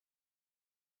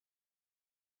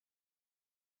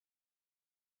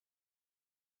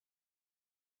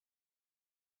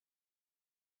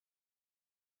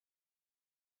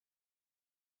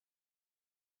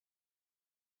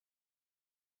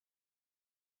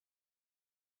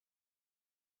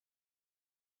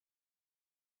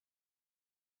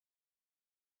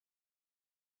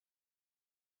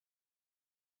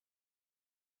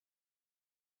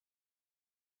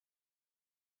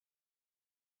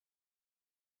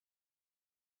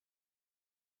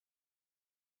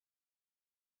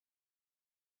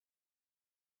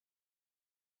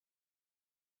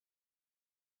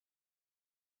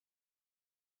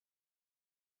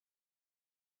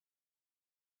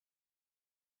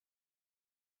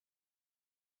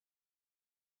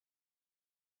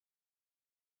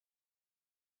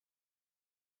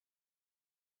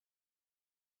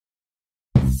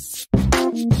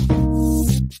And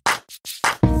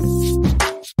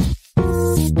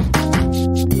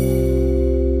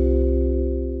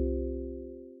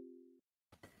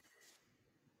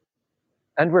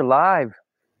we're live.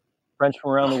 Friends from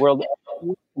around the world.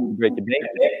 Great debate.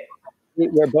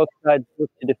 Where both sides look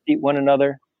to defeat one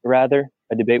another, rather,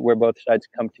 a debate where both sides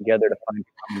come together to find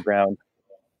common ground.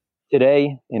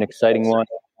 Today, an exciting one.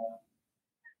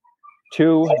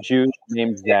 Two Jews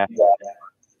named Zach.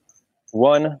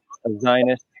 One a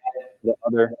Zionist, the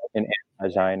other an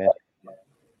anti-Zionist.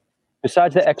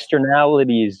 Besides the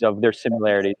externalities of their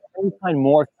similarities, we find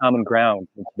more common ground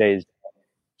in today's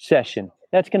session.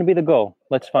 That's going to be the goal.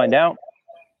 Let's find out.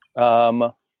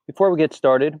 Before we get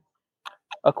started,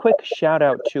 a quick shout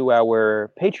out to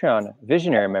our Patreon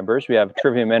visionary members. We have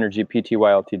Trivium Energy Pty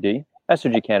Ltd,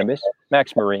 SOG Cannabis,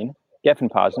 Max Marine,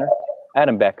 Geffen Posner,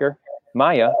 Adam Becker,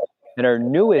 Maya, and our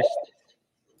newest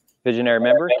visionary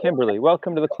member, Kimberly.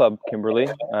 Welcome to the club, Kimberly.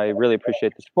 I really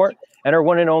appreciate the support. And our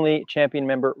one and only champion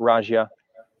member, Raja.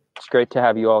 It's great to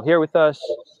have you all here with us.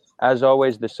 As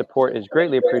always, the support is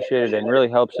greatly appreciated and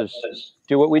really helps us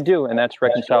do what we do, and that's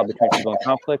reconcile between people in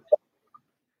conflict.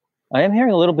 I am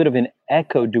hearing a little bit of an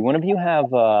echo. Do one of you have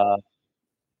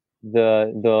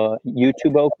the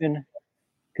YouTube open?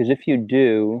 Because if you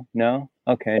do, no?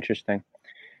 Okay, interesting.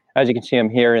 As you can see, I'm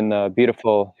here in the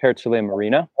beautiful Herzliya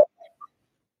Arena.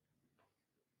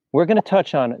 We're going to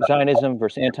touch on Zionism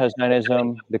versus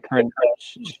anti-Zionism, the current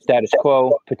status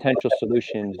quo, potential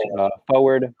solutions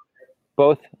forward.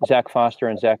 Both Zach Foster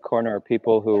and Zach Corner are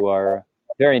people who are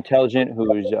very intelligent,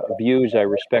 whose views I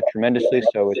respect tremendously.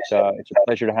 So it's a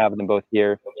pleasure to have them both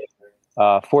here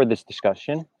for this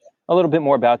discussion. A little bit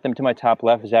more about them. To my top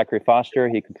left, Zachary Foster.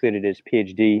 He completed his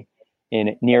PhD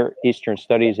in Near Eastern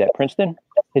Studies at Princeton.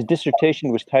 His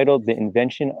dissertation was titled The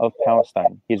Invention of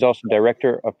Palestine. He's also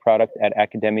director of product at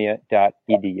academia.edu.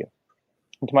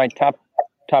 And to my top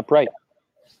right,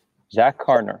 Zach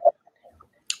Carner.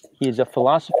 He is a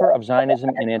philosopher of Zionism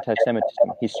and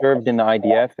anti-Semitism. He served in the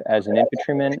IDF as an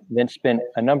infantryman, then spent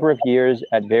a number of years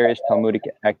at various Talmudic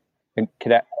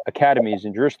academies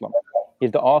in Jerusalem.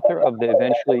 He's the author of the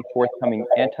eventually forthcoming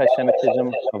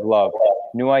Anti-Semitism of Love,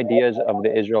 New Ideas of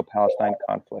the Israel-Palestine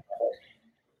Conflict.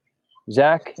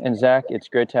 Zach, it's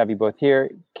great to have you both here.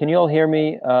 Can you all hear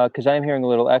me? Because I am hearing a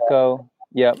little echo.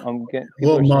 Yeah, I'm getting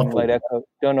some light echo.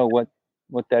 Don't know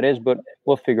what that is, but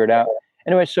we'll figure it out.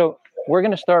 Anyway, so we're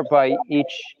going to start by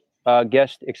each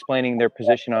guest explaining their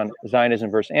position on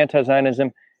Zionism versus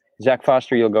anti-Zionism. Zach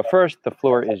Foster, you'll go first. The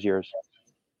floor is yours.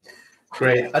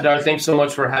 Great. Adar, thanks so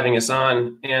much for having us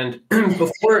on. And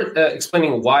before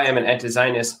explaining why I'm an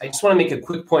anti-Zionist, I just want to make a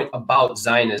quick point about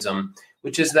Zionism,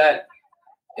 which is that,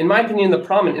 in my opinion, the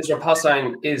problem in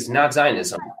Israel-Palestine is not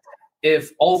Zionism.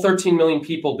 If all 13 million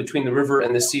people between the river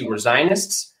and the sea were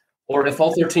Zionists, or if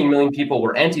all 13 million people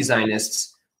were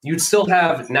anti-Zionists, you'd still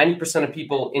have 90% of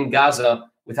people in Gaza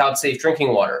without safe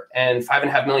drinking water and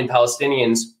 5.5 million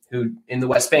Palestinians who in the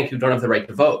West Bank who don't have the right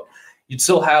to vote. You'd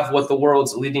still have what the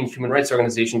world's leading human rights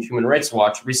organization, Human Rights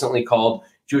Watch, recently called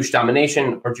Jewish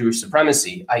domination or Jewish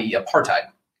supremacy, i.e. apartheid.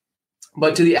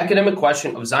 But to the academic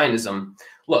question of Zionism,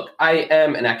 look, I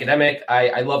am an academic.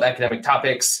 I love academic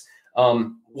topics.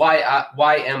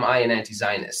 Why am I an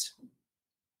anti-Zionist?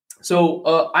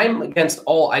 So I'm against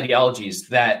all ideologies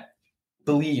that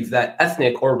believe that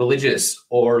ethnic or religious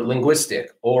or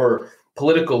linguistic or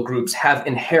political groups have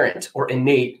inherent or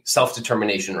innate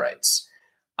self-determination rights.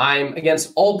 I'm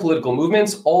against all political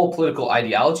movements, all political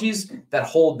ideologies that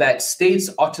hold that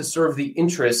states ought to serve the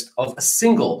interest of a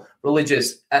single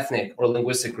religious, ethnic, or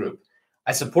linguistic group.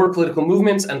 I support political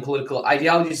movements and political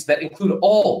ideologies that include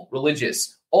all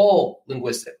religious, all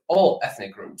linguistic, all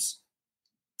ethnic groups.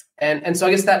 And so I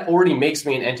guess that already makes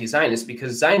me an anti-Zionist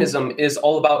because Zionism is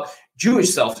all about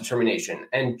Jewish self-determination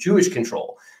and Jewish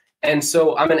control. And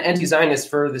so I'm an anti-Zionist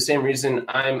for the same reason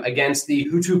I'm against the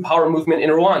Hutu power movement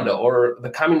in Rwanda or the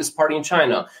Communist Party in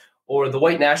China or the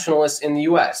white nationalists in the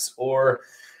US or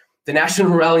the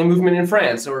National Rally movement in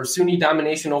France or Sunni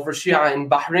domination over Shia in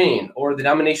Bahrain or the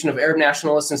domination of Arab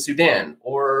nationalists in Sudan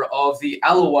or of the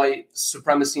Alawite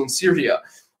supremacy in Syria.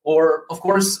 Or, of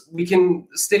course, we can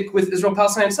stick with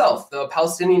Israel-Palestine itself, the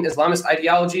Palestinian Islamist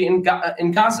ideology in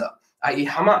Gaza, i.e.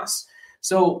 Hamas.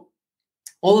 So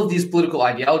all of these political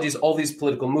ideologies, all these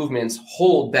political movements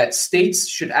hold that states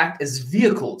should act as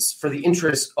vehicles for the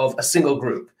interests of a single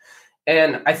group.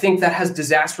 And I think that has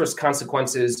disastrous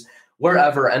consequences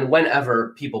wherever and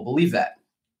whenever people believe that.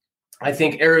 I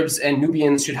think Arabs and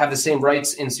Nubians should have the same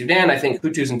rights in Sudan. I think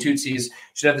Hutus and Tutsis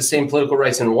should have the same political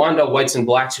rights in Rwanda. Whites and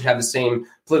blacks should have the same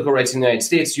political rights in the United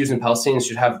States. Jews and Palestinians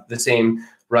should have the same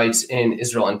rights in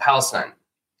Israel and Palestine.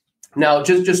 Now,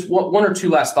 just one or two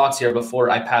last thoughts here before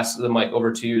I pass the mic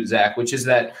over to you, Zach, which is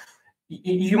that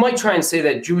you might try and say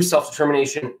that Jewish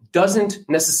self-determination doesn't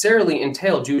necessarily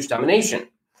entail Jewish domination.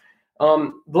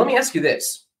 But let me ask you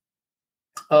this.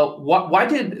 Why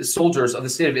did soldiers of the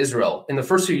state of Israel in the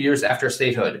first few years after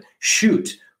statehood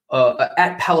shoot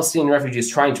at Palestinian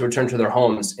refugees trying to return to their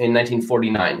homes in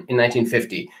 1949, in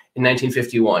 1950, in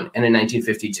 1951, and in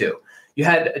 1952? You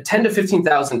had 10 to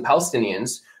 15,000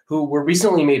 Palestinians who were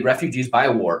recently made refugees by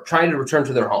a war trying to return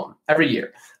to their home every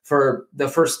year for the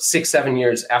first 6-7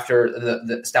 years after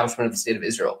the establishment of the state of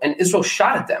Israel. And Israel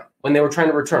shot at them when they were trying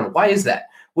to return. Why is that?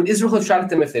 Would Israel have shot at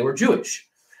them if they were Jewish?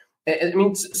 I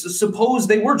mean, suppose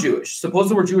they were Jewish. Suppose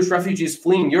there were Jewish refugees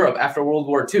fleeing Europe after World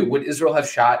War II. Would Israel have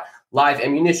shot live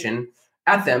ammunition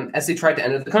at them as they tried to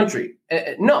enter the country?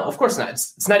 No, of course not.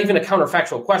 It's not even a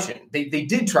counterfactual question. They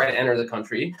did try to enter the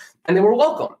country, and they were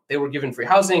welcome. They were given free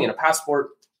housing and a passport,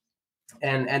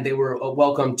 and they were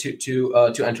welcome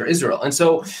to enter Israel. And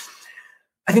so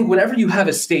I think whenever you have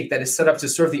a state that is set up to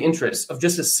serve the interests of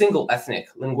just a single ethnic,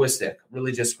 linguistic,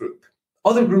 religious group,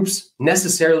 other groups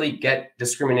necessarily get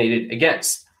discriminated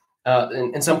against.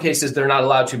 In some cases, they're not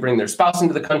allowed to bring their spouse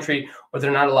into the country, or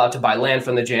they're not allowed to buy land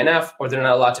from the JNF, or they're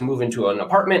not allowed to move into an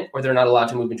apartment, or they're not allowed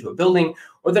to move into a building,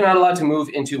 or they're not allowed to move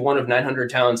into one of 900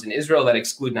 towns in Israel that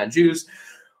exclude non-Jews,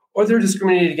 or they're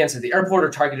discriminated against at the airport or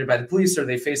targeted by the police, or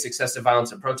they face excessive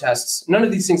violence and protests. None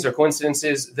of these things are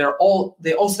coincidences. They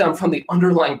all stem from the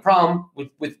underlying problem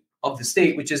of the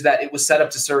state, which is that it was set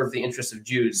up to serve the interests of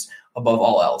Jews above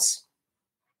all else.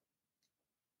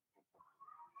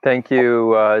 Thank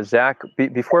you, Zach.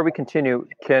 Before we continue,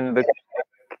 can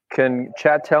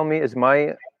chat tell me, is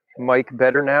my mic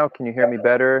better now? Can you hear me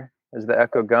better? Is the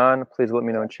echo gone? Please let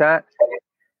me know in chat.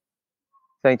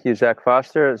 Thank you, Zach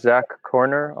Foster. Zach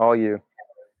Corner, all you.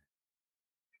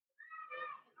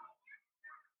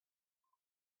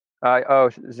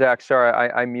 Zach, sorry,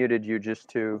 I muted you just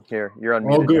to here. You're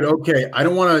unmuted. Oh, good. Okay. I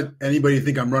don't want anybody to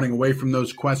think I'm running away from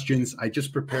those questions. I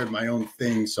just prepared my own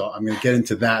thing, so I'm going to get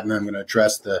into that, and then I'm going to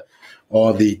address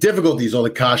all the difficulties, all the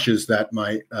kashas that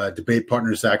my debate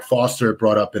partner, Zach Foster,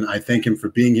 brought up, and I thank him for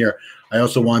being here. I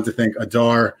also want to thank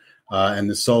Adar and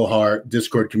the Sohar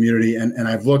Discord community, and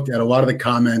I've looked at a lot of the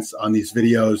comments on these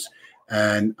videos,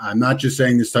 and I'm not just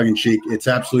saying this tongue-in-cheek. It's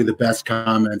absolutely the best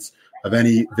comments of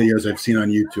any videos I've seen on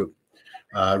YouTube.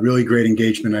 Really great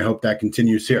engagement. I hope that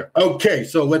continues here. Okay,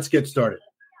 so let's get started.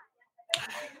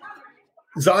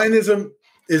 Zionism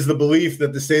is the belief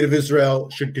that the state of Israel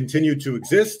should continue to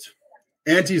exist.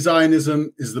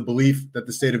 Anti-Zionism is the belief that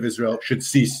the state of Israel should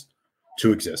cease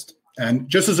to exist. And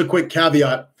just as a quick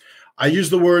caveat, I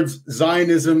use the words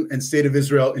Zionism and state of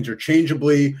Israel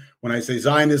interchangeably. When I say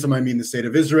Zionism, I mean the state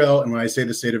of Israel. And when I say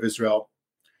the state of Israel,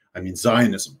 I mean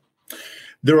Zionism.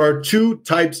 There are two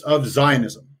types of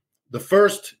Zionism. The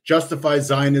first justifies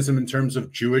Zionism in terms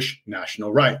of Jewish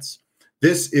national rights.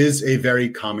 This is a very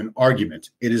common argument.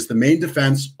 It is the main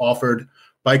defense offered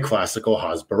by classical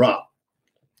Hasbara.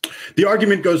 The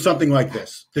argument goes something like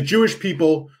this. The Jewish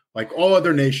people, like all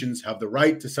other nations, have the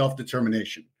right to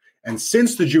self-determination. And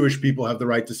since the Jewish people have the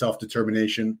right to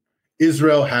self-determination,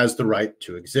 Israel has the right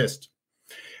to exist.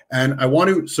 And I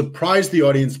want to surprise the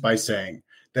audience by saying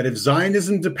that if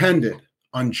Zionism depended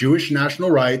on Jewish national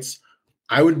rights,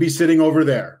 I would be sitting over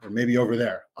there, or maybe over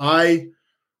there. I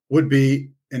would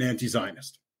be an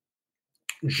anti-Zionist.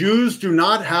 Jews do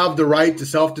not have the right to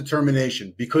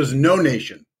self-determination because no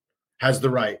nation has the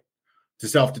right to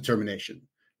self-determination.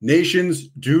 Nations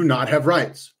do not have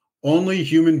rights. Only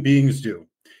human beings do.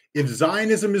 If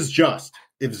Zionism is just,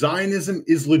 if Zionism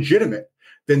is legitimate,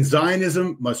 then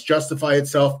Zionism must justify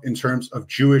itself in terms of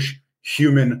Jewish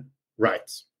human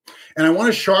rights. And I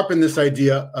want to sharpen this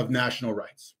idea of national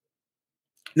rights.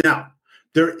 Now,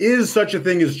 there is such a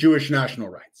thing as Jewish national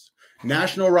rights.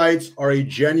 National rights are a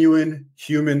genuine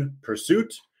human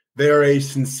pursuit. They are a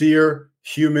sincere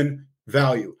human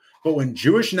value. But when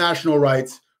Jewish national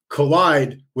rights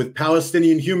collide with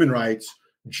Palestinian human rights,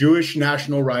 Jewish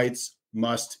national rights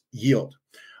must yield.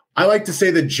 I like to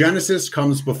say that Genesis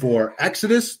comes before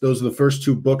Exodus. Those are the first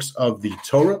two books of the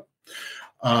Torah.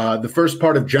 The first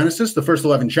part of Genesis, the first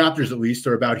 11 chapters at least,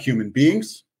 are about human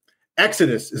beings.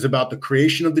 Exodus is about the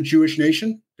creation of the Jewish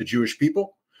nation, the Jewish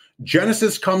people.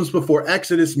 Genesis comes before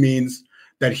Exodus means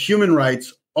that human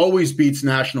rights always beats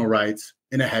national rights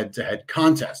in a head-to-head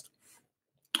contest.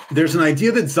 There's an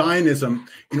idea that Zionism,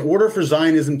 in order for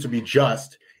Zionism to be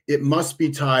just, it must be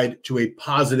tied to a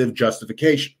positive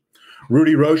justification.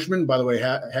 Rudy Roshman, by the way,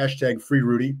 hashtag free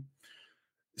Rudy,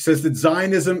 says that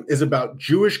Zionism is about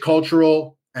Jewish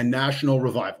cultural and national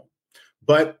revival.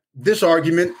 But this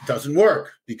argument doesn't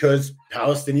work because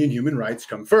Palestinian human rights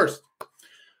come first.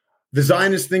 The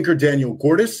Zionist thinker Daniel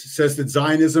Gordis says that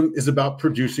Zionism is about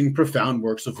producing profound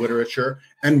works of literature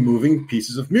and moving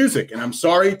pieces of music. And I'm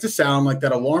sorry to sound like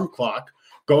that alarm clock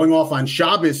going off on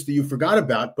Shabbos that you forgot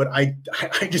about, but I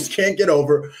just can't get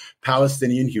over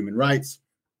Palestinian human rights.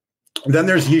 And then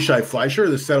there's Yishai Fleischer,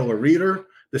 the settler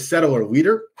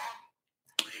leader.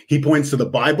 He points to the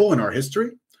Bible and our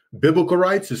history, biblical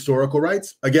rights, historical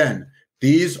rights. Again,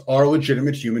 these are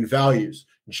legitimate human values,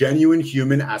 genuine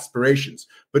human aspirations,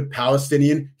 but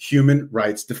Palestinian human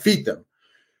rights defeat them.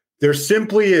 There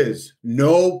simply is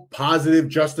no positive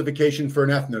justification for an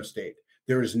ethno-state.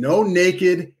 There is no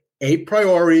naked, a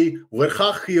priori,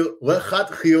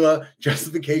 lechatchila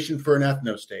justification for an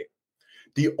ethno-state.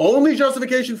 The only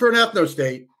justification for an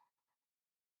ethno-state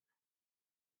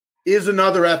is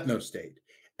another ethno-state.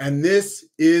 And this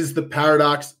is the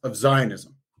paradox of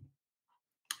Zionism.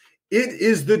 It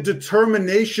is the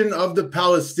determination of the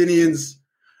Palestinians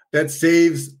that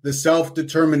saves the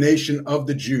self-determination of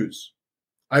the Jews.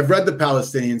 I've read the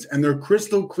Palestinians, and they're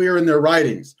crystal clear in their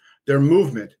writings, their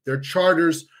movement, their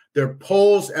charters, their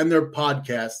polls, and their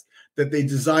podcasts that they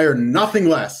desire nothing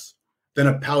less than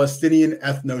a Palestinian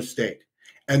ethno-state.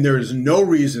 And there is no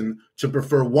reason to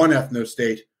prefer one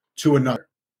ethno-state to another.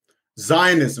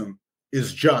 Zionism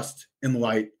is just in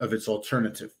light of its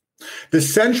alternative. The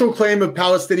central claim of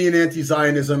Palestinian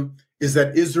anti-Zionism is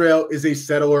that Israel is a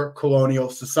settler colonial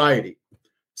society,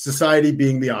 society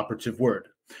being the operative word.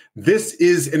 This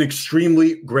is an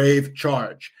extremely grave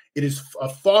charge. It is a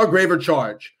far graver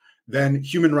charge than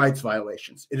human rights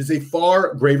violations. It is a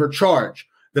far graver charge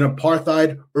than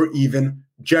apartheid or even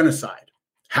genocide.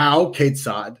 How,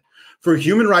 Ketzad? For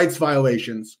human rights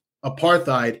violations,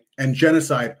 apartheid and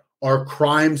genocide are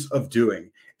crimes of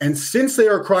doing. And since they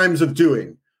are crimes of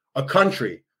doing, a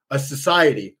country, a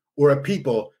society, or a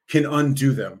people can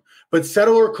undo them. But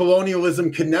settler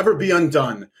colonialism can never be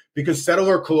undone because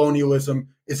settler colonialism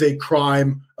is a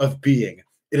crime of being.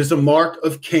 It is a mark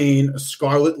of Cain, a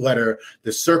scarlet letter,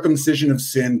 the circumcision of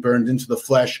sin burned into the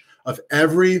flesh of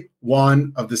every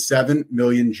one of the 7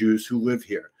 million Jews who live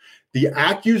here. The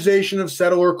accusation of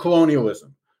settler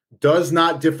colonialism does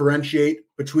not differentiate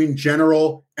between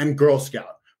general and Girl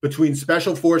Scout, between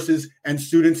special forces and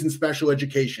students in special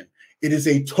education. It is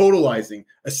a totalizing,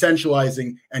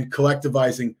 essentializing, and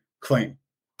collectivizing claim.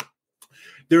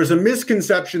 There is a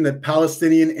misconception that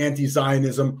Palestinian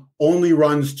anti-Zionism only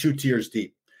runs 2 tiers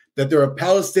deep, that there are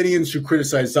Palestinians who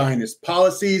criticize Zionist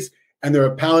policies, and there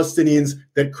are Palestinians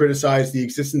that criticize the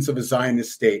existence of a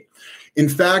Zionist state. In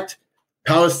fact,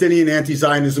 Palestinian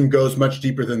anti-Zionism goes much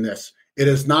deeper than this. It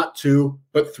has not 2,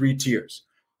 but 3 tiers.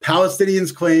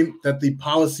 Palestinians claim that the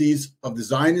policies of the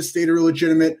Zionist state are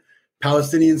illegitimate.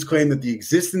 Palestinians claim that the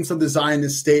existence of the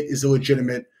Zionist state is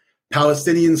illegitimate.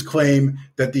 Palestinians claim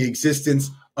that the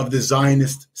existence of the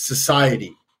Zionist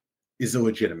society is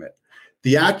illegitimate.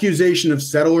 The accusation of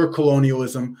settler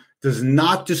colonialism does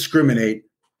not discriminate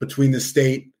between the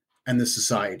state and the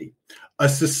society. A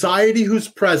society whose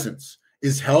presence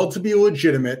is held to be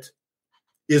legitimate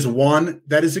is one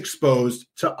that is exposed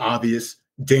to obvious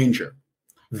danger.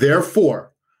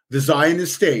 Therefore, the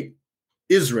Zionist state,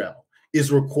 Israel,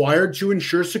 is required to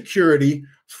ensure security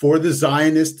for the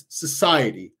Zionist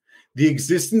society. The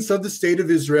existence of the state of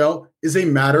Israel is a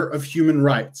matter of human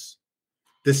rights.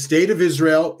 The state of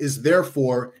Israel is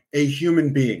therefore a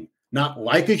human being, not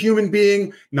like a human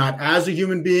being, not as a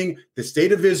human being. The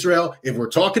state of Israel, if we're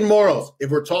talking morals, if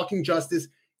we're talking justice,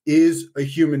 is a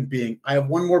human being. I have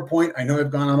one more point. I know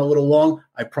I've gone on a little long.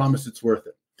 I promise it's worth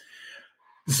it.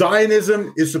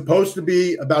 Zionism is supposed to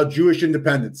be about Jewish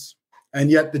independence,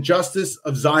 and yet the justice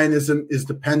of Zionism is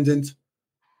dependent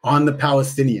on the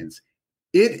Palestinians.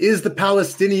 It is the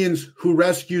Palestinians who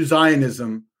rescue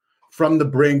Zionism from the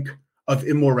brink of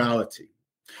immorality.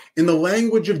 In the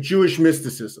language of Jewish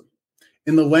mysticism,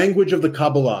 in the language of the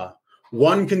Kabbalah,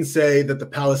 one can say that the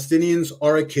Palestinians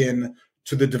are akin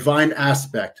to the divine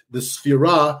aspect, the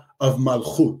Sphira of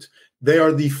Malchut. They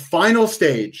are the final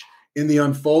stage in the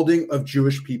unfolding of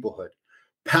Jewish peoplehood.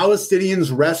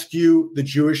 Palestinians rescue the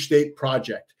Jewish state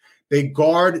project. They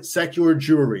guard secular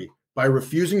Jewry by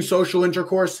refusing social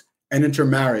intercourse and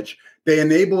intermarriage. They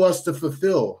enable us to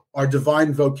fulfill our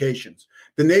divine vocations.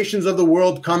 The nations of the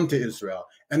world come to Israel,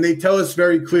 and they tell us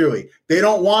very clearly, they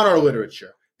don't want our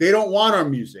literature. They don't want our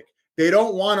music. They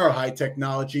don't want our high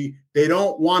technology. They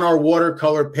don't want our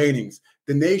watercolor paintings.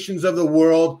 The nations of the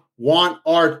world want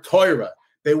our Torah.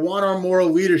 They want our moral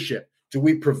leadership. Do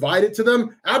we provide it to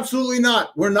them? Absolutely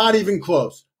not. We're not even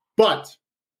close. But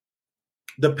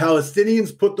the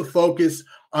Palestinians put the focus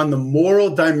on the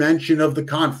moral dimension of the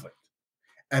conflict.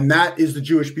 And that is the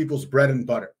Jewish people's bread and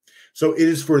butter. So it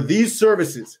is for these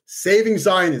services, saving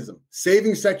Zionism,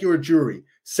 saving secular Jewry,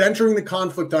 centering the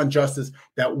conflict on justice,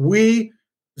 that we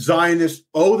Zionists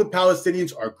owe the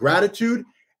Palestinians our gratitude.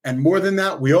 And more than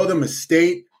that, we owe them a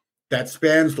state that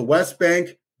spans the West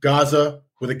Bank, Gaza,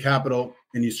 with a capital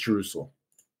in East Jerusalem.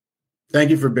 Thank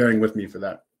you for bearing with me for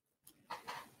that.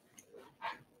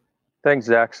 Thanks,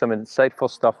 Zach. Some insightful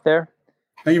stuff there.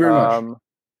 Thank you very much.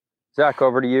 Zach,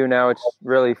 over to you now. It's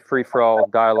really free-for-all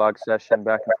dialogue session,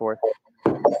 back and forth.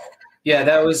 Yeah,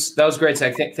 that was great,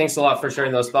 Zach. Thanks a lot for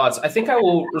sharing those thoughts. I think I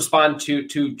will respond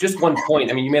to just one point.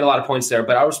 I mean, you made a lot of points there,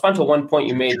 but I'll respond to one point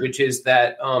you made, which is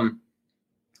that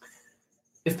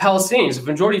if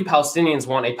majority of Palestinians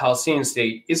want a Palestinian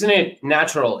state, isn't it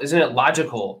natural, isn't it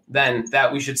logical then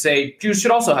that we should say Jews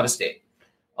should also have a state?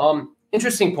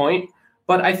 Interesting point,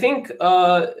 but I think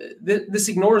this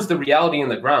ignores the reality on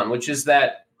the ground, which is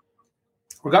that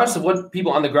regardless of what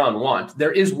people on the ground want,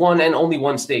 there is one and only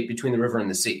one state between the river and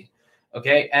the sea.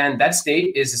 Okay, and that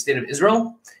state is the state of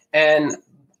Israel. And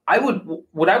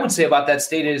what I would say about that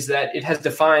state is that it has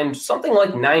defined something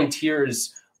like 9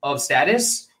 tiers of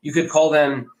status. You could call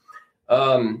them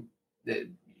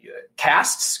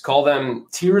castes, call them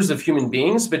tiers of human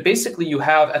beings. But basically, you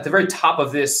have at the very top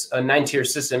of this 9-tier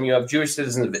system, you have Jewish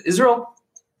citizens of Israel.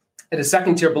 At a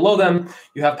second tier below them,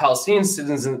 you have Palestinian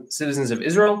citizens of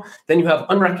Israel. Then you have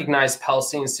unrecognized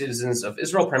Palestinian citizens of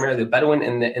Israel, primarily the Bedouin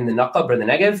in the Naqab or the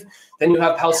Negev. Then you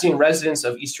have Palestinian residents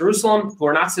of East Jerusalem who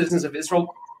are not citizens of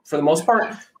Israel for the most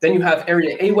part. Then you have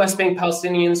Area A West Bank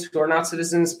Palestinians who are not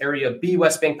citizens, Area B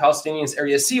West Bank Palestinians,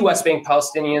 Area C West Bank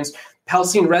Palestinians,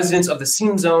 Palestinian residents of the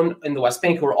Seam Zone in the West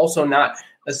Bank who are also not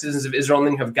citizens of Israel, and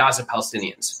then you have Gaza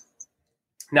Palestinians.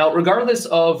 Now, regardless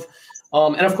of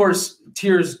and of course,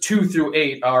 tiers 2 through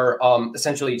 8 are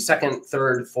essentially 2nd,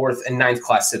 3rd, 4th, and 9th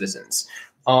class citizens.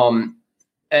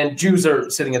 And Jews are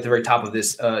sitting at the very top of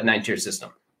this 9-tier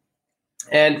system.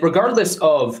 And regardless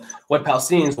of what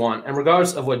Palestinians want and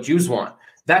regardless of what Jews want,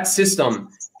 that system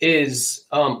is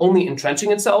only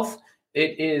entrenching itself.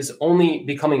 It is only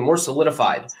becoming more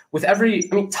solidified with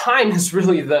time is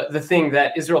really the thing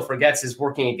that Israel forgets is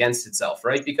working against itself,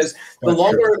 right? Because the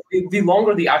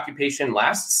longer the occupation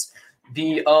lasts,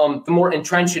 the more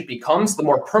entrenched it becomes, the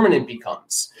more permanent it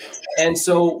becomes. And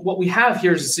so what we have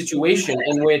here is a situation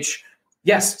in which,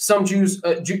 yes, some Jews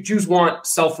want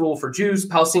self-rule for Jews,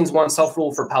 Palestinians want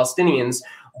self-rule for Palestinians,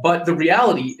 but the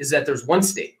reality is that there's one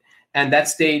state, and that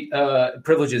state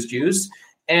privileges Jews,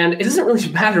 and it doesn't really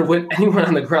matter what anyone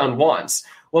on the ground wants.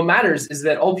 What matters is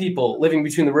that all people living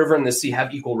between the river and the sea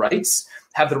have equal rights,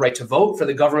 have the right to vote for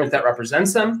the government that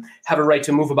represents them, have a right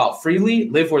to move about freely,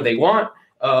 live where they want,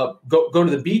 go to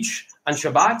the beach on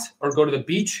Shabbat or go to the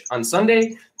beach on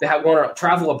Sunday. They want to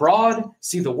travel abroad,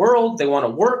 see the world. They want to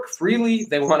work freely.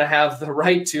 They want to have the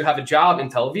right to have a job in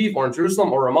Tel Aviv or in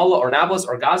Jerusalem or Ramallah or Nablus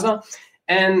or Gaza.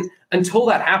 And until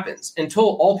that happens,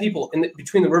 until all people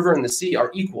between the river and the sea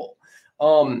are equal,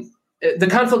 the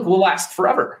conflict will last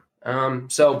forever.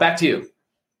 So back to you.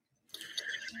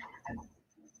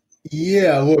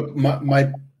 Yeah, look,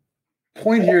 my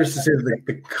point here is to say that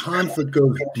the conflict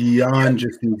goes beyond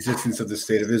just the existence of the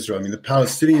state of Israel. I mean, the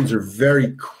Palestinians are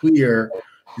very clear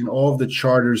in all of the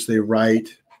charters they write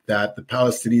that the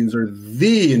Palestinians are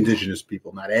the indigenous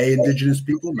people, not a indigenous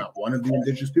people, not one of the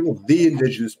indigenous people, the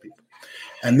indigenous people.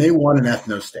 And they want an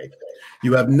ethno-state.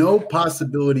 You have no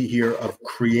possibility here of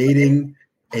creating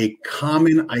a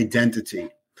common identity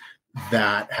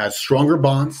that has stronger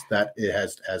bonds, that it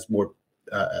has more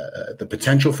the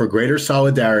potential for greater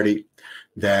solidarity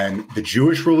than the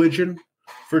Jewish religion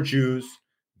for Jews,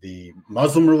 the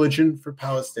Muslim religion for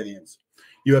Palestinians.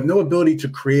 You have no ability to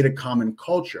create a common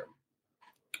culture.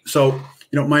 So,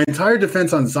 my entire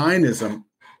defense on Zionism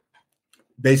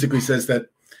basically says that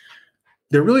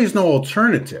there really is no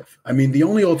alternative. I mean, the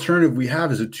only alternative we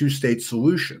have is a 2-state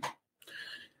solution.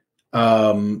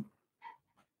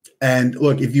 And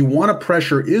look, if you want to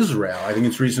pressure Israel, I think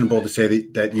it's reasonable to say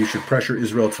that you should pressure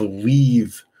Israel to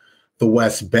leave the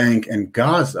West Bank and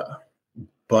Gaza.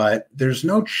 But there's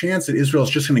no chance that Israel is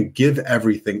just going to give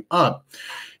everything up.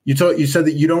 You said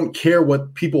that you don't care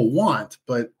what people want,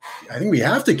 but I think we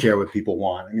have to care what people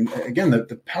want. I mean, again,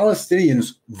 the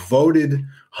Palestinians voted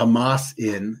Hamas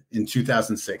in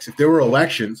 2006. If there were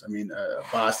elections,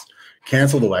 Abbas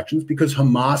canceled elections because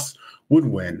Hamas would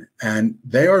win. And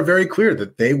they are very clear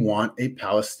that they want a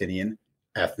Palestinian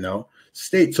ethno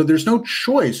state. So there's no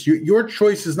choice. Your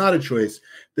choice is not a choice.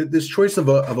 This choice of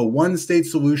a one-state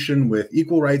solution with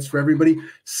equal rights for everybody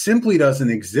simply doesn't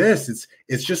exist.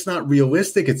 It's just not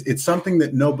realistic. It's something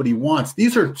that nobody wants.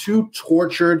 These are two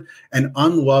tortured and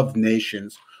unloved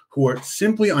nations who are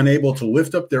simply unable to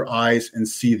lift up their eyes and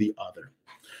see the other.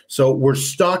 So we're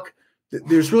stuck.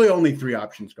 There's really only three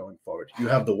options going forward. You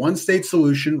have the one-state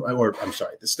solution,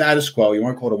 the status quo. You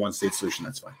want to call it a one-state solution,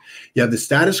 that's fine. You have the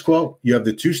status quo, you have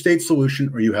the two-state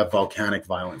solution, or you have volcanic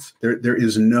violence. There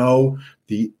is no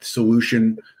the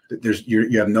solution.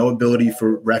 You have no ability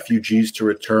for refugees to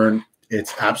return.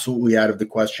 It's absolutely out of the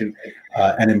question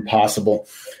and impossible.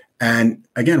 And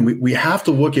again, we have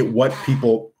to look at what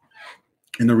people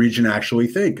in the region actually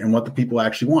think and what the people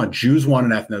actually want. Jews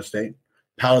want an ethno-state.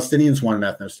 Palestinians want an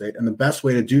ethno-state, and the best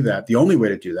way to do that, the only way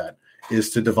to do that,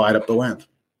 is to divide up the land.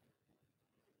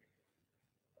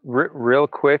 Real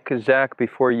quick, Zach,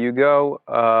 before you go,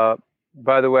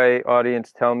 by the way,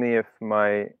 audience, tell me if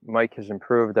my mic has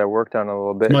improved. I worked on it a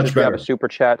little bit. Much better. We have a super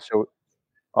chat, so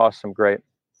awesome, great.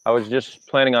 I was just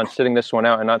planning on sitting this one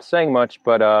out and not saying much,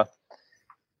 but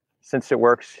since it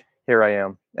works, here I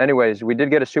am. Anyways, we did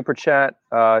get a super chat.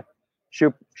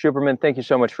 Shuperman, thank you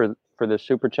so much for the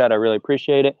super chat. I really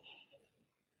appreciate it.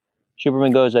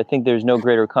 Shuperman goes, I think there's no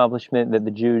greater accomplishment that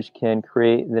the Jews can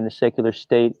create than a secular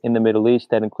state in the Middle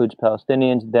East that includes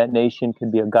Palestinians. That nation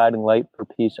could be a guiding light for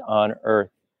peace on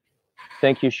earth.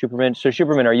 Thank you, Shuperman. So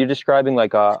Shuperman, are you describing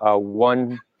like a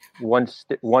one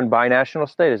binational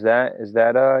state? Is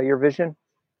that your vision?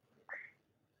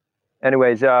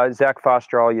 Anyways, Zach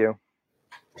Foster, all you.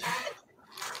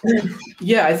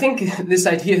 Yeah, I think this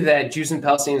idea that Jews and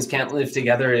Palestinians can't live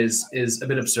together is a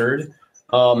bit absurd.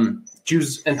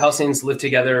 Jews and Palestinians live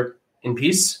together in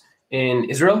peace in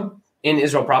Israel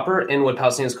proper, in what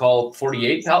Palestinians call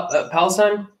 48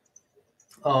 Palestine.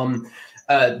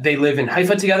 They live in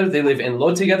Haifa together. They live in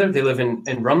Lod together. They live in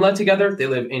Ramla together. They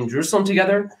live in Jerusalem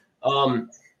together.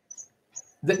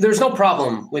 There's no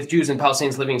problem with Jews and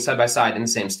Palestinians living side by side in the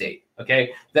same state.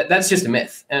 Okay, that's just a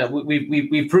myth.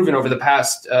 We've proven over the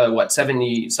past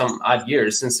 70 some odd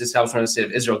years since the establishment of the state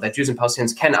of Israel that Jews and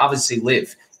Palestinians can obviously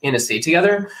live in a state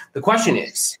together. The question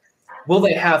is, will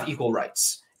they have equal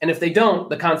rights? And if they don't,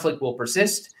 the conflict will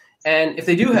persist. And if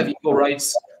they do have equal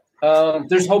rights,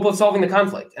 there's hope of solving the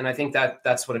conflict. And I think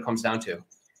that's what it comes down to.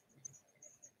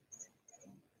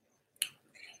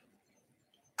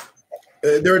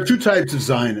 There are two types of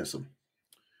Zionism.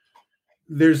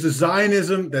 There's the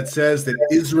Zionism that says that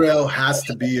Israel has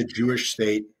to be a Jewish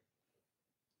state.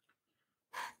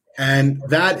 And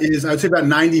that is, I would say about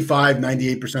 95,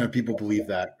 98% of people believe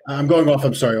that. I'm going off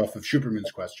of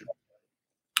Shuperman's question.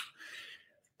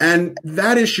 And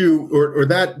that issue or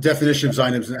that definition of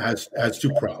Zionism has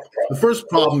two problems. The first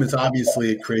problem is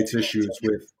obviously it creates issues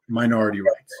with minority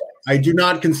rights. I do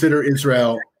not consider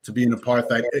Israel to be an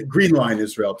apartheid, Green Line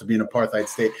Israel to be an apartheid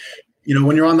state. You know,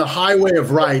 when you're on the highway of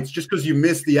rights, just because you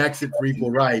missed the exit for equal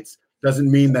rights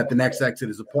doesn't mean that the next exit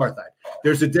is apartheid.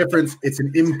 There's a difference. It's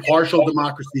an impartial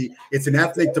democracy. It's an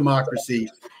ethnic democracy.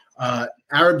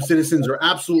 Arab citizens are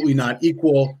absolutely not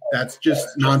equal. That's just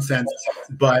nonsense,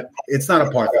 but it's not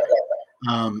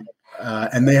apartheid.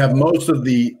 And they have most of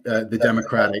they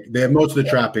have most of the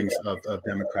trappings of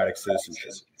democratic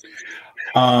citizenship.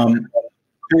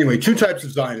 Anyway, two types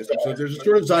of Zionism. So there's a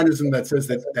sort of Zionism that says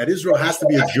that Israel has to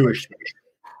be a Jewish state.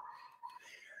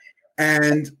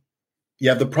 And you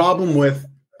have the problem with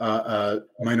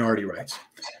minority rights.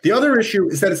 The other issue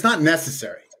is that it's not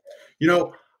necessary. You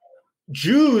know,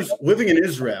 Jews living in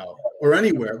Israel or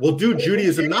anywhere will do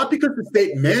Judaism not because the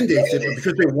state mandates it, but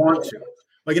because they want to.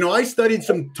 Like, you know, I studied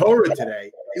some Torah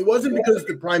today. It wasn't because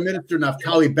the Prime Minister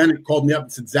Naftali Bennett called me up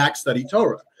and said, Zach, study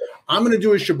Torah. I'm going to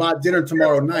do a Shabbat dinner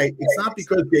tomorrow night. It's not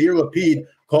because Yair Lapid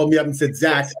called me up and said,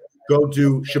 Zach, go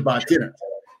do Shabbat dinner.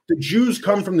 The Jews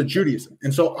come from the Judaism.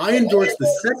 And so I endorse the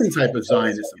second type of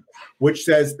Zionism, which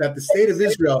says that the state of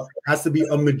Israel has to be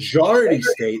a majority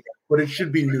state, but it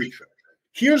should be neutral.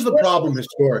 Here's the problem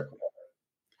historically.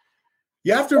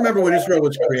 You have to remember when Israel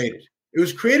was created. It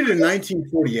was created in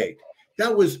 1948.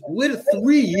 That was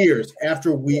 3 years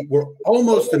after we were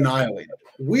almost annihilated.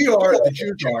 The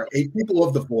Jews are a people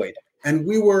of the void, and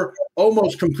we were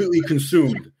almost completely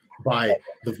consumed by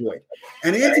the void.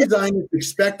 And anti-Zionists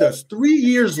expect us 3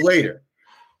 years later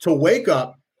to wake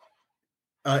up,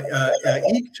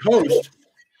 eat toast,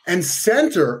 and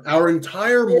center our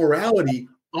entire morality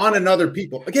on another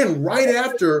people. Again, right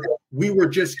after we were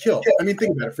just killed. I mean,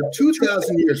 think about it. For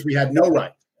 2,000 years, we had no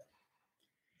right.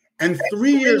 And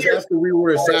 3 years after we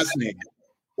were assassinated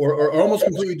or almost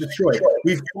completely destroyed,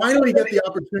 we finally get the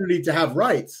opportunity to have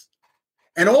rights.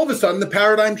 And all of a sudden, the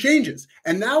paradigm changes.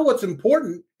 And now what's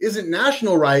important isn't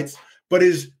national rights, but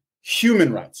is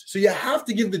human rights. So you have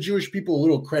to give the Jewish people a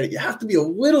little credit. You have to be a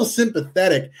little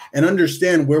sympathetic and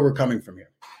understand where we're coming from here.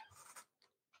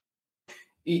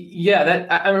 Yeah,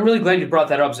 I'm really glad you brought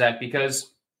that up, Zach,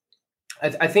 because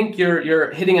I think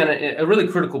you're hitting on a really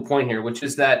critical point here, which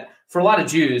is that for a lot of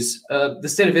Jews, the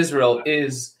state of Israel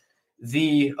is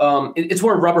it's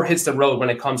where rubber hits the road when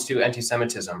it comes to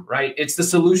anti-Semitism, right? It's the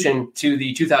solution to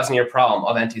the 2,000-year problem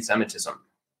of anti-Semitism.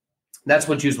 That's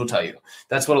what Jews will tell you.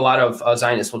 That's what a lot of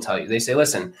Zionists will tell you. They say,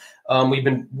 listen,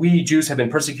 we Jews have been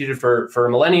persecuted for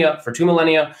millennia, for 2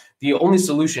 millennia. The only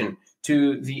solution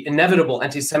to the inevitable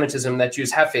anti-Semitism that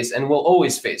Jews have faced and will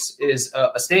always face is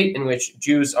a state in which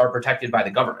Jews are protected by the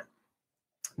government.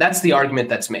 That's the argument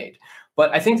that's made.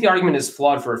 But I think the argument is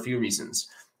flawed for a few reasons.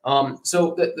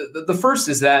 So the first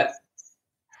is that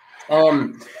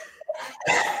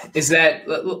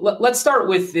let's start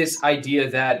with this idea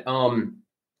that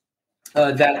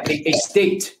that a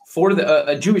state for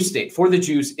a Jewish state for the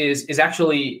Jews is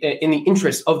actually in the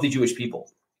interest of the Jewish people.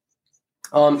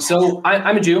 So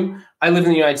I'm a Jew. I live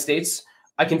in the United States.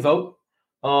 I can vote.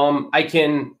 I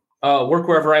can work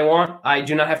wherever I want. I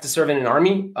do not have to serve in an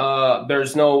army.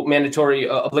 There's no mandatory,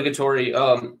 obligatory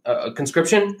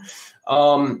conscription.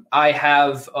 I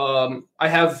have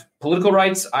political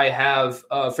rights. I have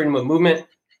freedom of movement.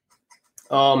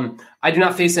 I do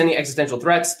not face any existential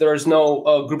threats. There is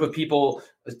no group of people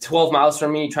 12 miles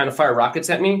from me trying to fire rockets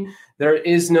at me. There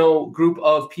is no group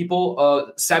of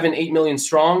people, 7-8 million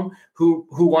strong, who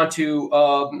want to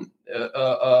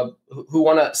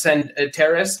send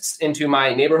terrorists into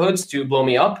my neighborhoods to blow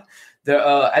me up.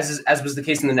 As was the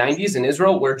case in the 90s in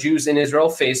Israel, where Jews in Israel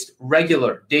faced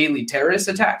regular daily terrorist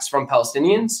attacks from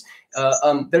Palestinians.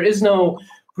 There is no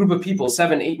group of people,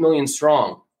 7-8 million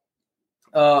strong,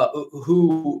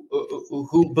 who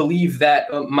believe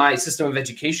that my system of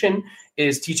education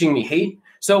is teaching me hate.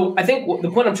 So I think the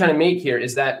point I'm trying to make here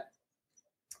is that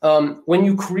when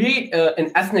you create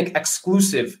an ethnic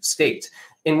exclusive state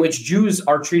in which Jews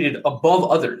are treated above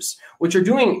others, what you're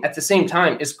doing at the same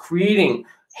time is creating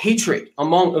hatred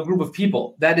among a group of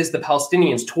people, that is the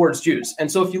Palestinians, towards Jews.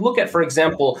 And so if you look at, for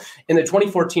example, in the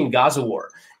 2014 Gaza war,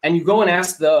 and you go and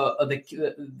ask the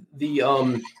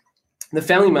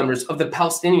family members of the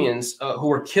Palestinians who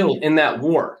were killed in that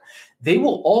war, they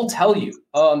will all tell you,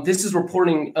 this is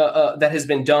reporting that has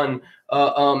been done,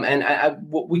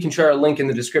 we can share a link in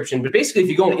the description. But basically, if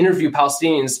you go and interview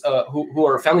Palestinians who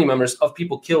are family members of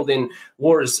people killed in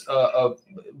wars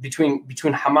between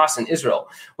Hamas and Israel,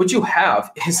 what you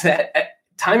have is that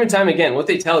time and time again, what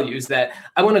they tell you is that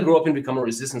I want to grow up and become a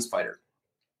resistance fighter.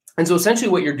 And so essentially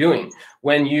what you're doing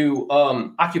when you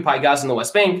occupy Gaza and the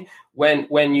West Bank,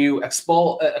 when you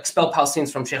expel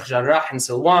Palestinians from Sheikh Jarrah and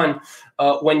Silwan,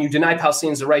 when you deny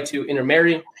Palestinians the right to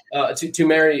intermarry, to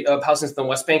marry Palestinians in the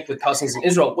West Bank with Palestinians in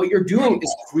Israel, what you're doing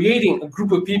is creating a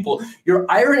group of people. You're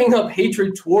ironing up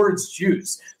hatred towards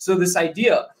Jews. So this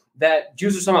idea that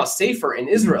Jews are somehow safer in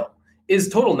Israel is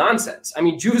total nonsense. I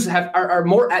mean, Jews are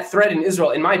more at threat in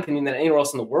Israel, in my opinion, than anywhere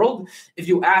else in the world. If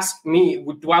you ask me,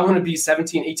 do I want to be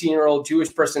 17, 18-year-old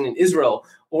Jewish person in Israel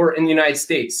or in the United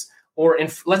States, or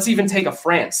let's even take a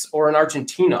France or an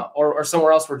Argentina or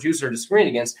somewhere else where Jews are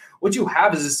discriminated against, what you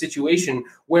have is a situation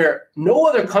where no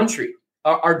other country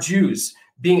are Jews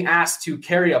being asked to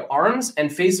carry up arms and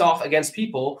face off against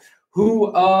people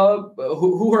who are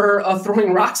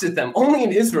throwing rocks at them. Only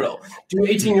in Israel do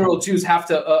 18-year-old Jews have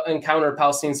to encounter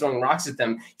Palestinians throwing rocks at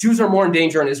them. Jews are more in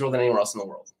danger in Israel than anywhere else in the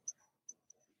world.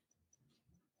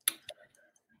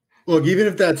 Look, even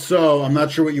if that's so, I'm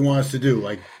not sure what you want us to do,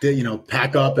 like,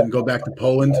 pack up and go back to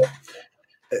Poland.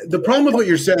 The problem with what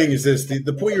you're saying is this,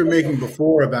 the point you were making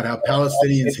before about how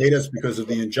Palestinians hate us because of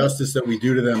the injustice that we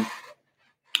do to them.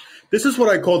 This is what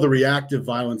I call the reactive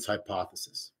violence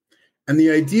hypothesis. And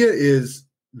the idea is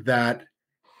that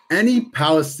any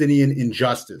Palestinian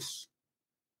injustice,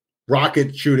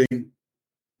 rocket shooting,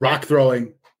 rock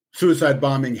throwing, suicide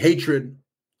bombing, hatred,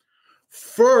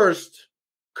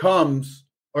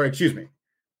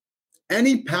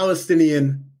 any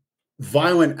Palestinian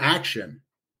violent action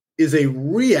is a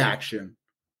reaction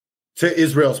to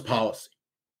Israel's policy.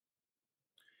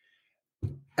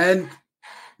 And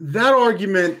that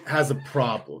argument has a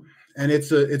problem. And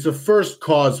it's a first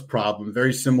cause problem,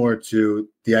 very similar to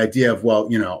the idea of,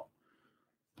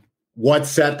 what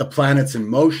set the planets in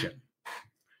motion.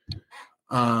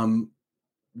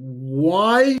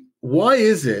 Why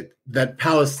is it that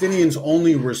Palestinians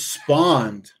only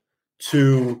respond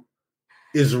to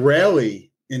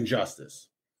Israeli injustice,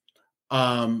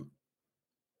 but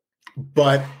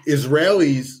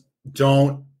Israelis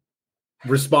don't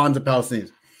respond to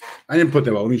Palestinians. I didn't put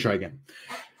that well. Let me try again.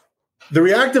 The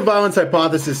reactive violence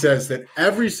hypothesis says that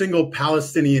every single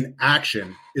Palestinian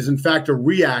action is in fact a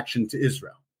reaction to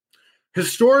Israel.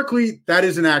 Historically, that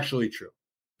isn't actually true,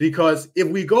 because if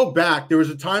we go back, there was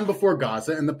a time before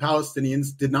Gaza and the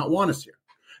Palestinians did not want us here.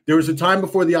 There was a time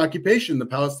before the occupation, the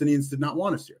Palestinians did not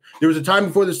want us here. There was a time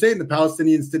before the state and the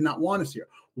Palestinians did not want us here.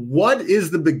 What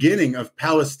is the beginning of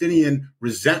Palestinian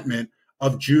resentment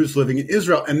of Jews living in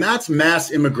Israel? And that's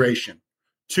mass immigration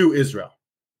to Israel.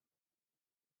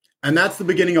 And that's the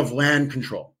beginning of land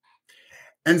control.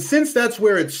 And since that's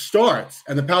where it starts,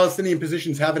 and the Palestinian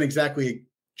positions haven't exactly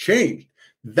changed,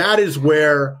 that is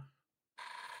where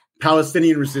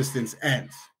Palestinian resistance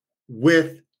ends,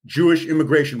 with Jewish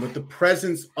immigration, with the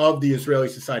presence of the Israeli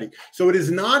society. So it is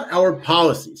not our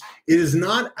policies. It is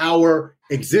not our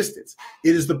existence.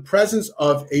 It is the presence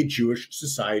of a Jewish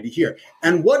society here.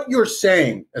 And what you're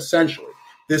saying, essentially,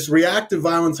 this reactive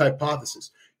violence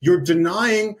hypothesis, you're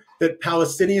denying that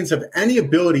Palestinians have any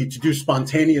ability to do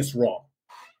spontaneous wrong.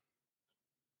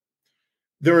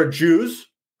 There are Jews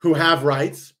who have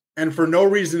rights and for no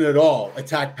reason at all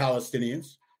attack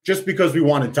Palestinians just because we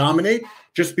want to dominate,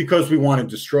 just because we want to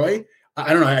destroy.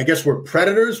 I don't know. I guess we're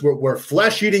predators. We're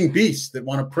flesh-eating beasts that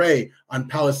want to prey on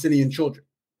Palestinian children.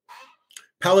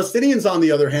 Palestinians, on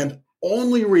the other hand,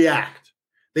 only react.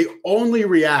 They only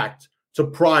react to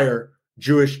prior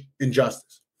Jewish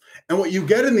injustice. And what you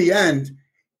get in the end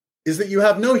is that you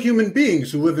have no human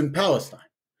beings who live in Palestine.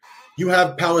 You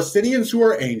have Palestinians who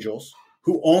are angels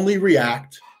who only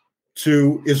react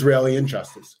to Israeli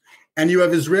injustice. And you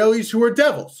have Israelis who are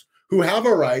devils, who have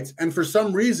a rights and for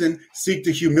some reason seek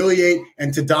to humiliate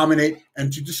and to dominate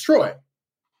and to destroy.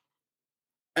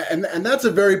 And that's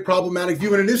a very problematic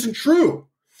view, and it isn't true.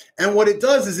 And what it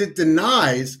does is it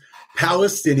denies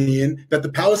that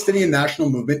the Palestinian national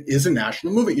movement is a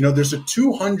national movement. You know, there's a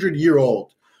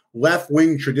 200-year-old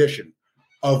left-wing tradition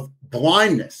of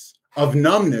blindness, of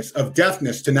numbness, of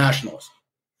deafness to nationalism.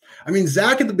 I mean,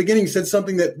 Zach at the beginning said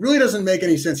something that really doesn't make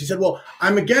any sense. He said, well,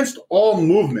 I'm against all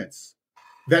movements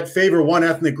that favor one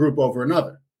ethnic group over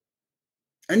another.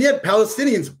 And yet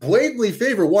Palestinians blatantly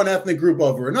favor one ethnic group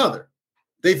over another.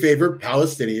 They favor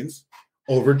Palestinians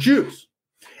over Jews.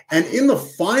 And in the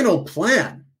final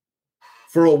plan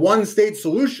for a one-state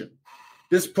solution,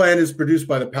 this plan is produced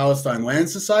by the Palestine Land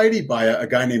Society, by a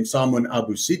guy named Salman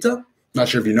Abu Sita. Not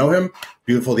sure if you know him.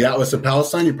 Beautiful, the Atlas of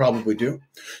Palestine, you probably do.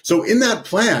 So in that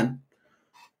plan,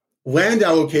 land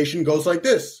allocation goes like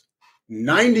this: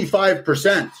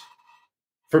 95%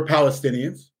 for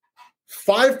Palestinians,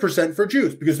 5% for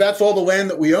Jews, because that's all the land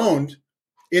that we owned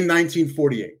in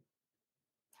 1948.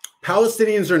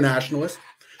 Palestinians are nationalists.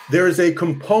 There is a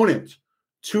component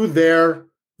to their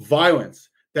violence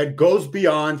that goes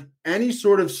beyond any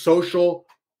sort of social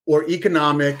or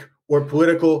economic or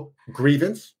political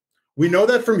grievance. We know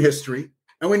that from history,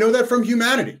 and we know that from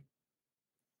humanity.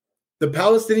 The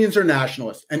Palestinians are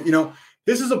nationalists. And, you know,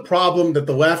 this is a problem that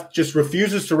the left just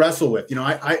refuses to wrestle with. You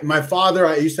know, my father,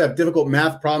 I used to have difficult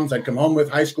math problems I'd come home with,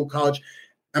 high school, college.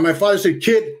 And my father said,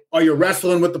 kid, are you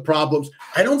wrestling with the problems?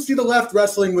 I don't see the left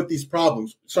wrestling with these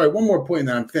problems. Sorry, one more point and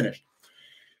then I'm finished.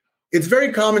 It's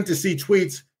very common to see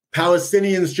tweets,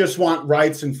 Palestinians just want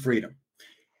rights and freedom.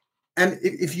 And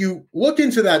if you look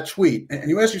into that tweet and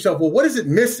you ask yourself, well, what is it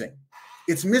missing?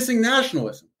 It's missing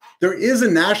nationalism. There is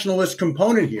a nationalist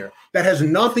component here that has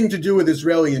nothing to do with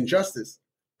Israeli injustice.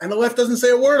 And the left doesn't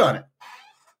say a word on it.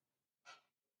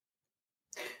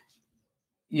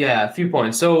 Yeah, a few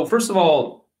points. So first of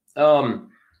all,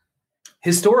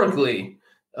 historically,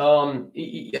 I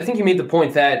think you made the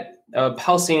point that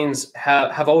Palestinians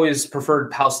have always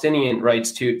preferred Palestinian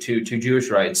rights to Jewish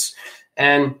rights.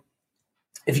 And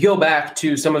if you go back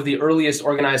to some of the earliest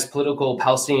organized political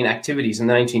Palestinian activities in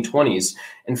the 1920s,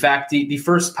 in fact, the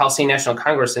first Palestinian National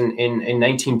Congress in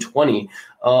 1920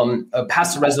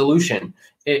 passed a resolution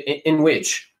in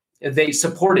which they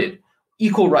supported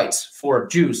equal rights for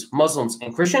Jews, Muslims,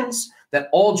 and Christians, that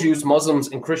all Jews, Muslims,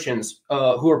 and Christians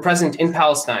who were present in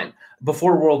Palestine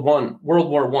before World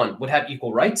War I would have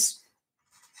equal rights.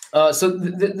 So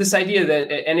this idea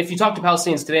that, and if you talk to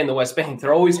Palestinians today in the West Bank,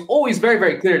 they're always very,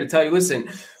 very clear to tell you, listen,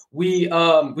 we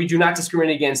do not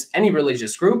discriminate against any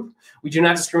religious group. We do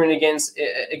not discriminate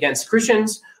against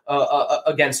Christians,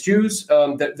 against Jews.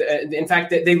 In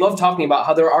fact, they love talking about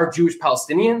how there are Jewish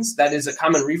Palestinians. That is a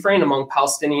common refrain among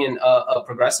Palestinian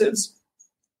progressives.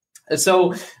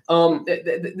 So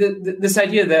this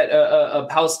idea that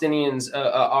Palestinians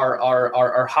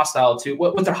are hostile to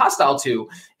what they're hostile to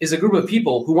is a group of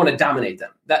people who want to dominate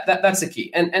them. That's the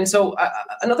key. And so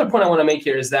another point I want to make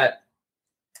here is that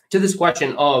to this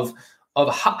question of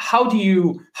of how do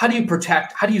you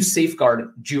protect, how do you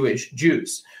safeguard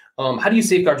Jews? How do you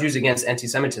safeguard Jews against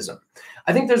anti-Semitism?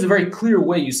 I think there's a very clear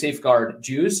way you safeguard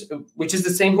Jews, which is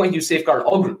the same way you safeguard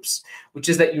all groups, which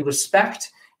is that you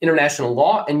respect international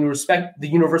law and you respect the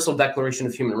Universal Declaration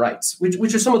of Human Rights,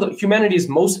 which are some of humanity's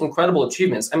most incredible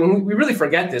achievements. I mean, we really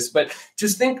forget this, but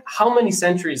just think how many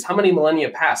centuries, how many millennia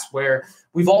passed where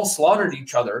we've all slaughtered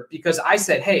each other because I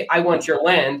said, hey, I want your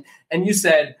land, and you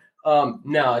said,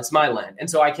 no, it's my land. And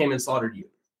so I came and slaughtered you.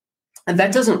 And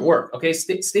that doesn't work, okay?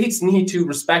 States need to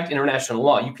respect international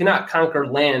law. You cannot conquer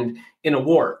land in a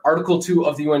war. Article 2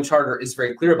 of the UN Charter is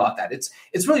very clear about that.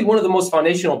 It's really one of the most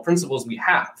foundational principles we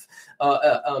have.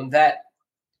 And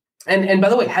by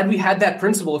the way, had we had that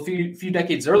principle a few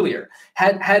decades earlier,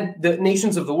 had the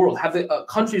nations of the world, have the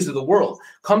countries of the world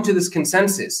come to this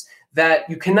consensus that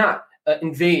you cannot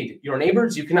invade your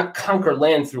neighbors, you cannot conquer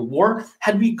land through war,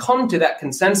 had we come to that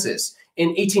consensus in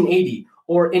 1880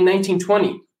 or in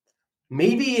 1920,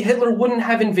 maybe Hitler wouldn't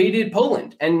have invaded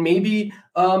Poland, and maybe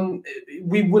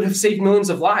we would have saved millions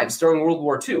of lives during World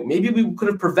War II. Maybe we could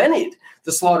have prevented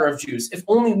the slaughter of Jews if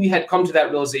only we had come to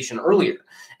that realization earlier.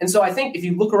 And so I think if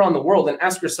you look around the world and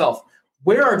ask yourself,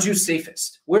 where are Jews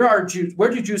safest? Where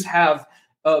do Jews have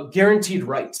guaranteed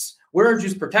rights? Where are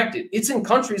Jews protected? It's in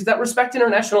countries that respect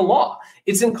international law.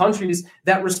 It's in countries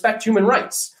that respect human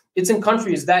rights. It's in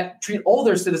countries that treat all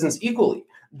their citizens equally.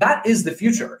 That is the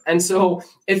future. And so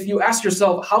if you ask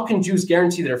yourself, how can Jews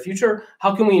guarantee their future?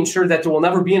 How can we ensure that there will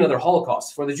never be another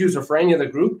Holocaust for the Jews or for any other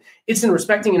group? It's in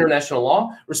respecting international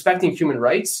law, respecting human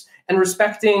rights, and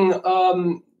respecting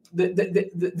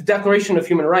the Declaration of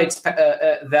Human Rights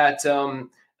that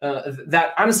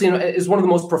honestly is one of the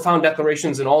most profound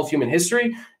declarations in all of human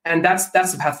history. And that's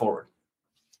the path forward.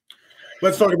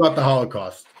 Let's talk about the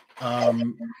Holocaust.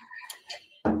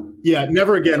 Yeah,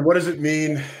 never again. What does it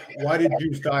mean? Why did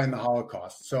Jews die in the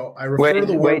Holocaust? So I refer to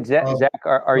the word. Zach,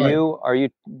 are you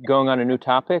going on a new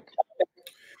topic?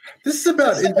 This is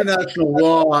about international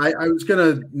law. I was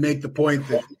going to make the point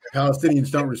that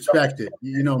Palestinians don't respect it.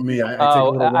 You know me. I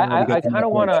kind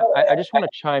of want to. I just want to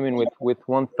chime in with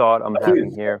one thought I'm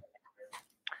having here.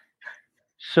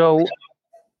 So,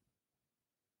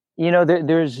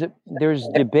 there's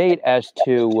debate as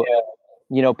to.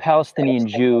 Palestinian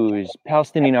Jews,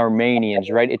 Palestinian Armenians,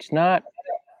 right? It's not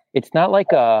like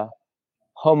a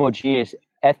homogeneous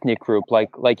ethnic group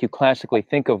like you classically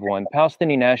think of one.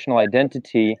 Palestinian national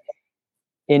identity,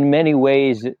 in many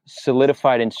ways,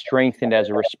 solidified and strengthened as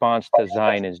a response to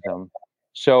Zionism.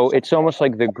 So it's almost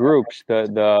like the groups,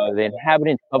 the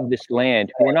inhabitants of this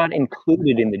land who were not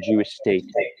included in the Jewish state,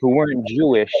 who weren't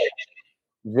Jewish,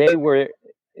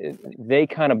 they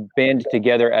kind of banded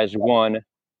together as one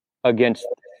against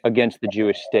the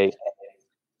Jewish state.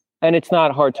 And it's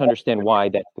not hard to understand why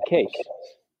that's the case.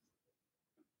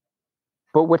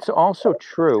 But what's also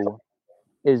true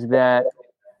is that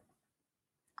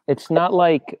it's not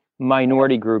like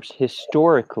minority groups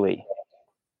historically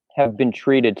have been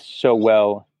treated so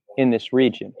well in this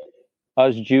region.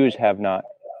 Us Jews have not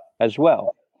as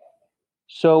well.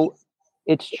 So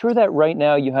it's true that right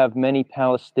now you have many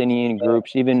Palestinian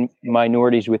groups, even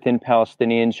minorities within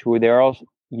Palestinians, who they're all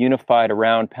unified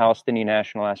around Palestinian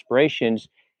national aspirations.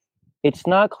 It's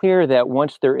not clear that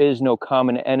once there is no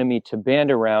common enemy to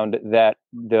band around, that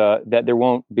there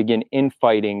won't begin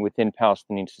infighting within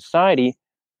Palestinian society.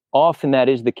 Often that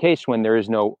is the case when there is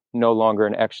no longer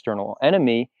an external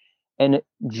enemy. And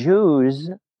Jews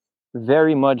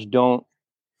very much don't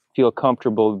feel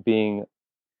comfortable being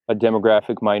a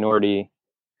demographic minority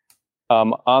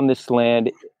on this land,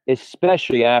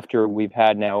 especially after we've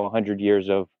had now 100 years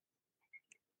of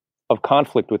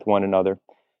conflict with one another.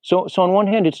 So on one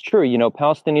hand, it's true,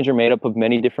 Palestinians are made up of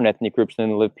many different ethnic groups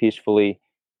and live peacefully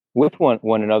with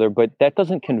one another, but that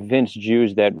doesn't convince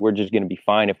Jews that we're just going to be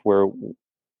fine if we're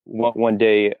one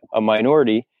day a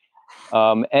minority.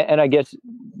 And I guess,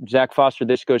 Zach Foster,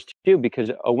 this goes to you, because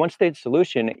a one-state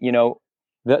solution,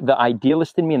 the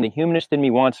idealist in me and the humanist in me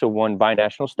wants a one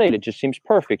binational state. It just seems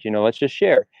perfect, let's just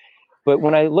share. But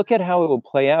when I look at how it will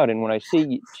play out, and when I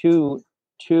see two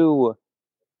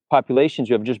populations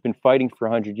who have just been fighting for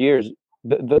 100 years,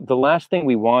 the last thing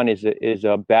we want is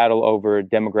a battle over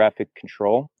demographic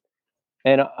control.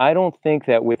 And I don't think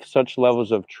that with such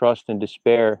levels of trust and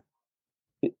despair,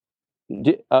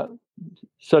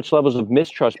 such levels of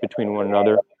mistrust between one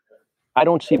another, I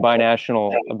don't see a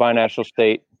binational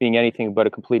state being anything but a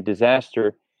complete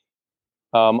disaster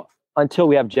until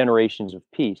we have generations of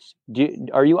peace.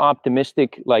 Are you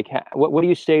optimistic? Like, what do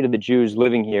you say to the Jews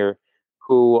living here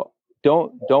who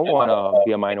don't want to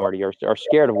be a minority or are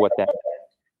scared of what that?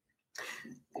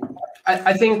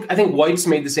 I think whites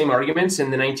made the same arguments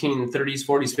in the 1930s,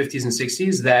 40s, 50s, and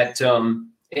 60s that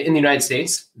in the United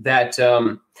States that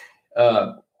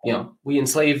we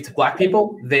enslaved black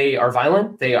people. They are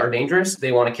violent. They are dangerous.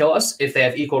 They want to kill us. If they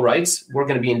have equal rights, we're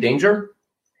going to be in danger.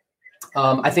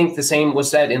 I think the same was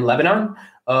said in Lebanon.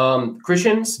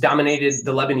 Christians dominated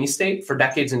the Lebanese state for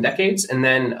decades and decades, and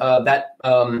then that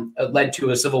led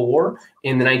to a civil war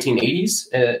in the 1980s,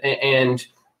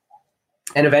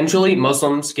 and eventually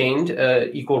Muslims gained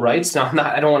equal rights. Now,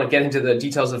 I don't want to get into the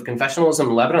details of confessionalism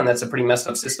in Lebanon. That's a pretty messed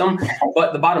up system.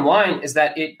 But the bottom line is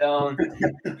that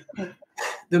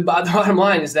the bottom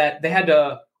line is that they had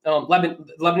to.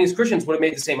 Lebanese Christians would have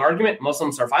made the same argument.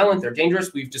 Muslims are violent. They're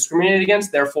dangerous. We've discriminated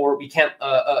against. Therefore, we can't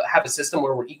have a system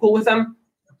where we're equal with them.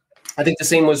 I think the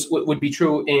same would be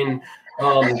true in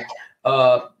the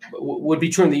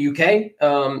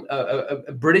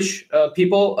UK. British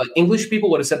people, English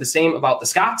people would have said the same about the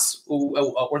Scots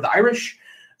or the Irish,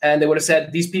 and they would have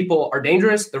said these people are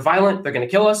dangerous. They're violent. They're going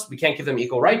to kill us. We can't give them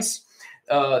equal rights.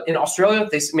 In Australia,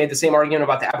 they made the same argument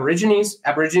about the Aborigines.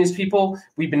 Aborigines people,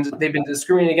 they've been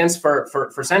discriminated against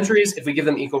for centuries. If we give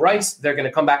them equal rights, they're going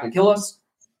to come back and kill us.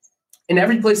 In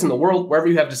every place in the world, wherever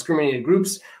you have discriminated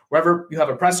groups, wherever you have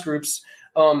oppressed groups,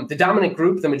 the dominant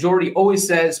group, the majority, always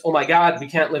says, "Oh my God, we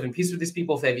can't live in peace with these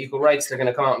people. If they have equal rights, they're going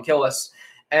to come out and kill us."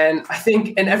 And I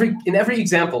think in every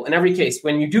example, in every case,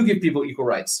 when you do give people equal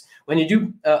rights, when you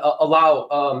do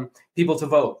allow people to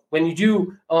vote, when you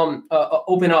do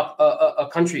open up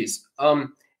countries,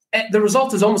 the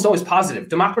result is almost always positive.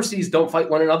 Democracies don't fight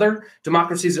one another.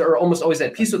 Democracies are almost always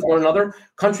at peace with one another.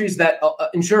 Countries that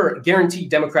guarantee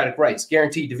democratic rights,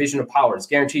 guarantee division of powers,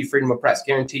 guarantee freedom of press,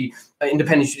 guarantee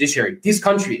independent judiciary. These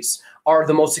countries are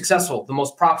the most successful, the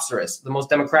most prosperous, the most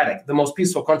democratic, the most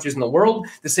peaceful countries in the world.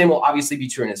 The same will obviously be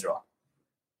true in Israel.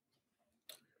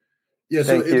 Yeah,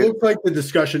 so it looks like the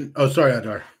discussion. Oh, sorry,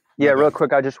 Adar. Yeah, real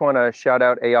quick, I just want to shout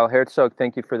out Eyal Herzog.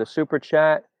 Thank you for the super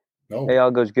chat. No.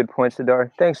 Eyal goes, good points,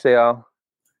 Adar. Thanks, Eyal.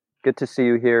 Good to see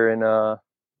you here in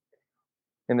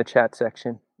the chat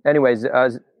section. Anyways,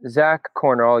 Zach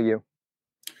Corner, all you.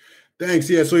 Thanks.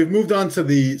 Yeah, so we've moved on to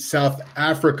the South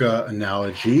Africa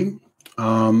analogy.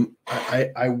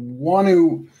 I want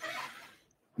to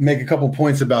make a couple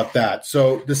points about that.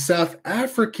 So the South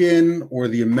African or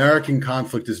the American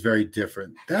conflict is very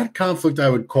different. That conflict I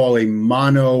would call a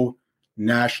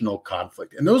mono-national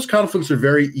conflict. And those conflicts are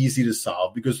very easy to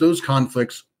solve because those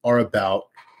conflicts are about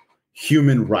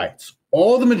human rights.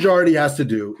 All the majority has to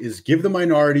do is give the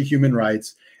minority human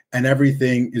rights and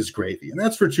everything is gravy. And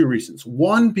that's for two reasons.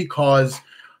 One, because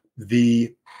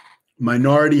the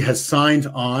minority has signed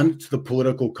on to the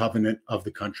political covenant of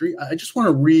the country. I just want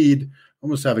to read,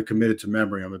 almost have it committed to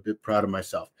memory. I'm a bit proud of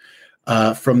myself.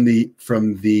 From the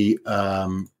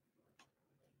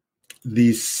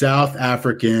South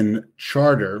African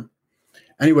Charter.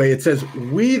 Anyway, it says,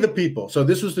 "We the people." So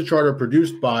this was the charter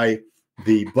produced by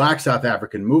the Black South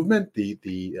African Movement, the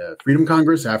Freedom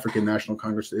Congress, African National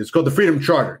Congress. It's called the Freedom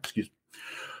Charter. Excuse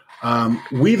me.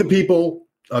 "We the people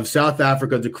of South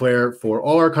Africa declare for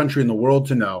all our country and the world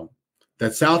to know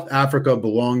that South Africa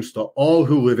belongs to all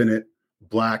who live in it,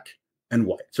 black and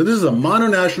white." So this is a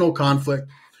mononational conflict.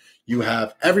 You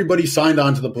have everybody signed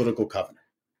on to the political covenant.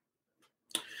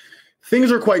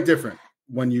 Things are quite different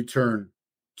when you turn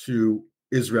to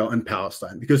Israel and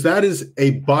Palestine, because that is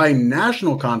a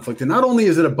binational conflict. And not only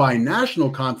is it a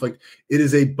binational conflict, it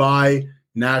is a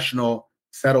binational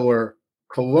settler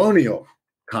colonial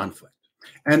conflict.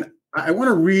 And I want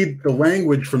to read the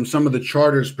language from some of the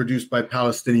charters produced by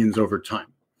Palestinians over time.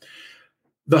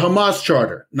 The Hamas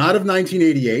Charter, not of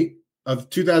 1988, of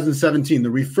 2017, the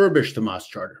refurbished Hamas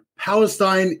Charter.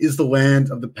 Palestine is the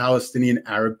land of the Palestinian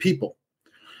Arab people.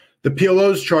 The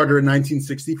PLO's Charter in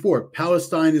 1964,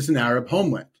 Palestine is an Arab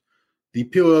homeland. The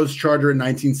PLO's Charter in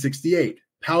 1968,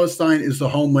 Palestine is the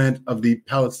homeland of the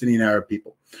Palestinian Arab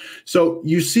people. So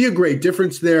you see a great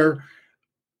difference there.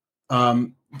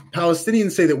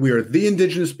 Palestinians say that we are the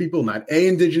indigenous people, not a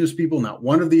indigenous people, not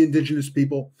one of the indigenous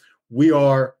people. We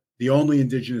are the only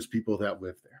indigenous people that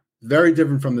live there. Very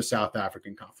different from the South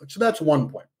African conflict. So that's one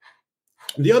point.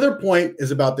 The other point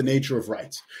is about the nature of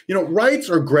rights. You know, rights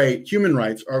are great. Human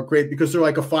rights are great because they're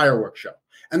like a fireworks show.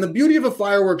 And the beauty of a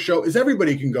fireworks show is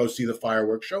everybody can go see the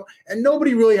fireworks show, and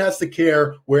nobody really has to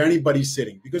care where anybody's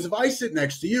sitting. Because if I sit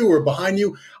next to you or behind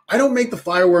you, I don't make the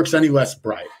fireworks any less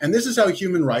bright. And this is how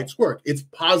human rights work. It's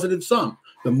positive sum.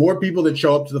 The more people that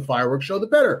show up to the fireworks show, the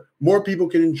better. More people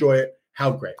can enjoy it.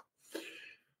 How great.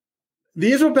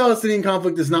 The Israel-Palestinian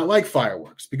conflict is not like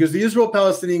fireworks because the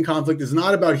Israel-Palestinian conflict is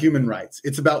not about human rights.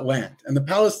 It's about land. And the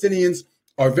Palestinians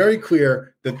are very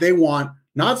clear that they want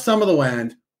not some of the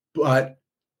land, but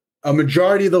a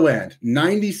majority of the land,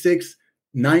 96,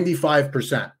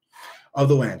 95% of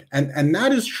the land. And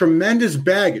that is tremendous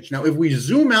baggage. Now, if we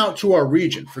zoom out to our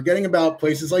region, forgetting about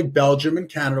places like Belgium and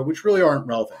Canada, which really aren't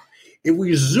relevant, if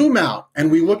we zoom out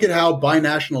and we look at how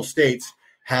binational states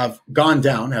have gone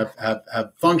down, have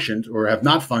functioned or have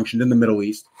not functioned in the Middle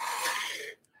East,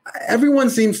 everyone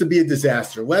seems to be a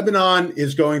disaster. Lebanon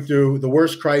is going through the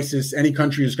worst crisis any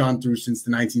country has gone through since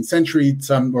the 19th century.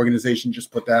 Some organization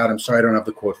just put that out. I'm sorry, I don't have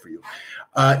the quote for you.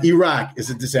 Iraq is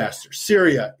a disaster.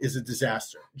 Syria is a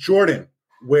disaster. Jordan,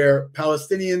 where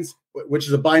Palestinians, which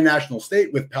is a binational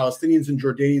state with Palestinians and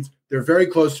Jordanians, they're very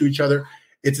close to each other.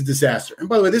 It's a disaster. And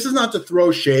by the way, this is not to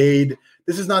throw shade.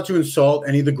 This is not to insult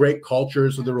any of the great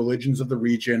cultures or the religions of the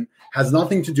region. Has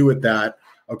nothing to do with that.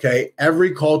 Okay.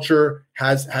 Every culture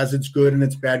has its good and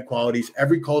its bad qualities.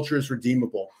 Every culture is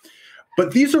redeemable.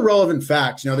 But these are relevant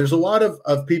facts. There's a lot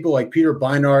of people like Peter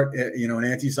Beinart, an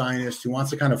anti-Zionist, who wants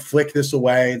to kind of flick this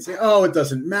away and say, oh, it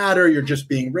doesn't matter. You're just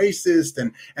being racist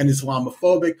and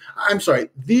Islamophobic. I'm sorry.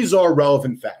 These are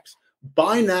relevant facts.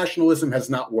 Binationalism has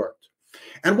not worked.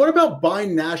 And what about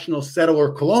binational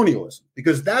settler colonialism?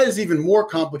 Because that is even more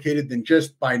complicated than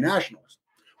just binationalism.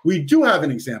 We do have an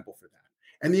example for that.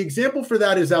 And the example for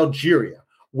that is Algeria,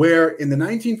 where in the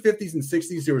 1950s and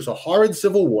 60s, there was a horrid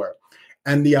civil war.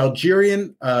 And the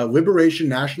Algerian Liberation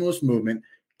Nationalist Movement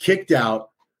kicked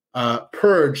out,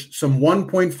 purged some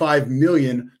 1.5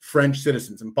 million French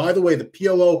citizens. And by the way, the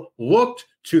PLO looked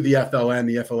to the FLN.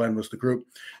 The FLN was the group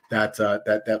that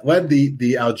led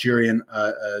the Algerian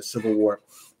civil war.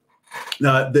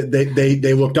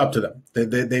 They looked up to them.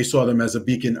 They saw them as a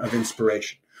beacon of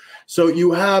inspiration. So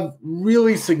you have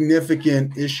really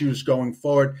significant issues going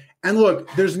forward. And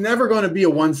look, there's never going to be a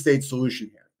one-state solution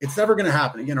here. It's never going to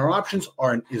happen. Again, our options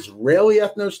are an Israeli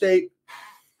ethno-state,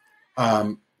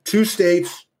 two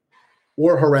states,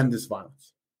 or horrendous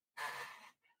violence.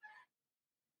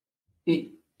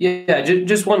 Yeah,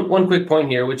 just one quick point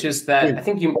here, which is that I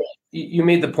think you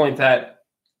made the point that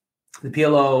the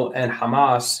PLO and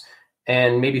Hamas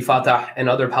and maybe Fatah and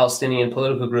other Palestinian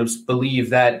political groups believe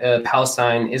that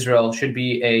Palestine, Israel should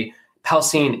be a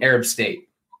Palestinian Arab state.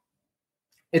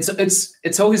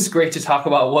 It's always great to talk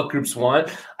about what groups want.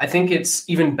 I think it's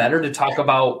even better to talk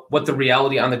about what the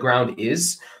reality on the ground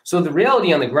is. So the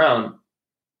reality on the ground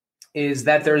is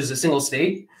that there is a single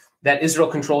state, that Israel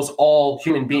controls all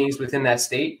human beings within that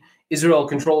state. Israel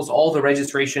controls all the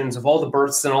registrations of all the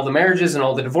births and all the marriages and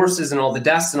all the divorces and all the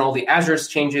deaths and all the address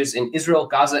changes in Israel,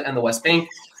 Gaza, and the West Bank.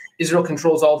 Israel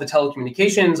controls all the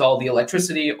telecommunications, all the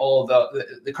electricity, all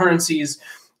the currencies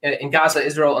in Gaza,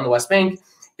 Israel, and the West Bank.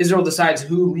 Israel decides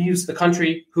who leaves the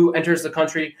country, who enters the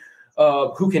country,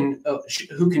 who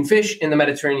can fish in the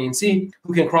Mediterranean Sea,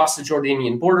 who can cross the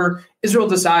Jordanian border. Israel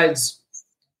decides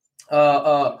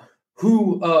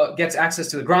who gets access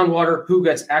to the groundwater, who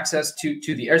gets access to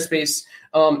the airspace.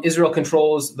 Israel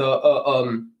controls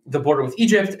the border with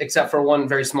Egypt, except for one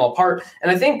very small part.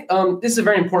 And I think this is a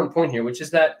very important point here, which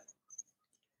is that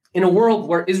in a world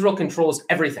where Israel controls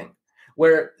everything,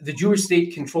 where the Jewish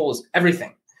state controls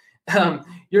everything,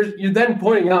 you're then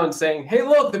pointing out and saying, hey,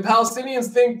 look, the Palestinians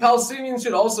think Palestinians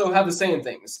should also have the same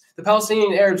things. The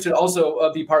Palestinian Arabs should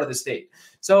also be part of the state.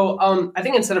 So I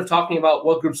think instead of talking about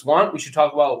what groups want, we should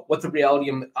talk about what the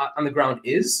reality on the ground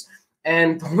is.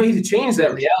 And the way to change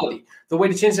that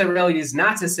reality is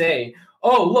not to say,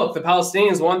 oh, look, the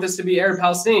Palestinians want this to be Arab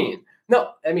Palestinian.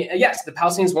 No, I mean, yes, the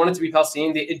Palestinians want it to be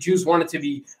Palestinian. The Jews want it to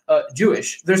be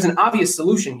Jewish. There's an obvious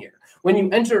solution here. When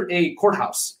you enter a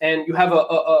courthouse and you have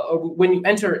when you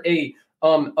enter a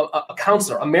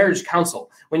counselor, a marriage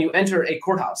counsel, when you enter a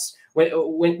courthouse,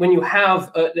 when you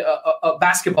have a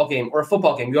basketball game or a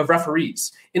football game, you have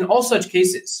referees. In all such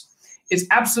cases, it's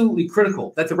absolutely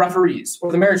critical that the referees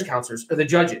or the marriage counselors or the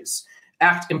judges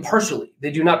act impartially. They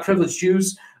do not privilege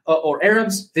Jews or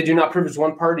Arabs. They do not privilege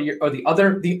one party or the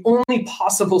other. The only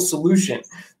possible solution,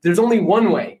 there's only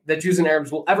one way that Jews and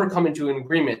Arabs will ever come into an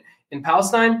agreement in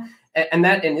Palestine,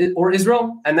 or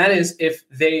Israel, and that is if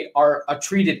they are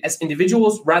treated as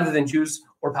individuals rather than Jews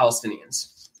or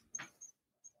Palestinians.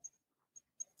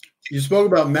 You spoke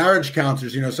about marriage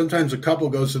counselors. Sometimes a couple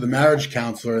goes to the marriage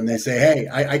counselor and they say, hey,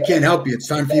 I can't help you. It's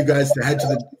time for you guys to head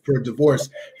for a divorce.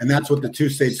 And that's what the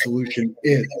two-state solution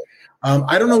is.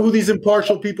 I don't know who these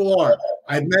impartial people are.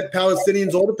 I've met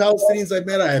Palestinians, all the Palestinians I've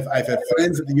met. I've had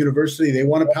friends at the university. They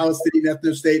want a Palestinian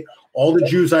ethno-state. All the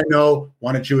Jews I know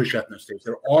want a Jewish ethno-state.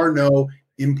 There are no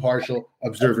impartial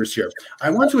observers here. I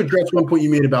want to address one point you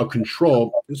made about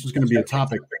control. This is going to be a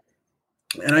topic.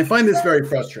 And I find this very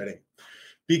frustrating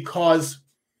because,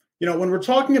 when we're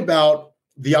talking about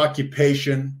the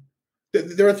occupation,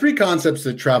 there are three concepts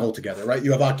that travel together, right?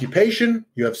 You have occupation,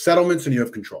 you have settlements, and you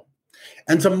have control.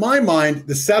 And to my mind,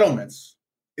 the settlements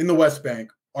in the West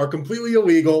Bank are completely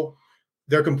illegal.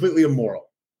 They're completely immoral.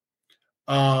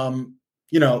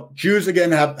 Jews,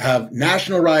 again, have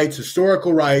national rights,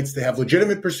 historical rights. They have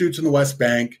legitimate pursuits in the West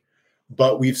Bank.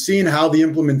 But we've seen how the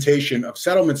implementation of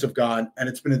settlements have gone, and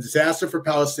it's been a disaster for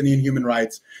Palestinian human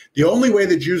rights. The only way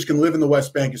that Jews can live in the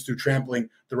West Bank is through trampling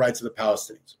the rights of the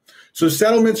Palestinians. So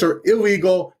settlements are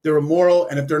illegal, they're immoral,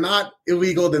 and if they're not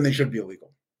illegal, then they should be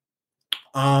illegal.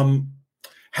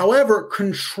 However,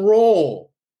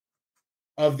 control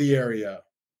of the area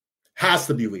has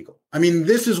to be legal. I mean,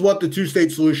 this is what the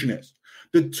two-state solution is.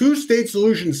 The two-state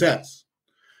solution says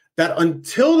that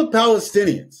until the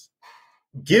Palestinians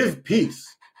give peace,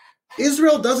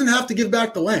 Israel doesn't have to give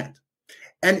back the land.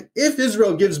 And if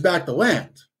Israel gives back the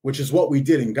land, which is what we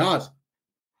did in Gaza,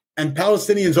 and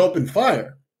Palestinians open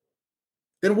fire,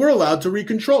 then we're allowed to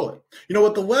recontrol it. You know,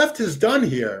 what the left has done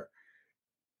here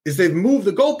is they've moved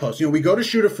the goalposts. You know, we go to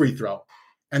shoot a free throw,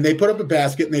 and they put up a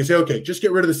basket, and they say, okay, just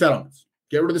get rid of the settlements.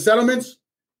 Get rid of the settlements,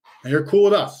 and you're cool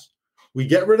with us. We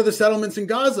get rid of the settlements in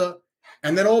Gaza,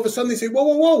 and then all of a sudden they say,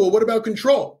 whoa, well, what about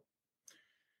control?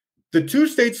 The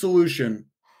two-state solution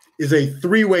is a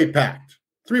three-way pact.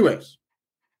 3 ways.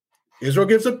 Israel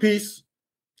gives up peace.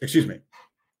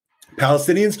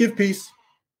 Palestinians give peace.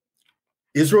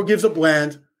 Israel gives up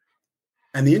land.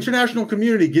 And the international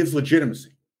community gives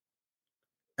legitimacy.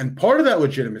 And part of that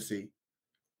legitimacy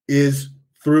is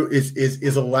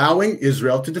allowing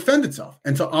Israel to defend itself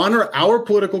and to honor our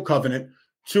political covenant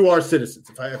to our citizens.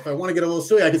 If I want to get a little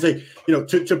silly, I can say,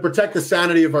 to protect the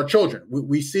sanity of our children.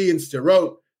 We see in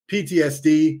Sderot,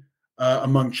 PTSD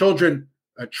among children,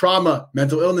 trauma,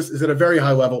 mental illness is at a very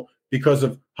high level because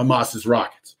of Hamas's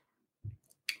rockets.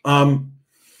 And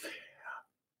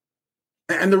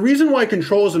the reason why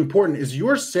control is important is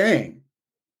you're saying,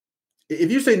 if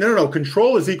you say, no,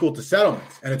 control is equal to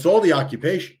settlements and it's all the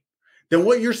occupation, then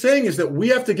what you're saying is that we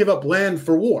have to give up land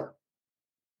for war.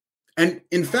 And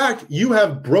in fact, you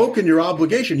have broken your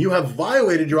obligation. You have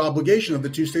violated your obligation of the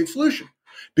two-state solution.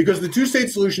 Because the two-state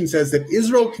solution says that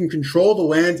Israel can control the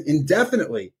land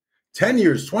indefinitely, 10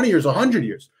 years, 20 years, 100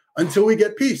 years, until we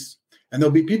get peace. And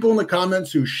there'll be people in the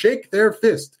comments who shake their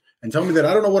fist and tell me that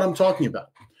I don't know what I'm talking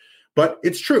about. But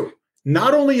it's true.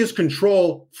 Not only is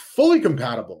control fully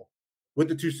compatible with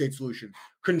the two-state solution,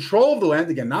 control of the land,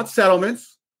 again, not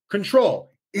settlements,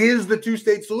 control is the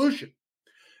two-state solution.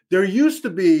 There used to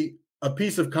be a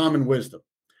piece of common wisdom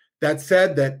that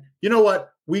said that, you know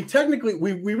what, we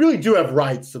really do have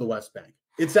rights to the West Bank.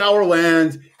 It's our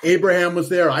land. Abraham was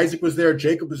there. Isaac was there.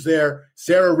 Jacob was there.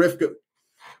 Sarah, Rivka.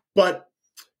 But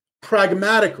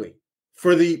pragmatically,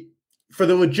 for the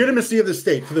legitimacy of the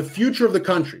state, for the future of the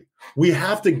country, we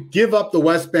have to give up the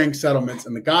West Bank settlements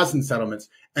and the Gazan settlements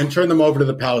and turn them over to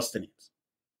the Palestinians.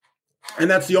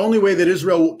 And that's the only way that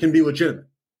Israel can be legitimate.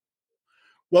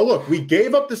 Well, look, we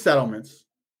gave up the settlements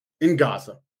in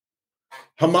Gaza.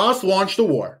 Hamas launched a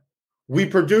war. We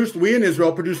in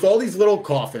Israel produced all these little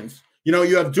coffins. You know,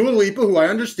 you have Dua Lipa, who I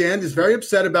understand is very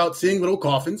upset about seeing little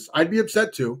coffins. I'd be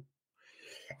upset too.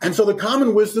 And so the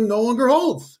common wisdom no longer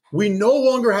holds. We no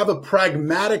longer have a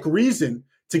pragmatic reason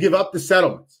to give up the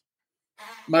settlements.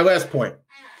 My last point.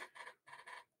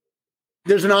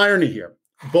 There's an irony here.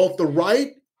 Both the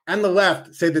right and the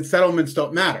left say that settlements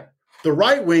don't matter. The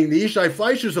right wing, the Yishai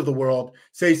Fleischers of the world,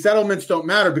 say settlements don't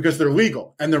matter because they're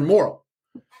legal and they're moral.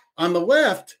 On the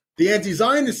left, the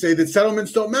anti-Zionists say that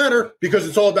settlements don't matter because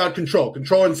it's all about control.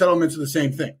 Control and settlements are the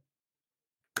same thing.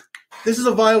 This is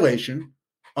a violation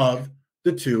of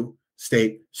the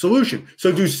two-state solution.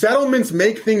 So do settlements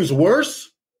make things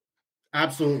worse?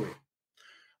 Absolutely.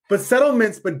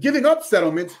 But giving up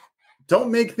settlements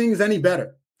don't make things any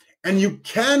better. And you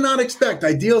cannot expect,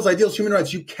 ideals, human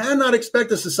rights, you cannot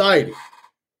expect a society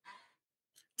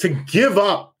to give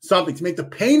up something, to make the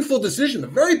painful decision, the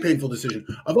very painful decision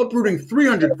of uprooting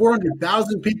 300,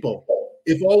 400,000 people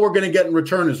if all we're going to get in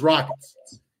return is rockets,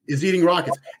 is eating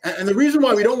rockets. And the reason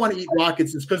why we don't want to eat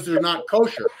rockets is because they're not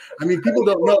kosher. I mean, people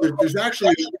don't know that there's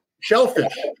actually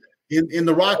shellfish in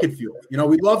the rocket fuel. You know,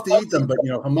 we'd love to eat them, but, you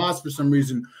know, Hamas, for some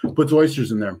reason, puts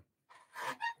oysters in there.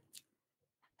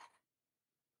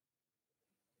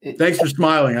 Thanks for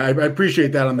smiling. I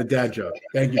appreciate that on the dad joke.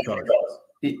 Thank you, fellas.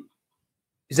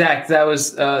 Zach, that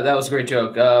was a great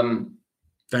joke.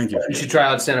 Thank you. You should try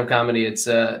out stand-up comedy. It's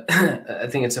I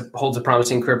think holds a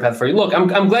promising career path for you. Look,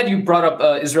 I'm glad you brought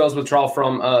up Israel's withdrawal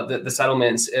from the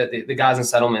settlements, the Gazan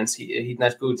settlements. He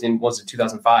was in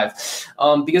 2005,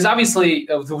 because obviously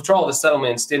the withdrawal of the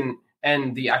settlements didn't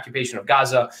end the occupation of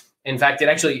Gaza. In fact, it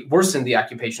actually worsened the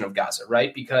occupation of Gaza,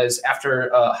 right? Because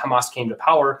after Hamas came to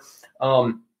power,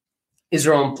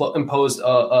 Israel imposed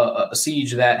a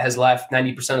siege that has left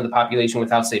 90% of the population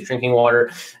without safe drinking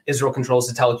water. Israel controls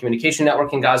the telecommunication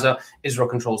network in Gaza. Israel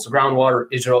controls the groundwater.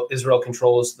 Israel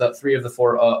controls the 3 of the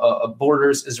 4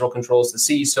 borders. Israel controls the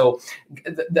sea. So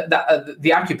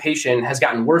the occupation has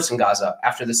gotten worse in Gaza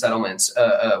after the settlements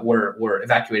were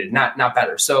evacuated, not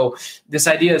better. So this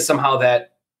idea is somehow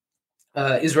that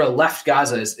Israel left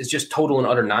Gaza is just total and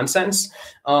utter nonsense.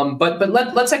 But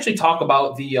let's actually talk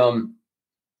about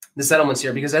the settlements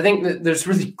here, because I think that there's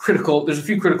a few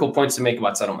critical points to make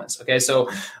about settlements. Okay, so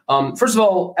first of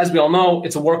all, as we all know,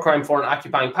 it's a war crime for an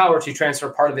occupying power to transfer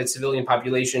part of its civilian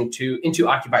population into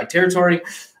occupied territory.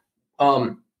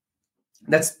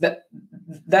 That's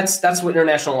what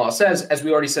international law says. As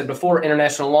we already said before,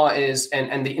 international law is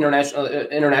and the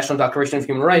International Declaration of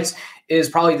Human Rights is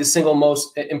probably the single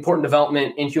most important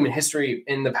development in human history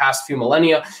in the past few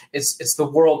millennia. It's the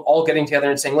world all getting together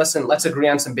and saying, listen, let's agree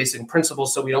on some basic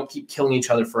principles so we don't keep killing each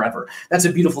other forever. That's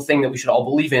a beautiful thing that we should all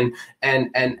believe in. And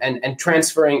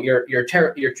transferring your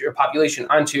population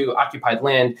onto occupied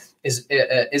land is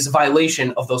a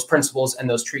violation of those principles and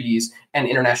those treaties and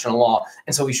international law.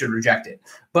 And so we should reject it.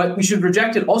 But we should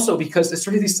reject it also because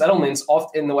Israeli settlements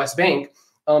off in the West Bank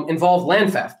involve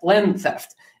land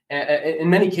theft. In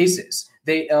many cases,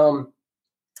 they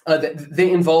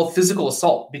involve physical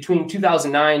assault. Between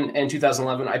 2009 and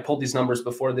 2011, I pulled these numbers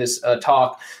before this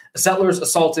talk. Settlers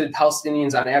assaulted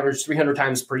Palestinians on average 300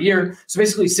 times per year. So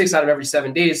basically 6 out of every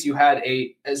 7 days, you had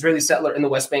an Israeli settler in the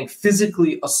West Bank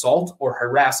physically assault or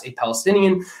harass a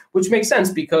Palestinian, which makes sense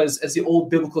because, as the old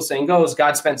biblical saying goes,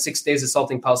 God spent 6 days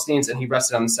assaulting Palestinians and he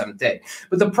rested on the 7th day.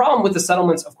 But the problem with the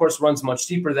settlements, of course, runs much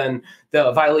deeper than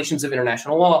the violations of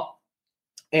international law.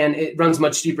 And it runs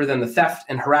much deeper than the theft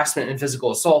and harassment and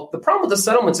physical assault. The problem with the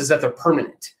settlements is that they're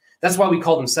permanent. That's why we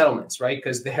call them settlements, right?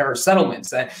 Because they are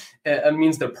settlements. That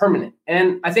means they're permanent.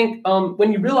 And I think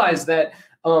when you realize that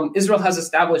Israel has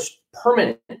established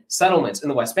permanent settlements in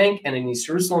the West Bank and in East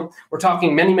Jerusalem, we're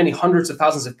talking many, many hundreds of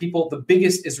thousands of people. The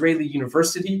biggest Israeli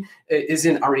university is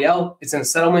in Ariel. It's in a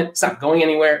settlement. It's not going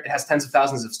anywhere. It has tens of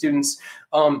thousands of students.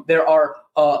 There are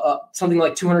something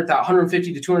like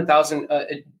 150 to 200,000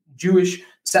 Jewish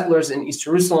settlers in East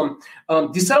Jerusalem.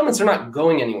 These settlements are not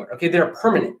going anywhere. Okay, they're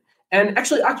permanent. And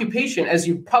actually, occupation, as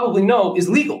you probably know, is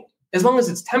legal as long as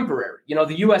it's temporary. You know,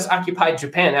 the U.S. occupied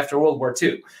Japan after World War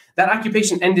II. That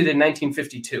occupation ended in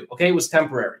 1952. Okay, it was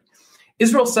temporary.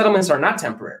 Israel's settlements are not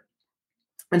temporary.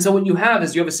 And so what you have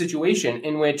is you have a situation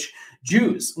in which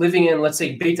Jews living in, let's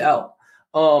say, Beit El,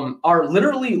 are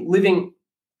literally living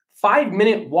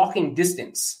 5-minute walking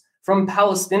distance from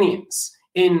Palestinians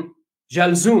in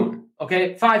Jalzun.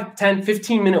 Okay, 5, 10,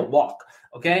 15-minute walk.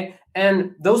 Okay,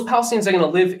 and those Palestinians are going to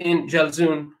live in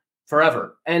Jalzun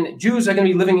forever, and Jews are going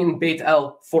to be living in Beit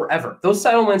El forever. Those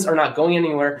settlements are not going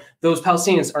anywhere. Those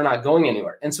Palestinians are not going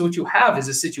anywhere. And so what you have is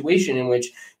a situation in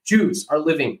which Jews are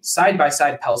living side by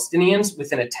side Palestinians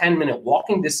within a 10-minute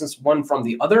walking distance one from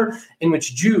the other, in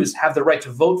which Jews have the right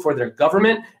to vote for their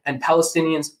government and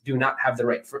Palestinians do not have the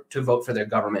right to vote for their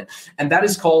government. And that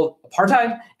is called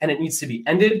apartheid, and it needs to be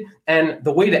ended. And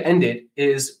the way to end it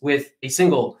is with a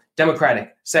single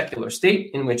democratic secular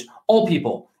state in which all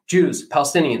people, Jews,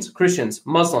 Palestinians, Christians,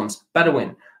 Muslims,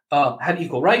 Bedouin, have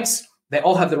equal rights. They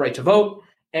all have the right to vote.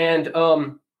 And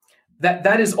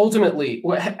that is ultimately,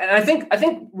 and I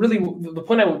think really the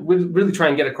point I would really try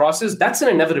and get across is that's an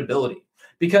inevitability.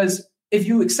 Because if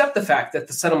you accept the fact that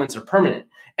the settlements are permanent,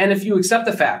 and if you accept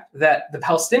the fact that the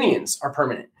Palestinians are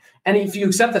permanent, and if you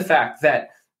accept the fact that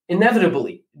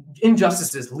inevitably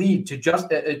injustices lead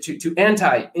to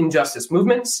anti-injustice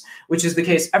movements, which is the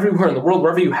case everywhere in the world.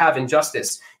 Wherever you have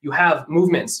injustice, you have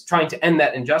movements trying to end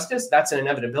that injustice. That's an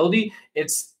inevitability.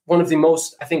 It's one of the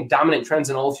most, I think, dominant trends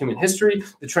in all of human history,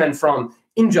 the trend from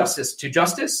injustice to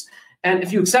justice. And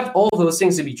if you accept all of those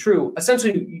things to be true,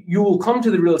 essentially you will come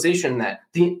to the realization that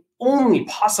the only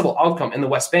possible outcome in the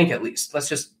West Bank, at least, let's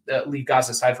just leave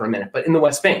Gaza aside for a minute, but in the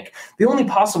West Bank, the only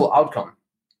possible outcome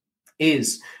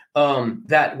is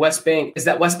that West Bank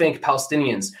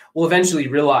Palestinians will eventually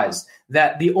realize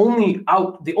that the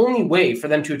only way for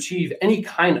them to achieve any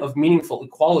kind of meaningful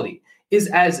equality is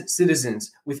as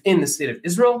citizens within the state of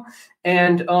Israel.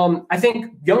 And I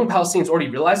think young Palestinians already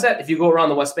realize that. If you go around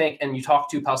the West Bank and you talk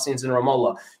to Palestinians in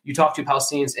Ramallah, you talk to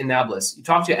Palestinians in Nablus, you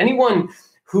talk to anyone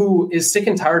who is sick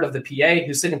and tired of the PA,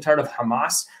 who's sick and tired of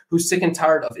Hamas, who's sick and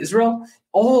tired of Israel,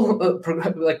 all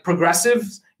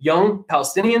progressives, young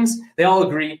Palestinians, they all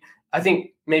agree. I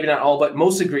think maybe not all, but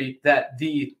most agree that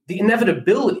the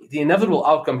inevitable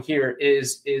outcome here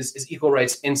is equal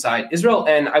rights inside Israel.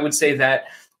 And I would say that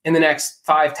in the next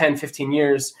 5, 10, 15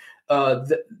 years,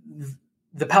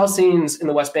 the Palestinians in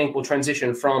the West Bank will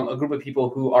transition from a group of people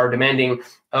who are demanding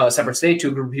a separate state to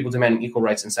a group of people demanding equal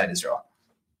rights inside Israel.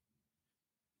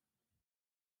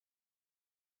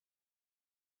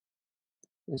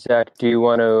 Zach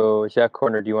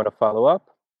Corner, do you want to follow up?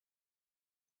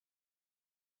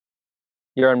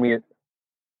 You're on mute.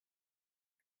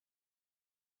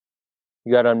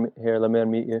 You got on here. Let me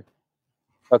unmute you.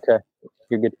 Okay,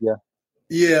 you're good to go.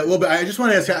 Yeah, well, but I just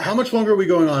want to ask, how much longer are we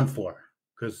going on for?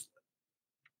 Because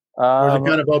or is it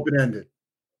kind of open-ended?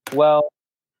 Well,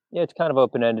 yeah, it's kind of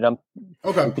open-ended.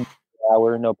 Okay.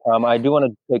 Hour, no problem. I do want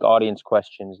to take audience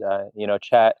questions.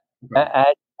 Chat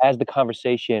as the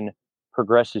conversation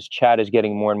progresses, chat is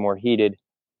getting more and more heated,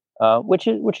 which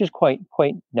is quite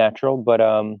natural. But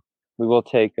we will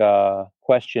take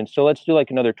questions. So let's do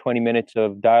like another 20 minutes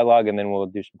of dialogue, and then we'll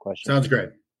do some questions. Sounds great.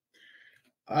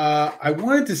 I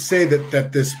wanted to say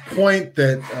that this point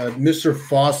that Mr.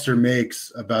 Foster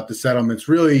makes about the settlements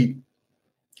really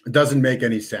doesn't make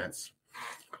any sense.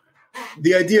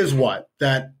 The idea is what?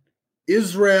 That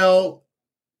Israel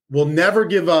will never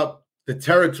give up the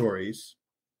territories,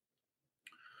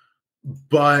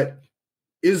 but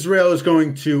Israel is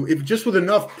going to, if just with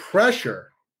enough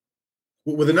pressure,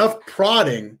 with enough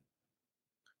prodding,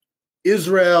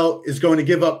 Israel is going to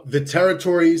give up the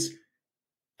territories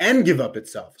and give up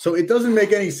itself. So it doesn't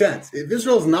make any sense. If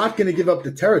Israel's not going to give up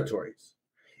the territories,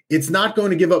 it's not going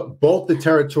to give up both the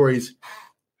territories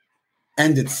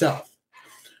and itself.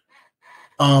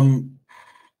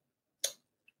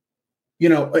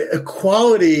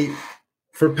 Equality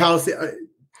for Palestine,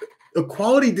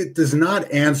 equality does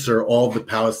not answer all of the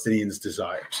Palestinians'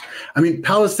 desires. I mean,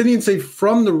 Palestinians say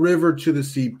from the river to the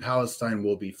sea, Palestine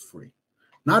will be free.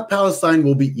 Not Palestine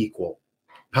will be equal.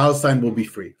 Palestine will be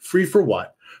free. Free for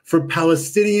what? For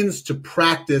Palestinians to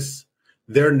practice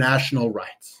their national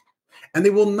rights. And they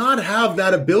will not have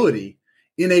that ability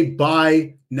in a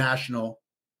bi-national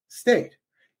state.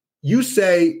 You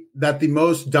say that the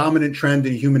most dominant trend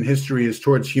in human history is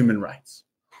towards human rights.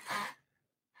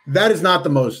 That is not the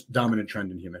most dominant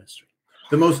trend in human history.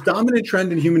 The most dominant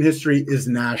trend in human history is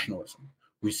nationalism.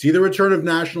 We see the return of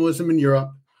nationalism in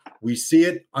Europe. We see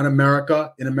it in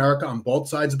America on both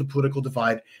sides of the political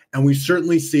divide. And we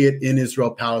certainly see it in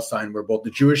Israel, Palestine, where both the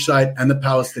Jewish side and the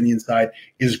Palestinian side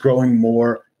is growing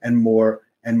more and more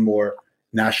and more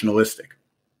nationalistic.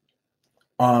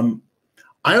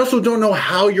 I also don't know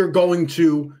how you're going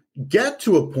to get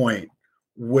to a point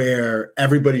where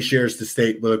everybody shares the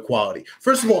state with equality.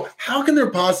 First of all, how can there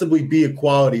possibly be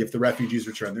equality if the refugees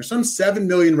return? There's some 7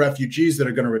 million refugees that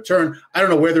are going to return. I don't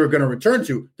know where they're going to return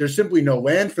to. There's simply no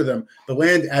land for them. The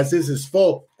land as is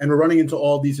full, and we're running into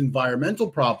all these environmental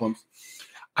problems.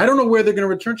 I don't know where they're going to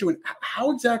return to, and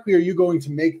how exactly are you going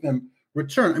to make them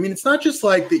return? I mean, it's not just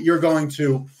like that you're going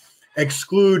to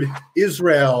exclude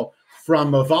Israel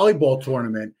from a volleyball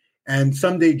tournament, and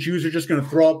someday Jews are just going to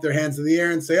throw up their hands in the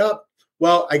air and say, oh,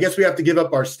 well, I guess we have to give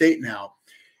up our state now.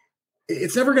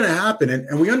 It's never going to happen.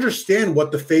 And we understand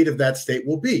what the fate of that state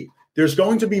will be. There's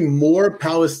going to be more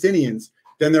Palestinians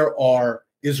than there are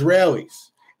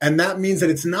Israelis. And that means that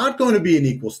it's not going to be an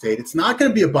equal state. It's not going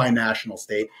to be a binational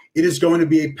state. It is going to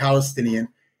be a Palestinian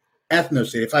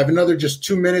ethno-state. If I have another just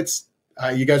 2 minutes,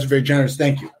 you guys are very generous.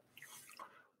 Thank you.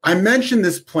 I mentioned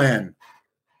this plan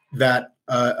that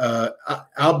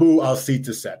Abu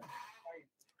al-Sita said.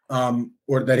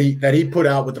 Or that he put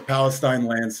out with the Palestine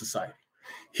Land Society.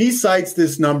 He cites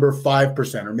this number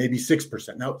 5% or maybe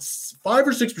 6%. Now, 5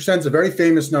 or 6% is a very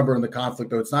famous number in the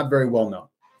conflict, though it's not very well known.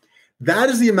 That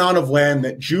is the amount of land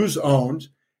that Jews owned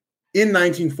in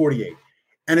 1948.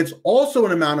 And it's also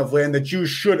an amount of land that Jews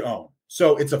should own.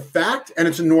 So it's a fact and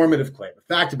it's a normative claim. A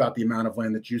fact about the amount of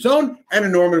land that Jews own and a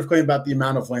normative claim about the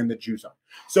amount of land that Jews own.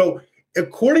 So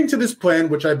according to this plan,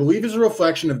 which I believe is a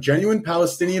reflection of genuine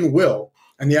Palestinian will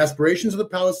and the aspirations of the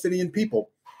Palestinian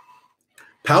people,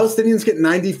 Palestinians get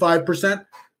 95%,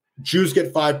 Jews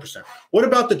get 5%. What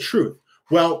about the truth?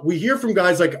 Well, we hear from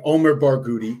guys like Omer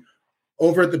Barghouti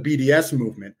over at the BDS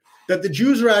movement that the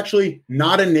Jews are actually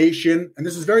not a nation, and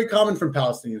this is very common from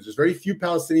Palestinians. There's very few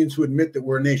Palestinians who admit that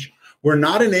we're a nation. We're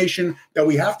not a nation, that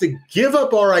we have to give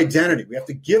up our identity. We have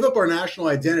to give up our national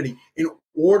identity in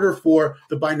order for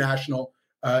the binational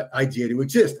idea to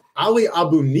exist. Ali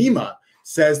Abu Nima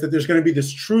says that there's going to be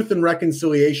this truth and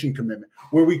reconciliation commitment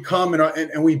where we come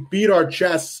and we beat our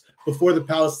chests before the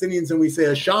Palestinians and we say,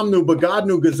 Hashamnu,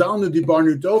 Bagadnu, Gazalnu,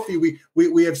 Dibarnu, Dofi,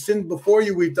 we have sinned before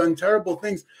you, we've done terrible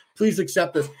things, please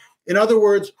accept us. In other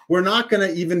words, we're not going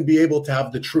to even be able to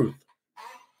have the truth.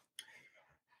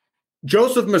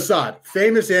 Joseph Mossad,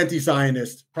 famous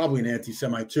anti-Zionist, probably an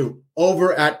anti-Semite too,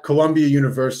 over at Columbia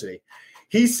University.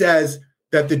 He says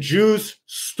that the Jews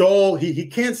stole, he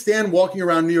can't stand walking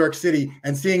around New York City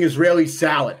and seeing Israeli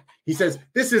salad. He says,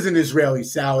 this isn't Israeli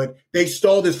salad. They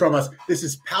stole this from us. This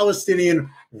is Palestinian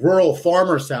rural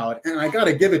farmer salad. And I got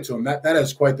to give it to him. That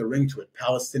has quite the ring to it,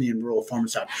 Palestinian rural farmer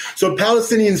salad. So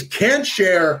Palestinians can't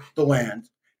share the land.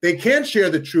 They can't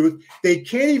share the truth. They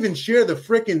can't even share the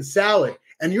frickin' salad.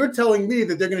 And you're telling me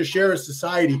that they're going to share a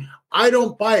society. I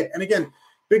don't buy it. And again,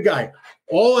 big guy,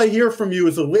 all I hear from you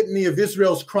is a litany of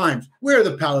Israel's crimes. Where are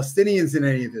the Palestinians in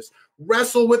any of this?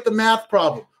 Wrestle with the math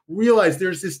problem. Realize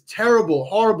there's this terrible,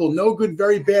 horrible, no good,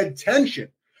 very bad tension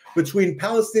between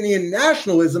Palestinian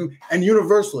nationalism and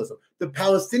universalism. The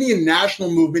Palestinian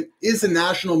national movement is a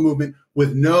national movement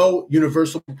with no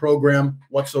universal program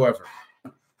whatsoever.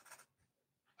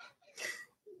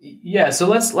 Yeah, so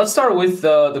let's start with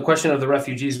the question of the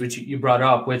refugees, which you brought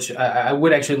up, which I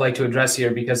would actually like to address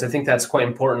here because I think that's quite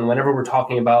important whenever we're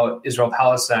talking about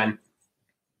Israel-Palestine.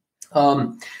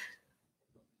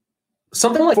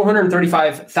 Something like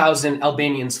 435,000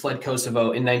 Albanians fled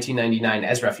Kosovo in 1999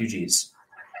 as refugees.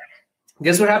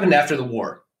 Guess what happened after the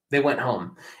war? They went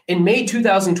home. In May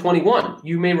 2021,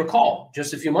 you may recall,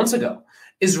 just a few months ago,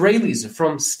 Israelis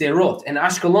from Sderot and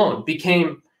Ashkelon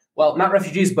became, well, not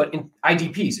refugees, but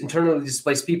IDPs, internally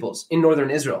displaced peoples in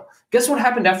northern Israel. Guess what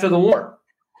happened after the war?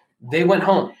 They went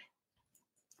home.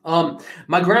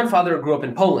 My grandfather grew up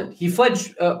in Poland. He fled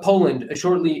Poland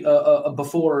shortly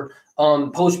before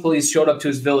Polish police showed up to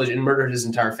his village and murdered his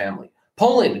entire family.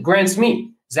 Poland grants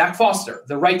me, Zach Foster,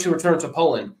 the right to return to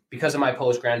Poland because of my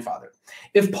Polish grandfather.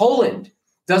 If Poland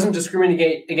doesn't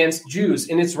discriminate against Jews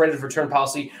in its right of return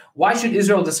policy, why should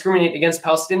Israel discriminate against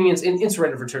Palestinians in its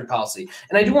right of return policy?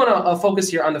 And I do want to focus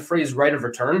here on the phrase right of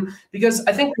return, because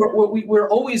I think we're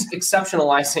always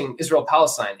exceptionalizing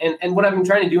Israel-Palestine. And what I've been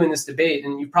trying to do in this debate,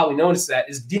 and you've probably noticed that,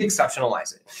 is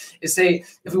de-exceptionalize it. Is say,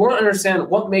 if we want to understand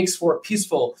what makes for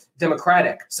peaceful,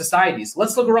 democratic societies,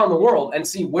 let's look around the world and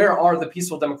see where are the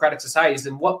peaceful, democratic societies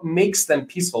and what makes them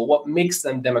peaceful, what makes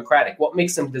them democratic, what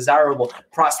makes them desirable,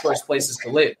 prosperous places to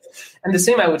live. And the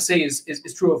same, I would say, is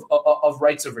true of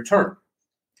rights of return.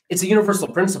 It's a universal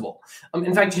principle.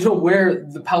 In fact, you know where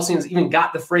the Palestinians even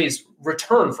got the phrase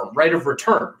return from, right of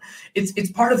return.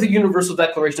 It's part of the Universal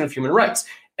Declaration of Human Rights,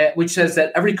 which says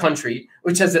that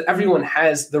everyone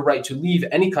has the right to leave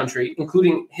any country,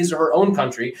 including his or her own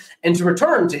country, and to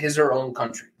return to his or her own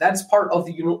country. That's part of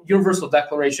the Universal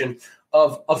Declaration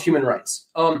of Human Rights.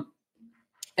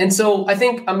 And so I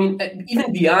think,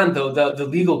 even beyond, though, the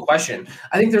legal question,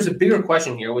 I think there's a bigger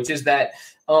question here, which is that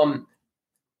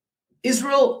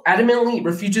Israel adamantly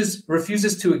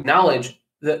refuses to acknowledge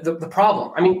the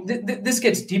problem. This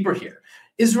gets deeper here.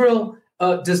 Israel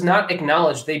does not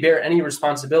acknowledge they bear any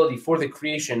responsibility for the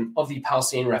creation of the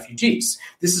Palestinian refugees.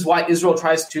 This is why Israel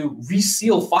tries to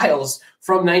reseal files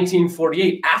from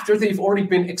 1948 after they've already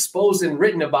been exposed and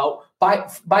written about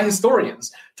by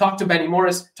historians. Talk to Benny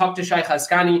Morris, talk to Shai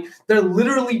Haskani. They're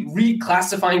literally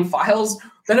reclassifying files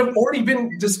that have already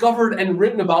been discovered and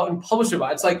written about and published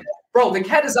about. It's like, bro, the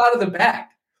cat is out of the bag.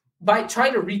 By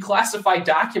trying to reclassify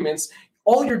documents,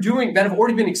 all you're doing that have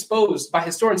already been exposed by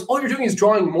historians, all you're doing is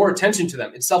drawing more attention to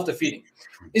them. It's self-defeating.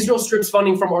 Israel strips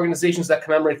funding from organizations that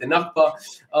commemorate the Nakba.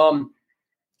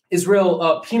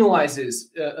 Israel penalizes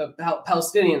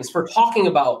Palestinians for talking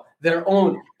about their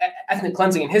own ethnic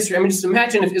cleansing and history. Just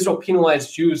imagine if Israel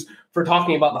penalized Jews for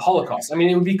talking about the Holocaust. It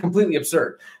would be completely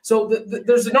absurd. So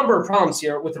there's a number of problems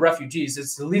here with the refugees.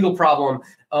 It's the legal problem.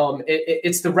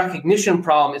 It's the recognition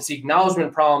problem. It's the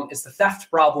acknowledgement problem. It's the theft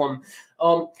problem.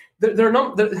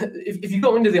 If you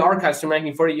go into the archives from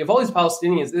 1940, you have all these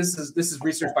Palestinians. This is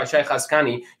research by Shai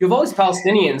Haskani. You have all these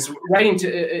Palestinians writing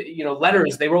to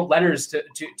letters. They wrote letters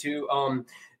to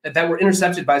that were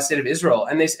intercepted by the state of Israel,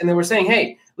 and they were saying,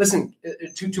 "Hey, listen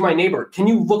to my neighbor. Can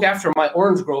you look after my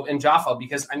orange grove in Jaffa?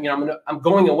 Because I'm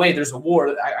going away. There's a war.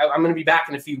 I'm going to be back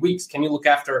in a few weeks. Can you look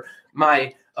after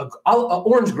my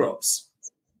orange groves?"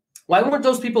 Why weren't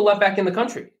those people let back in the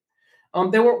country?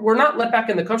 They were not let back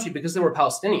in the country because they were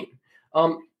Palestinian.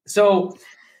 So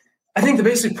I think the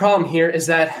basic problem here is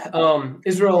that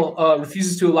Israel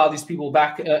refuses to allow these people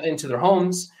back into their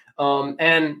homes.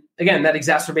 And again, that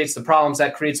exacerbates the problems.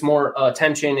 That creates more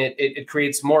tension. It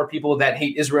creates more people that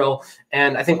hate Israel.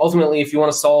 And I think ultimately, if you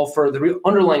want to solve for the real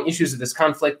underlying issues of this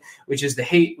conflict, which is the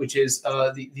hate, which is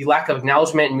the lack of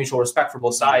acknowledgement and mutual respect for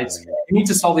both sides, you need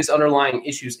to solve these underlying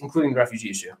issues, including the refugee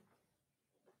issue.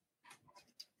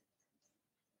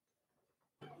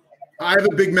 I have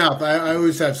a big mouth. I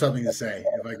always have something to say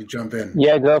if I could jump in.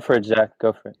 Yeah, go for it, Zach.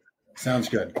 Go for it. Sounds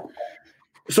good.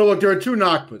 So look, there are two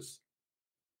Nakbas.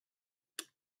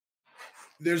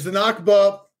 There's the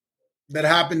Nakba that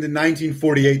happened in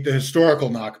 1948, the historical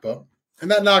Nakba. And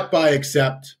that Nakba I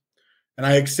accept. And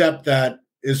I accept that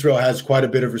Israel has quite a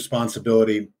bit of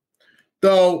responsibility.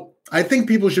 Though I think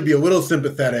people should be a little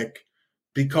sympathetic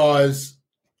because,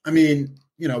 I mean,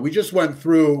 we just went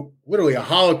through literally a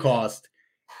Holocaust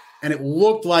and it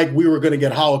looked like we were going to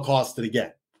get Holocausted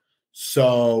again.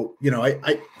 So,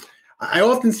 I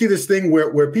often see this thing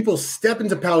where people step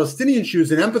into Palestinian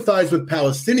shoes and empathize with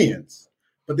Palestinians,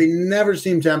 but they never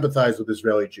seem to empathize with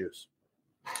Israeli Jews.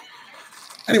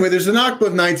 Anyway, there's the Nakba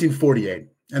of 1948,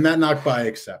 and that Nakba I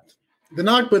accept. The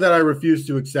Nakba that I refuse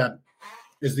to accept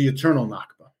is the eternal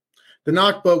Nakba. The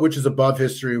Nakba which is above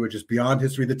history, which is beyond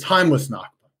history, the timeless Nakba,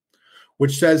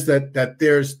 which says that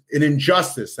there's an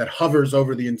injustice that hovers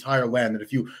over the entire land. That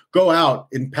if you go out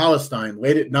in Palestine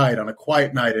late at night on a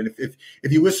quiet night, and if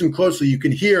you listen closely, you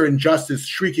can hear injustice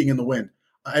shrieking in the wind.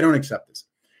 I don't accept this.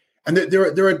 And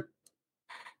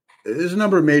there's a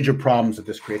number of major problems that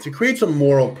this creates. It creates a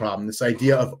moral problem, this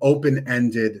idea of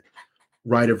open-ended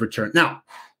right of return. Now,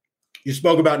 you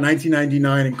spoke about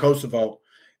 1999 in Kosovo.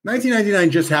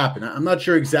 1999 just happened. I'm not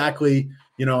sure exactly.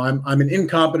 I'm an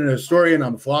incompetent historian.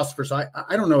 I'm a philosopher, so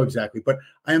I don't know exactly. But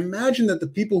I imagine that the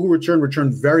people who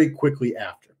return very quickly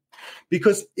after.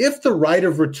 Because if the right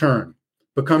of return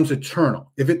becomes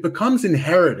eternal, if it becomes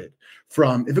inherited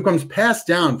if it becomes passed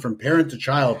down from parent to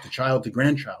child to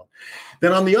grandchild,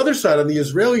 then on the other side, on the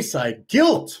Israeli side,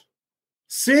 guilt,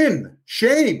 sin,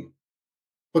 shame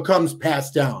becomes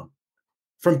passed down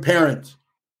from parent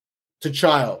to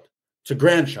child to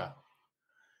grandchild.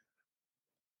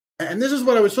 And this is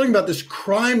what I was talking about, this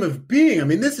crime of being. I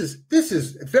mean, this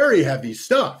is very heavy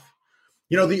stuff.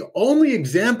 The only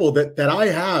example that I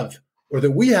have or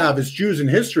that we have as Jews in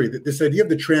history, that this idea of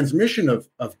the transmission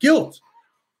of guilt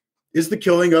is the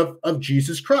killing of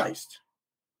Jesus Christ,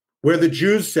 where the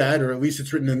Jews said, or at least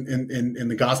it's written in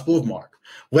the Gospel of Mark,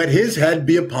 let his head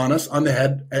be upon us on the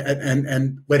head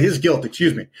and let his guilt,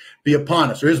 be upon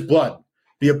us, or his blood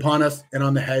be upon us and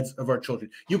on the heads of our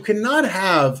children. You cannot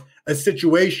have a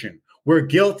situation where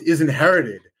guilt is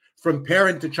inherited from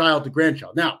parent to child to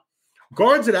grandchild. Now,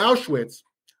 guards at Auschwitz,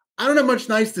 I don't have much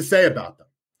nice to say about them.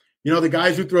 The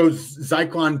guys who throw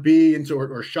Zyklon B into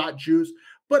or shot Jews,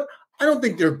 but I don't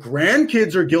think their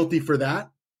grandkids are guilty for that.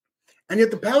 And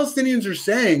yet the Palestinians are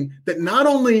saying that not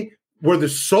only were the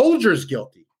soldiers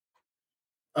guilty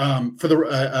for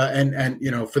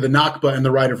the for the Nakba and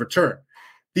the right of return,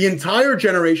 the entire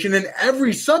generation and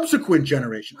every subsequent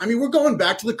generation. I mean, we're going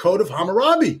back to the Code of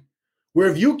Hammurabi, where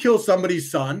if you kill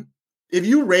somebody's son, if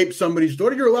you rape somebody's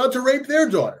daughter, you're allowed to rape their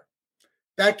daughter.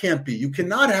 That can't be. You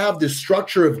cannot have this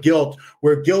structure of guilt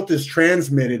where guilt is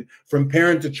transmitted from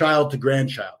parent to child to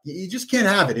grandchild. You just can't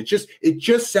have it. It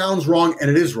just sounds wrong, and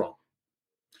it is wrong.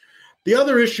 The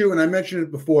other issue, and I mentioned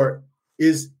it before,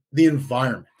 is the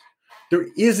environment. There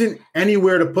isn't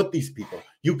anywhere to put these people.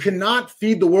 You cannot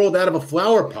feed the world out of a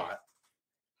flower pot.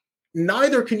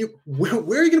 Neither can you. Where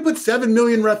are you going to put 7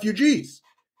 million refugees?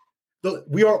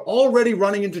 We are already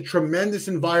running into tremendous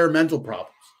environmental problems.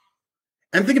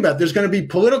 And think about it, there's going to be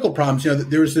political problems.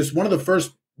 There was one of the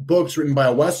first books written by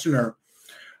a Westerner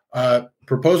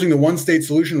proposing the one-state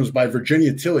solution was by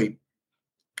Virginia Tilley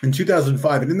in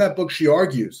 2005. And in that book, she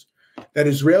argues that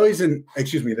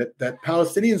that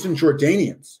Palestinians and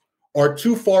Jordanians are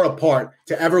too far apart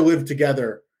to ever live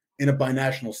together in a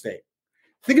binational state.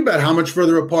 Think about how much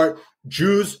further apart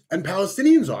Jews and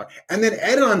Palestinians are. And then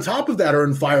added on top of that are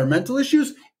environmental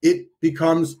issues. It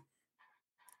becomes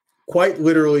quite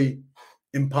literally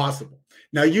impossible.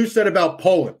 Now, you said about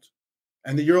Poland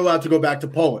and that you're allowed to go back to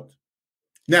Poland.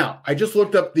 Now, I just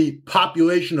looked up the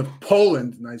population of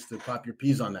Poland. Nice to pop your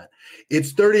peas on that.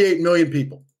 It's 38 million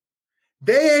people.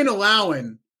 They ain't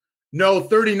allowing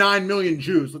 39 million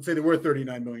Jews, let's say there were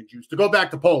 39 million Jews, to go back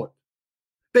to Poland.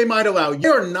 They might allow.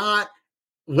 You're not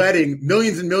letting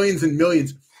millions and millions and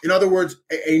millions, in other words,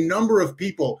 a number of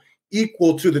people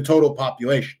equal to the total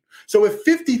population. So if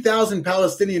 50,000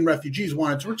 Palestinian refugees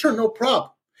wanted to return, no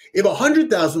problem. If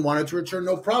 100,000 wanted to return,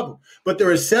 no problem. But there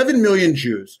are 7 million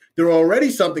Jews. There are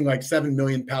already something like 7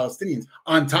 million Palestinians.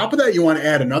 On top of that, you want to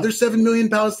add another 7 million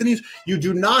Palestinians? You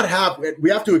do not have, we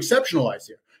have to exceptionalize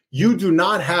here. You do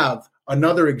not have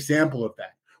another example of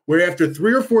that, where after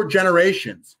 3 or 4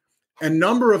 generations, a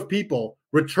number of people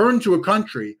return to a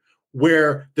country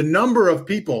where the number of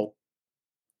people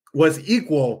was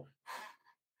equal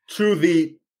to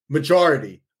the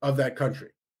majority of that country.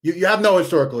 You have no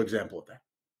historical example of that.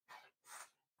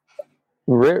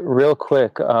 Real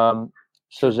quick.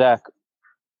 So Zach,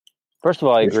 first of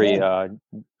all, I agree.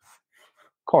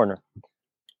 Corner.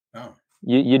 Oh.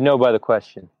 You'd know by the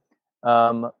question.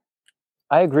 I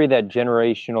agree that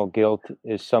generational guilt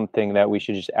is something that we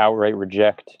should just outright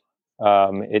reject.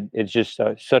 It's just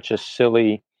such a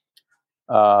silly,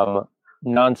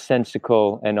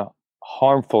 nonsensical, and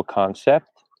harmful concept,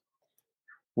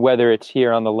 whether it's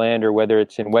here on the land or whether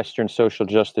it's in Western social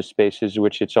justice spaces,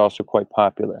 which it's also quite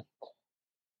popular.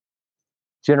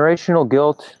 Generational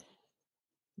guilt,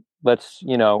 I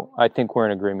think we're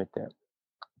in agreement there.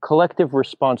 Collective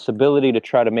responsibility to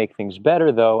try to make things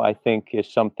better, though, I think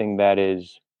is something that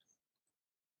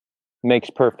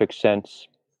makes perfect sense.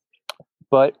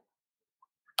 But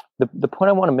the point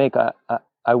I want to make, I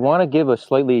want to give a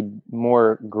slightly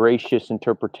more gracious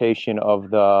interpretation of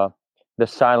the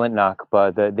silent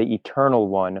Nakba, the eternal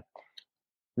one.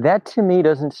 That to me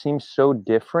doesn't seem so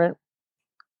different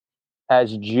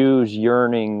as Jews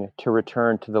yearning to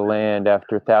return to the land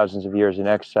after thousands of years in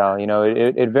exile.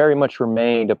 It very much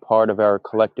remained a part of our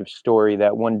collective story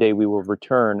that one day we will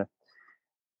return.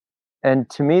 And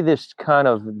to me,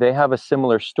 they have a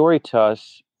similar story to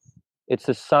us. It's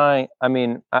a sign. I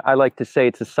mean, I like to say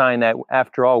it's a sign that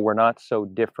after all, we're not so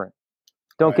different.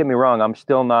 Don't get me wrong. I'm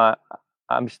still not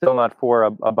for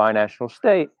a binational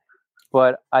state,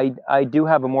 but I do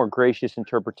have a more gracious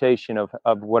interpretation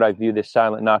of what I view this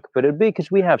silent knock. But it'd be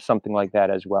because we have something like that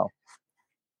as well.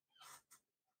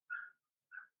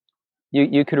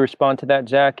 You could respond to that,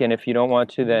 Zach, and if you don't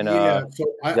want to, then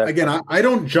So I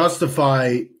don't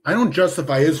justify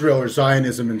Israel or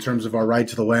Zionism in terms of our right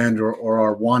to the land or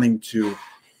our wanting to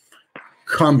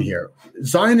come here.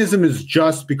 Zionism is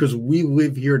just because we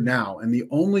live here now, and the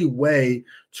only way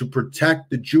to protect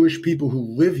the Jewish people who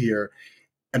live here,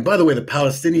 and by the way, the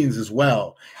Palestinians as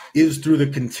well, is through the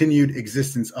continued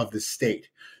existence of the state.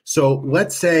 So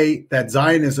let's say that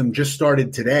Zionism just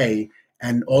started today,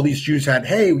 and all these Jews had,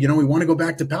 hey, we want to go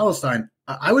back to Palestine.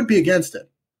 I would be against it.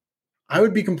 I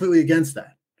would be completely against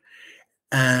that.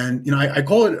 And, I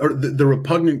call it the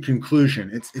repugnant conclusion.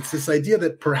 It's this idea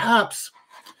that perhaps,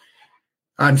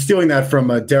 I'm stealing that from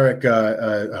Derek,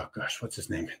 what's his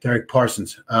name? Derek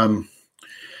Parsons.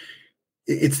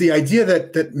 It's the idea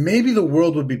that maybe the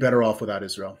world would be better off without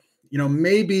Israel.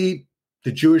 Maybe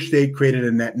the Jewish state created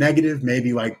a net negative.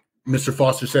 Maybe, like Mr.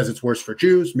 Foster says, it's worse for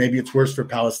Jews. Maybe it's worse for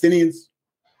Palestinians.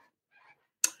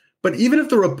 But even if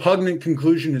the repugnant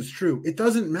conclusion is true, it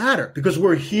doesn't matter because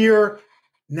we're here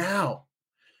now.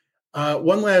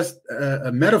 One last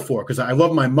metaphor, because I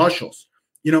love my mushels.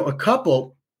 A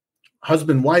couple,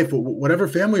 husband, wife, whatever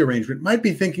family arrangement, might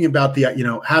be thinking about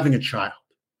having a child.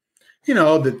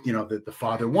 That the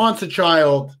father wants a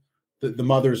child, the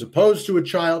mother is opposed to a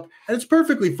child, and it's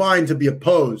perfectly fine to be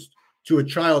opposed to a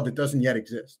child that doesn't yet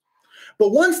exist. But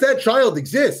once that child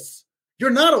exists,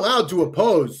 you're not allowed to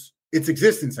oppose its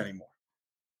existence anymore.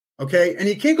 Okay? And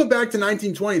you can't go back to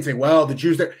 1920 and say, well, the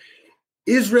Jews there.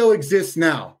 Israel exists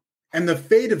now, and the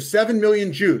fate of 7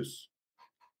 million Jews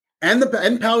and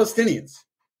Palestinians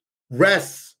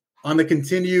rests on the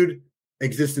continued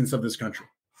existence of this country.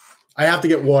 I have to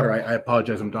get water. I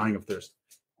apologize. I'm dying of thirst.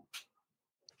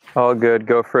 All good.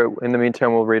 Go for it. In the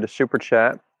meantime, we'll read a super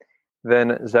chat.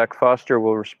 Then Zach Foster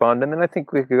will respond. And then I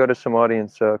think we could go to some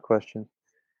audience questions.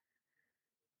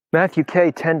 Matthew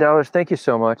K., $10. Thank you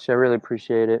so much. I really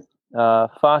appreciate it.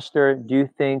 Foster, do you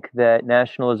think that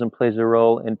nationalism plays a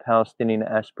role in Palestinian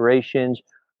aspirations,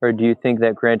 or do you think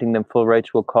that granting them full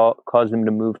rights will cause them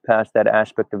to move past that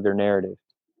aspect of their narrative?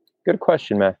 Good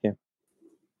question, Matthew.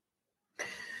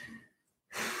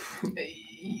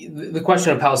 The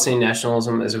question of Palestinian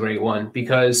nationalism is a great one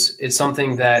because it's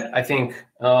something that I think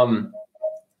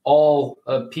all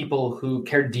people who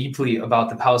care deeply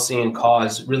about the Palestinian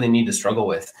cause really need to struggle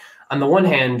with. On the one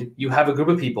hand, you have a group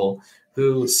of people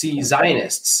who see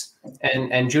Zionists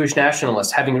and Jewish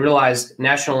nationalists having realized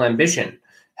national ambition,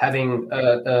 having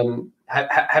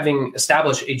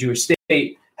established a Jewish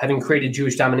state, having created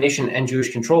Jewish domination and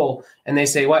Jewish control, and they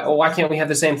say, why can't we have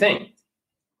the same thing?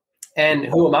 And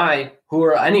who am I, who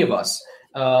are any of us,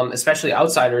 especially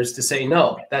outsiders, to say,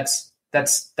 no, that's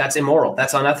immoral.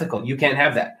 That's unethical. You can't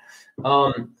have that.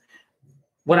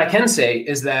 What I can say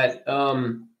is that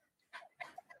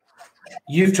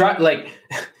you've tried,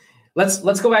 let's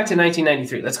go back to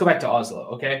 1993. Let's go back to Oslo,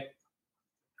 okay?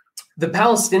 The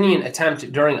Palestinian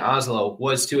attempt during Oslo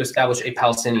was to establish a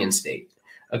Palestinian state,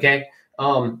 okay?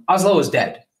 Oslo is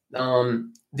dead. The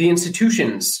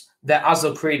institutions that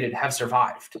Oslo created have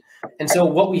survived. And so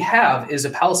what we have is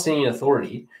a Palestinian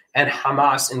Authority and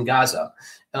Hamas in Gaza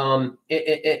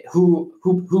who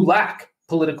lack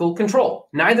political control.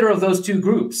 Neither of those two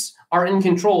groups are in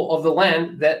control of the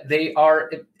land that they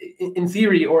are, in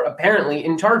theory or apparently,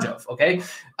 in charge of. Okay,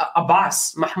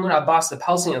 Mahmoud Abbas, the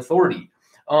Palestinian Authority.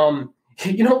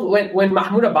 When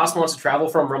Mahmoud Abbas wants to travel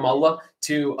from Ramallah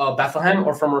to Bethlehem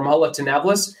or from Ramallah to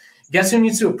Nablus, guess who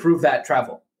needs to approve that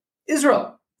travel?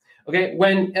 Israel. Okay,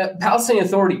 when Palestinian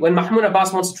Authority, when Mahmoud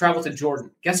Abbas wants to travel to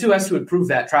Jordan, guess who has to approve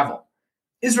that travel?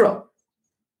 Israel.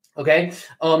 Okay,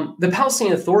 the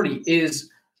Palestinian Authority is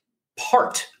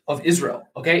part of Israel.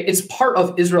 Okay, it's part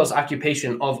of Israel's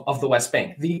occupation of the West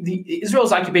Bank. The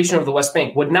Israel's occupation of the West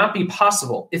Bank would not be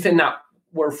possible if it not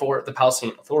were for the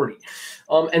Palestinian Authority.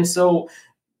 And so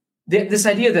this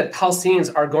idea that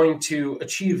Palestinians are going to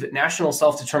achieve national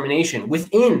self-determination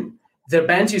within the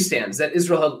Bantustans that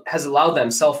Israel has allowed them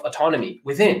self-autonomy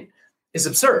within is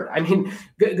absurd. I mean,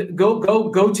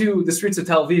 go to the streets of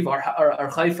Tel Aviv or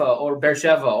Haifa or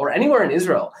Beersheba or anywhere in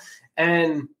Israel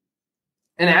and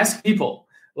ask people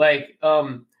like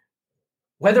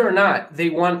whether or not they're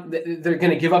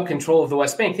going to give up control of the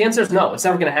West Bank. The answer is no. It's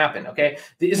never going to happen. Okay,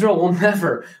 Israel will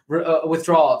never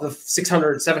withdraw the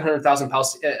 600, 700,000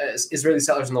 Israeli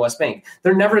settlers in the West Bank.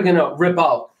 They're never going to rip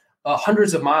out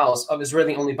hundreds of miles of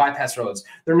Israeli-only bypass roads.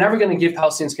 They're never going to give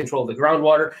Palestinians control of the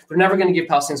groundwater. They're never going to give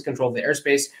Palestinians control of the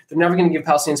airspace. They're never going to give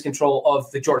Palestinians control of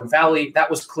the Jordan Valley. That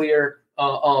was clear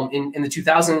in the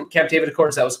 2000 Camp David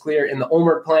Accords. That was clear in the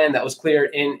Olmert plan. That was clear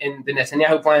in the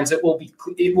Netanyahu plans. It will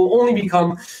only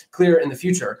become clear in the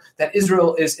future that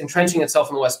Israel is entrenching itself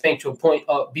in the West Bank to a point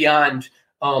beyond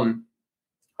to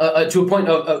a point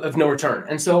of no return.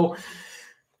 And so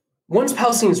once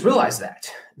Palestinians realize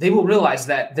that, they will realize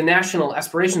that the national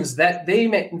aspirations that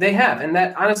they have, and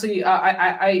that honestly,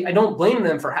 I don't blame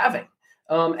them for having,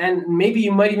 and maybe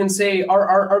you might even say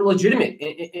are legitimate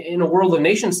in a world of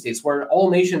nation states where all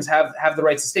nations have the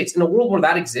rights of states. In a world where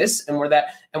that exists, and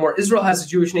where Israel has a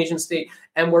Jewish nation state,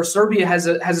 and where Serbia has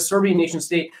a Serbian nation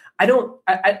state,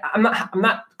 I'm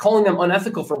not calling them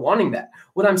unethical for wanting that.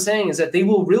 What I'm saying is that they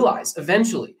will realize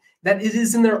eventually that it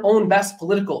is in their own best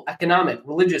political, economic,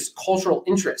 religious, cultural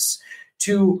interests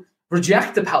to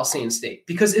reject the Palestinian state,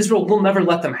 because Israel will never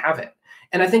let them have it.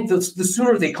 And I think the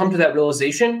sooner they come to that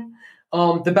realization,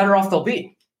 the better off they'll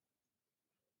be.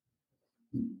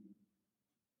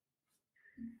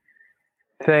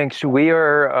 Thanks. We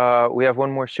have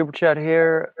one more super chat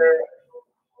here.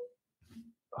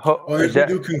 If we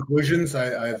do conclusions,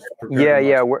 I've prepared.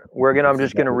 Yeah. I'm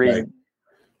just gonna read.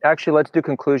 Actually, let's do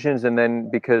conclusions, and then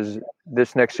because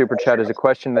this next super chat is a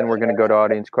question, then we're going to go to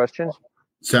audience questions.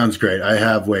 Sounds great.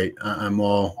 Here's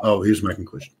my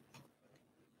conclusion.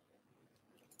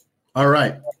 All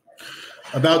right.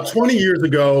 About 20 years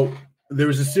ago, there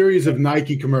was a series of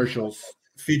Nike commercials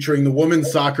featuring the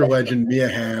women's soccer legend Mia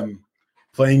Hamm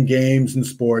playing games and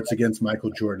sports against Michael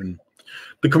Jordan.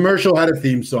 The commercial had a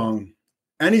theme song.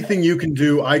 Anything you can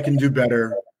do, I can do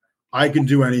better. I can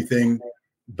do anything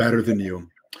better than you.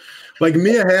 Like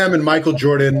Mia Hamm and Michael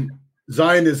Jordan,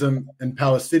 Zionism and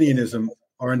Palestinianism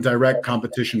are in direct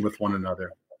competition with one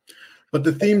another. But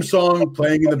the theme song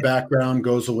playing in the background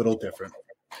goes a little different.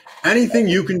 Anything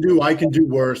you can do, I can do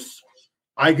worse.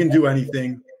 I can do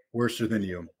anything worse than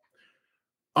you.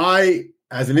 I,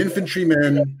 as an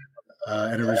infantryman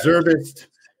and a reservist,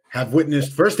 have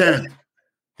witnessed firsthand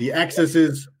the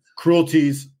excesses,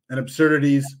 cruelties, and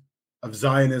absurdities of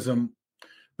Zionism.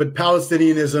 But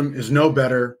Palestinianism is no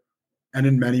better, and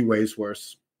in many ways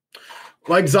worse.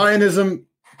 Like Zionism,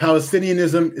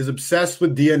 Palestinianism is obsessed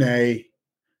with DNA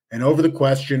and over the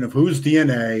question of whose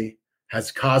DNA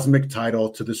has cosmic title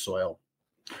to the soil.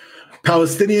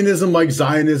 Palestinianism, like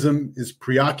Zionism, is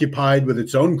preoccupied with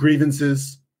its own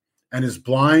grievances and is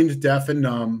blind, deaf, and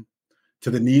numb to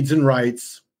the needs and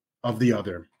rights of the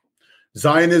other.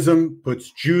 Zionism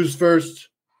puts Jews first.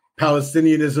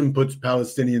 Palestinianism puts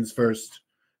Palestinians first.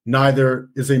 Neither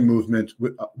is a movement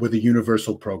with a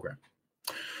universal program.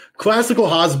 Classical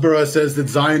Hasbara says that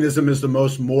Zionism is the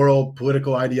most moral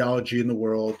political ideology in the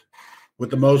world, with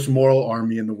the most moral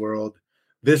army in the world.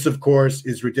 This, of course,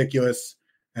 is ridiculous,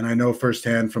 and I know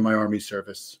firsthand from my army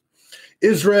service.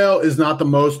 Israel is not the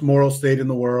most moral state in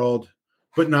the world,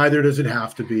 but neither does it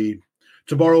have to be.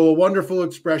 To borrow a wonderful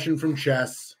expression from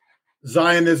chess,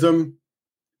 Zionism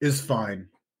is fine.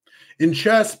 In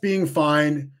chess, being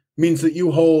fine means that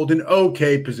you hold an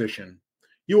okay position.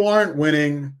 You aren't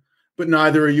winning, but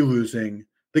neither are you losing.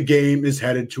 The game is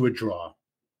headed to a draw.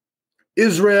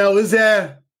 Israel is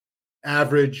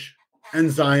average, and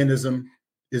Zionism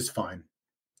is fine.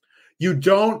 You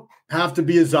don't have to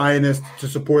be a Zionist to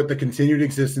support the continued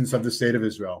existence of the state of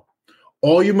Israel.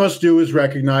 All you must do is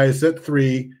recognize that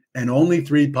 3 and only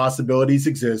 3 possibilities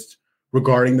exist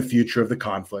regarding the future of the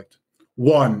conflict.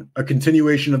 1, a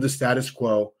continuation of the status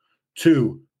quo.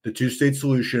 2, the two-state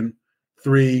solution.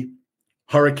 3,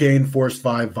 Hurricane Force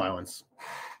 5 violence.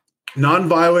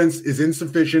 Nonviolence is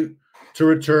insufficient to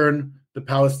return the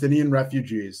Palestinian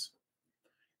refugees.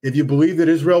 If you believe that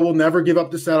Israel will never give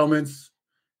up the settlements,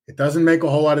 it doesn't make a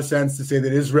whole lot of sense to say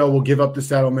that Israel will give up the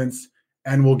settlements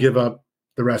and will give up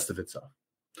the rest of itself.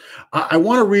 I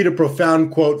want to read a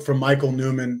profound quote from Michael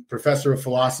Newman, professor of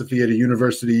philosophy at a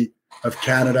university of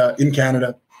Canada, in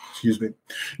Canada.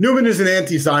 Newman is an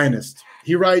anti-Zionist.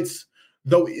 He writes,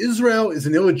 "Though Israel is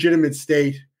an illegitimate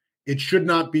state, it should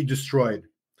not be destroyed.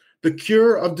 The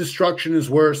cure of destruction is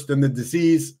worse than the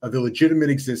disease of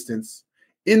illegitimate existence.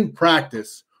 In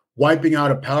practice, wiping out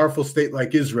a powerful state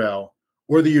like Israel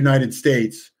or the United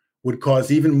States would cause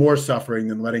even more suffering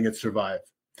than letting it survive.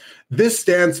 This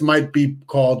stance might be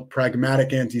called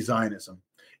pragmatic anti-Zionism.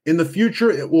 In the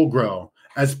future, it will grow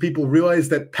as people realize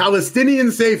that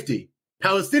Palestinian safety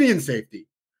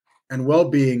and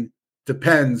well-being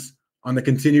depends on the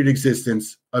continued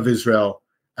existence of Israel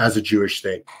as a Jewish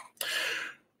state."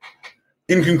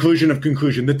 In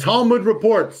conclusion, the Talmud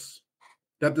reports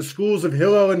that the schools of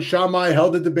Hillel and Shammai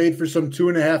held a debate for some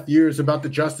 2.5 years about the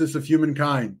justice of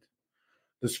humankind.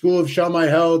 The school of Shammai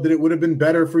held that it would have been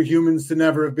better for humans to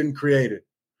never have been created.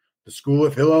 The school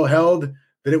of Hillel held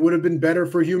that it would have been better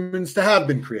for humans to have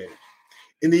been created.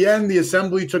 In the end, the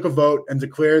assembly took a vote and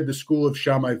declared the school of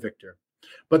Shammai victor.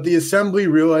 But the assembly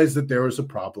realized that there was a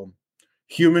problem.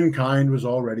 Humankind was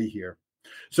already here.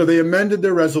 So they amended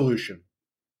their resolution,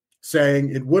 saying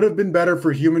it would have been better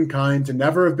for humankind to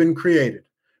never have been created.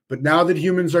 But now that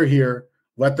humans are here,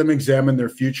 let them examine their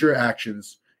future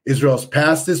actions. Israel's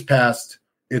past is past.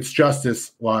 Its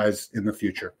justice lies in the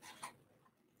future.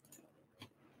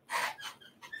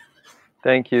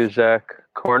 Thank you, Zach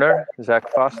Corner.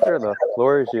 Zach Foster, the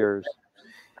floor is yours.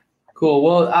 Cool.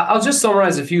 Well, I'll just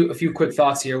summarize a few quick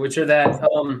thoughts here, which are that,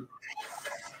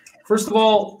 first of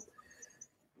all,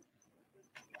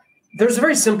 there's a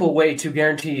very simple way to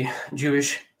guarantee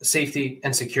Jewish safety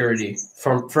and security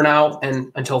for now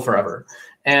and until forever.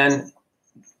 And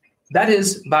that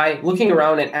is by looking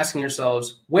around and asking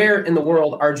yourselves, where in the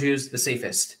world are Jews the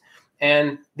safest?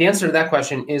 And the answer to that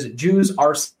question is Jews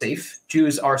are safe,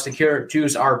 Jews are secure,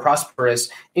 Jews are prosperous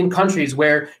in countries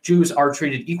where Jews are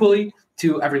treated equally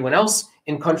to everyone else,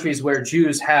 in countries where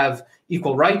Jews have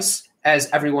equal rights as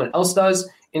everyone else does,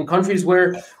 in countries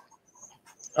where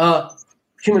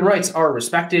human rights are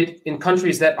respected, in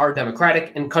countries that are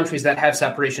democratic, in countries that have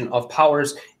separation of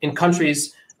powers, in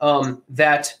countries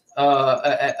that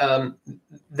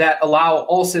allow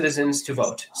all citizens to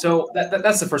vote. So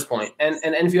that's the first point. And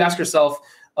if you ask yourself,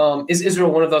 is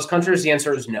Israel one of those countries? The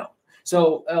answer is no.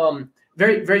 So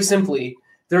very, very simply,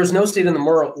 there is no state in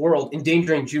the world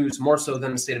endangering Jews more so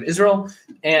than the state of Israel.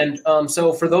 And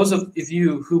so for those of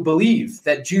you who believe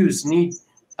that Jews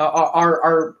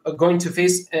are going to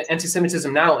face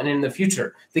anti-Semitism now and in the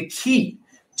future, the key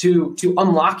to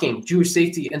unlocking Jewish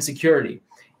safety and security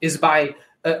is by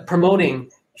promoting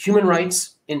human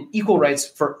rights and equal rights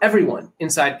for everyone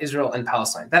inside Israel and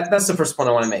Palestine. That's the first point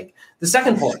I want to make. The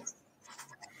second point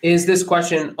is this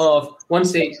question of one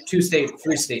state, two state,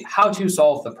 three state, how to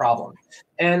solve the problem.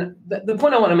 And the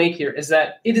point I want to make here is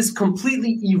that it is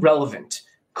completely irrelevant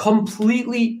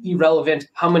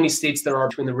how many states there are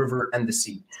between the river and the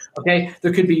sea. Okay,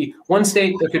 there could be one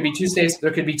state, there could be two states,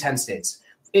 there could be 10 states.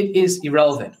 It is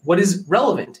irrelevant. What is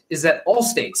relevant is that all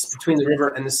states between the river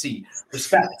and the sea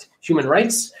respect human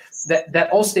rights, that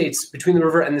all states between the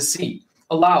river and the sea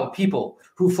allow people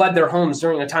who fled their homes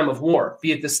during a time of war,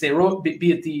 be it the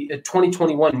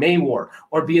 2021 May War,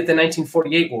 or be it the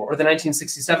 1948 war or the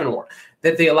 1967 war,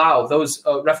 that they allow those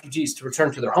refugees to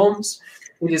return to their homes.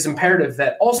 It is imperative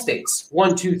that all states,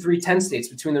 1, 2, 3, 10 states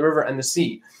between the river and the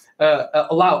sea,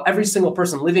 allow every single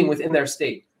person living within their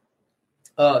state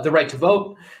the right to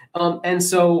vote. And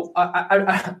so,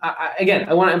 I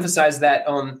want to emphasize that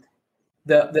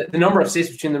the number of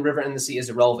states between the river and the sea is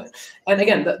irrelevant. And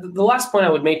again, the last point I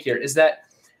would make here is that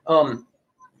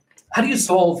how do you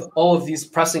solve all of these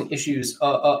pressing issues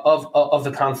of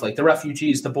the conflict, the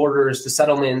refugees, the borders, the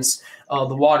settlements,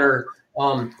 the water?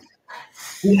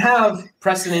 We have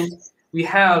precedent, we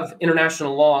have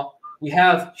international law, we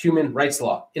have human rights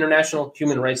law, international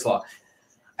human rights law.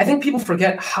 I think people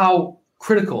forget how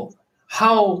critical,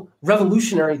 how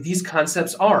revolutionary these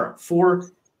concepts are. For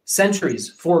centuries,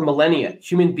 for millennia,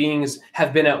 human beings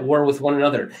have been at war with one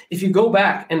another. If you go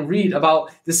back and read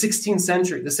about the 16th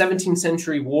century, the 17th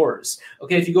century wars,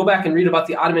 okay, if you go back and read about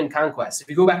the Ottoman conquest, if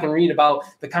you go back and read about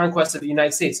the conquest of the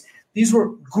United States, these were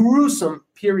gruesome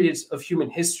periods of human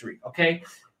history, okay?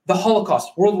 the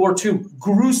Holocaust, World War II,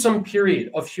 gruesome period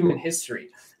of human history.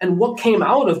 And what came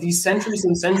out of these centuries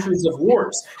and centuries of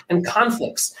wars and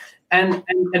conflicts and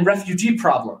refugee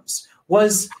problems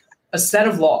was a set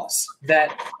of laws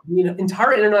that the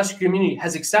entire international community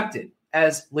has accepted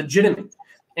as legitimate.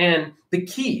 And the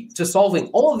key to solving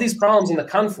all of these problems and the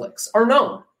conflicts are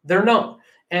known. They're known.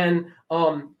 And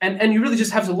you really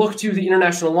just have to look to the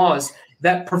international laws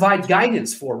that provide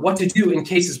guidance for what to do in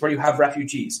cases where you have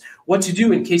refugees, what to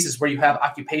do in cases where you have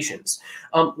occupations,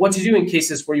 what to do in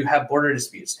cases where you have border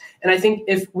disputes. And I think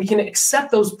if we can accept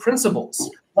those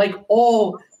principles, like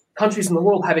all countries in the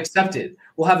world have accepted,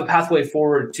 we'll have a pathway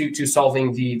forward to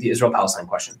solving the Israel-Palestine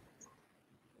question.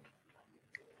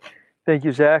 Thank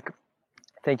you, Zach.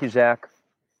 Thank you, Zach.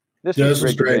 This was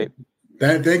a great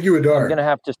debate. Thank you, Adar. I'm going to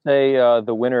have to say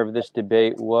the winner of this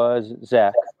debate was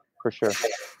Zach, for sure.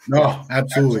 No,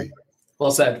 absolutely. Well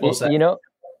said. Well said. You know,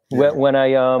 when I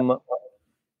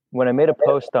made a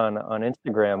post on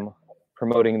Instagram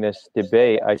promoting this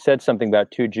debate, I said something about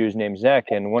two Jews named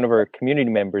Zach, and one of our community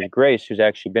members, Grace, who's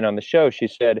actually been on the show, she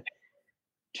said,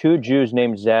 "Two Jews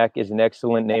named Zach is an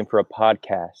excellent name for a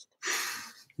podcast."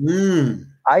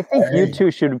 I think you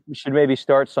two should maybe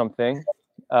start something.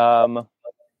 I'll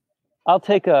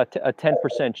take a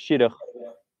 10% shidduch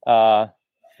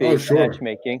fee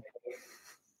matchmaking.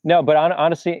 No, but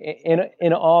honestly,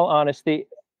 in all honesty,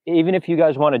 even if you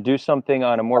guys want to do something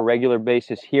on a more regular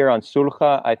basis here on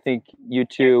Sulcha, I think you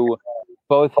two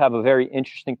both have a very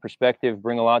interesting perspective,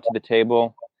 bring a lot to the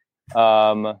table.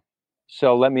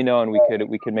 So let me know, and we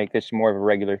could make this more of a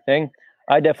regular thing.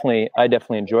 I definitely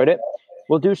enjoyed it.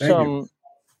 We'll do some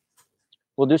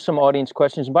audience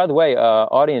questions. And by the way,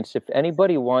 audience, if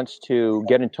anybody wants to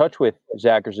get in touch with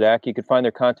Zach or Zach, you can find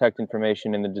their contact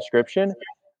information in the description,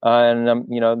 and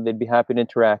they'd be happy to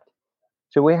interact.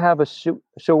 So we have so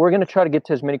we're going to try to get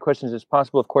to as many questions as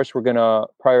possible. Of course, we're going to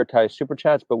prioritize super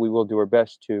chats, but we will do our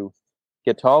best to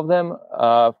get to all of them.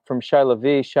 From Shai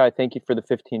Levi, Shai, thank you for the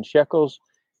 15 shekels.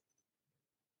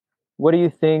 What do you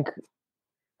think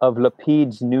of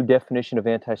Lapid's new definition of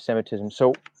anti-Semitism?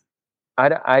 So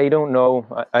I don't know.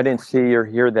 I didn't see or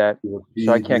hear that,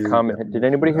 so I can't comment. Did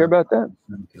anybody hear about that?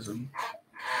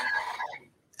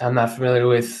 I'm not familiar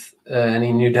with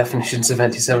any new definitions of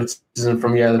anti-Semitism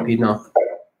from Yair Lapid, no.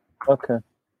 Okay.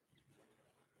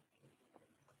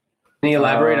 Can you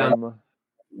elaborate on?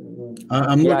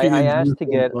 I'm looking. I asked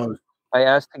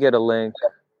to get a link.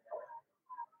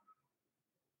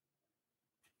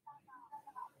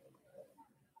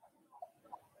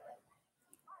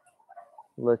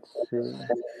 Let's see.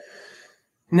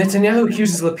 Netanyahu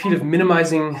accuses Lapid of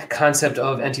minimizing concept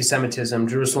of anti-Semitism.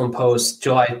 Jerusalem Post,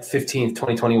 July 15th,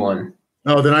 2021.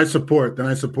 Oh, then I support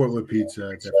Lapid's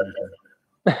definition.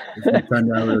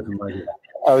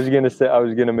 I was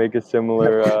gonna make a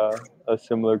similar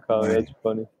comment. That's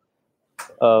funny.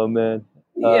 Oh man.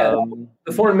 Yeah,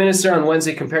 the foreign minister on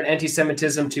Wednesday compared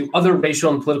anti-Semitism to other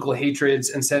racial and political hatreds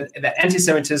and said that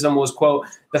anti-Semitism was, quote,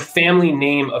 the family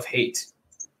name of hate.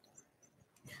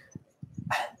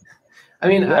 I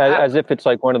mean, as if it's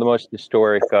like one of the most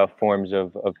historic forms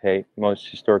of hate, most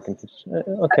historic.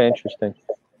 Okay, interesting.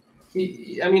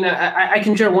 I mean, I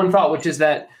can share one thought, which is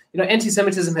that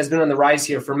anti-Semitism has been on the rise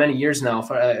here for many years now.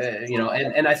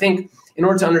 And I think in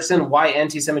order to understand why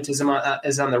anti-Semitism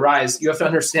is on the rise, you have to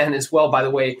understand as well, by the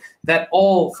way, that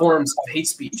all forms of hate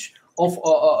speech,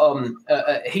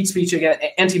 hate speech against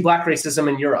anti-Black racism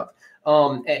in Europe,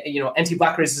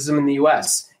 anti-Black racism in the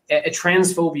U.S.,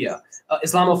 transphobia,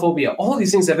 Islamophobia, all of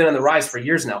these things have been on the rise for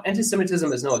years now.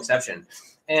 Anti-Semitism is no exception.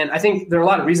 And I think there are a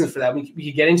lot of reasons for that. We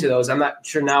could get into those. I'm not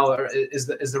sure now is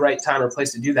the right time or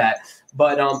place to do that.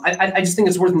 But I just think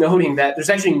it's worth noting that there's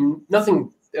actually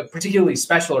nothing particularly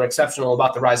special or exceptional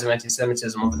about the rise of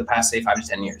anti-Semitism over the past, say, 5 to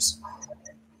 10 years.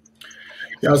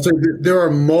 Yeah, I'll say there are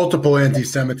multiple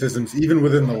anti-Semitisms, even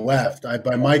within the left.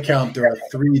 By my count, there are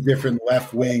 3 different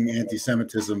left-wing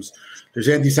anti-Semitisms. There's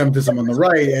anti-Semitism on the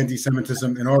right,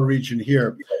 anti-Semitism in our region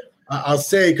here. I'll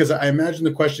say, because I imagine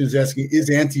the question is asking,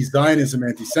 is anti-Zionism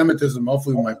anti-Semitism?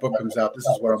 Hopefully when my book comes out, this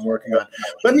is what I'm working on.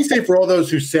 Let me say, for all those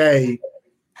who say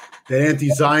that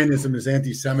anti-Zionism is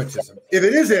anti-Semitism, if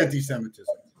it is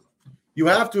anti-Semitism, you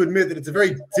have to admit that it's a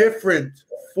very different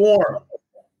form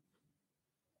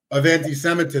of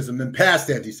anti-Semitism than past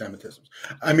anti-Semitisms.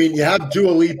 I mean, you have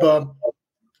Dua Lipa,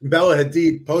 Bella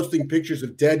Hadid posting pictures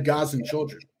of dead Gazan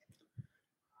children.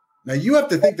 Now, you have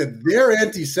to think that their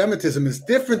anti-Semitism is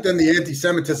different than the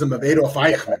anti-Semitism of Adolf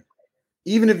Eichmann,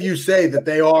 even if you say that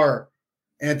they are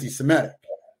anti-Semitic.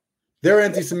 They're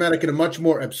anti-Semitic in a much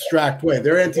more abstract way.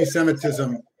 Their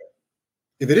anti-Semitism,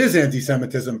 if it is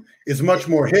anti-Semitism, is much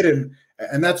more hidden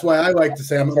And that's why I like to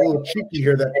say, I'm a little cheeky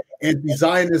here, that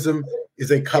anti-Zionism is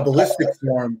a Kabbalistic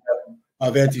form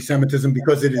of anti-Semitism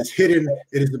because it is hidden,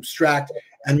 it is abstract.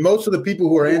 And most of the people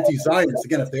who are anti-Zionists,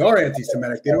 again, if they are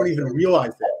anti-Semitic, they don't even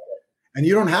realize that. And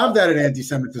you don't have that in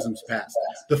anti-Semitism's past.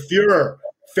 The Führer,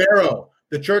 Pharaoh,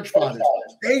 the church fathers,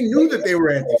 they knew that they were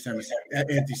anti-Semites.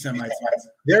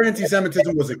 Their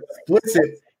anti-Semitism was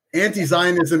explicit.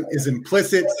 Anti-Zionism is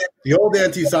implicit. The old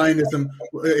anti-Semitism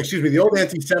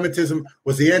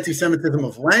was the anti-Semitism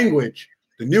of language.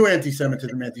 The new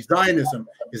anti-Semitism, anti-Zionism,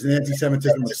 is an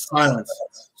anti-Semitism of silence.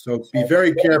 So be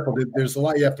very careful. There's a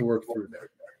lot you have to work through there.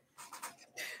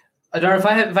 Adar, if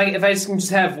I just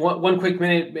have one quick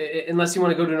minute, unless you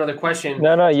want to go to another question.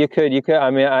 No, you could. I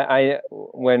mean,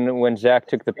 when Zach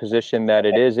took the position that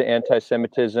it is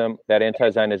anti-Semitism, that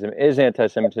anti-Zionism is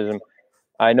anti-Semitism,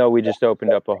 I know we just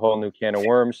opened up a whole new can of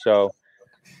worms. So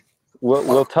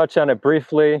we'll touch on it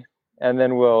briefly, and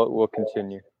then we'll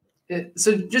continue.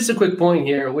 So just a quick point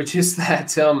here, which is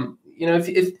that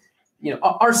if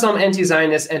are some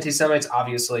anti-Zionists anti-Semites?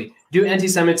 Obviously. Do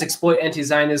anti-Semites exploit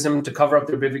anti-Zionism to cover up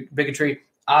their bigotry?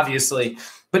 Obviously.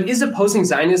 But is opposing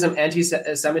Zionism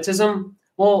anti-Semitism?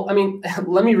 Well, I mean,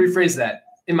 let me rephrase that.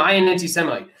 Am I an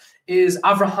anti-Semite? Is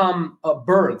Avraham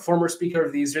Berg, former speaker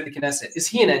of the Israeli Knesset, is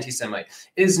he an anti-Semite?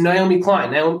 Is Naomi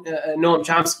Klein, Noam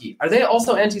Chomsky, are they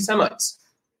also anti-Semites?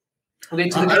 Okay,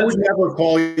 I would never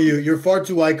call you. You're far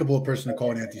too likable a person to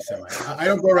call an anti-Semite. I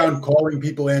don't go around calling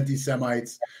people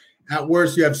anti-Semites. At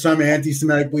worst, you have some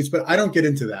anti-Semitic beliefs, but I don't get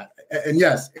into that. And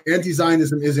yes,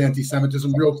 anti-Zionism is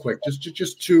anti-Semitism. Real quick,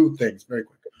 just two things, very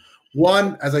quick.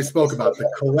 One, as I spoke about, the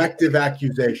collective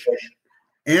accusation.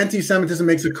 Anti-Semitism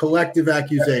makes a collective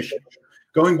accusation.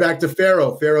 Going back to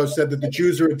Pharaoh, Pharaoh said that the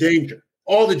Jews are a danger.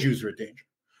 All the Jews are a danger.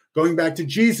 Going back to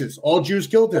Jesus, all Jews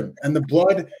killed him. And the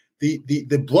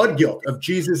blood guilt of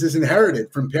Jesus is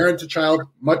inherited from parent to child,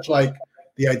 much like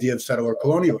the idea of settler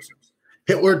colonialism.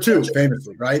 Hitler, too,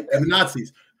 famously, right? And the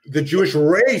Nazis. The Jewish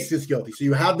race is guilty. So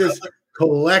you have this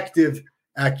collective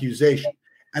accusation.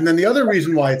 And then the other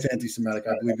reason why it's anti-Semitic,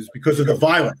 I believe, is because of the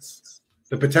violence,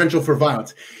 the potential for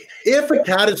violence. If a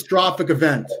catastrophic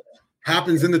event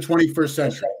happens in the 21st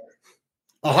century,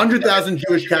 100,000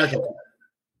 Jewish casualties,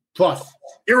 plus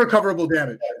irrecoverable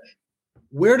damage,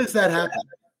 where does that happen?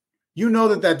 You know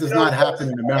that does not happen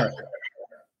in America.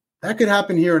 That could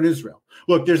happen here in Israel.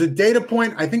 Look, there's a data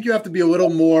point. I think you have to be a little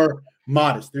more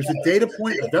modest. There's a data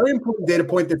point, a very important data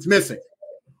point that's missing.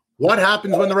 What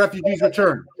happens when the refugees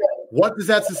return? What does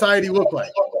that society look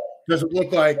like? Does it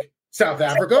look like South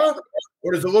Africa,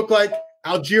 or does it look like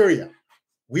Algeria?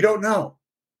 We don't know.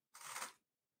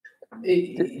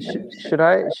 Should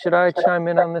I chime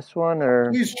in on this one,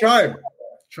 or please chime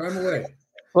away?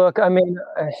 Look, I mean,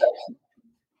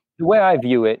 the way I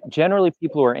view it, generally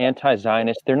people who are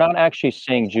anti-Zionist, they're not actually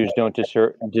saying Jews don't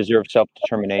deserve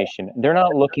self-determination. They're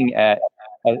not looking at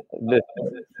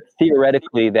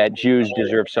theoretically that Jews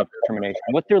deserve self-determination.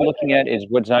 What they're looking at is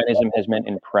what Zionism has meant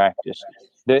in practice.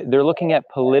 They're looking at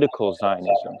political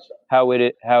Zionism, how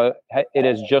it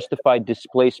has justified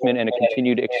displacement and a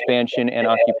continued expansion and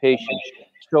occupation.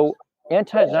 So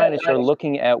anti-Zionists are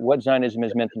looking at what Zionism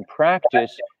has meant in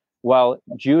practice, while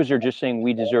Jews are just saying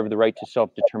we deserve the right to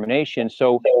self-determination.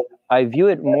 So I view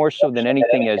it more so than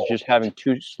anything as just having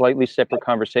two slightly separate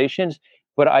conversations.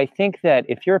 But I think that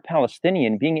if you're a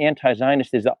Palestinian, being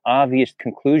anti-Zionist is the obvious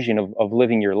conclusion of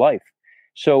living your life.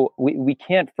 So we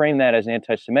can't frame that as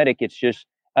anti-Semitic. It's just,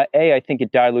 I think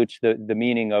it dilutes the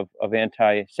meaning of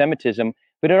anti-Semitism,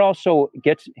 but it also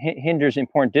hinders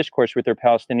important discourse with their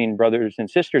Palestinian brothers and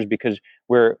sisters because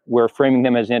we're framing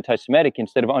them as anti-Semitic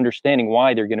instead of understanding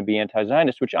why they're going to be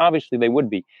anti-Zionist, which obviously they would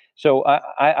be. So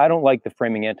I don't like the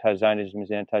framing anti-Zionism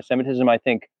as anti-Semitism. I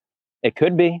think it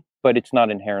could be, but it's not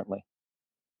inherently.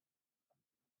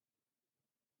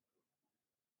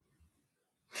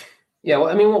 Yeah, well,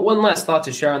 I mean, one last thought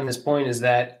to share on this point is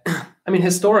that, I mean,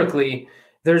 historically,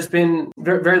 there's been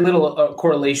very little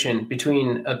correlation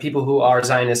between people who are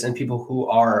Zionists and people who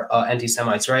are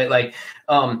anti-Semites, right? Like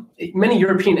many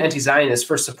European anti-Zionists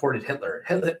first supported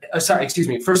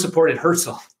first supported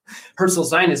Herzl's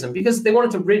Zionism because they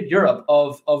wanted to rid Europe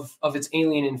of its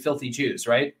alien and filthy Jews,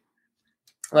 right?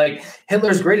 Like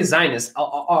Hitler's greatest Zionist,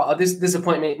 this is a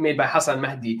point made by Hassan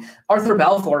Mahdi. Arthur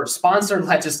Balfour sponsored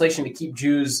legislation to keep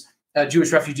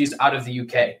Jewish refugees out of the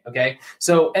UK. Okay,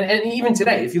 so and even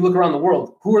today, if you look around the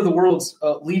world, who are the world's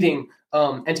leading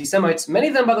anti-Semites? Many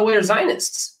of them, by the way, are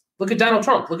Zionists. Look at Donald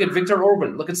Trump. Look at Viktor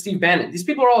Orban. Look at Steve Bannon. These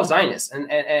people are all Zionists. And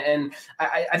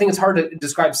I think it's hard to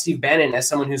describe Steve Bannon as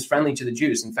someone who's friendly to the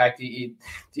Jews. In fact,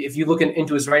 if you look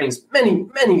into his writings,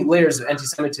 many layers of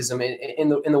anti-Semitism in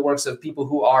the works of people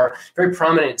who are very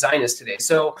prominent Zionists today.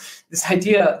 So this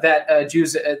idea that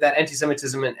that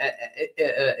anti-Semitism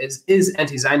is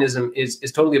anti-Zionism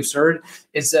is totally absurd.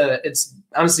 It's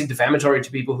honestly defamatory to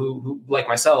people who like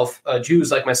myself, Jews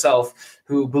like myself,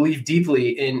 who believe deeply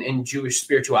in Jewish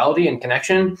spirituality and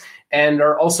connection, and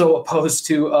are also opposed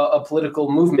to a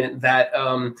political movement that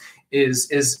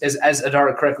is, as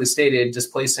Adar correctly stated,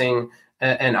 displacing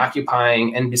and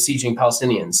occupying and besieging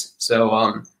Palestinians.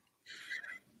 So,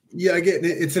 yeah, again,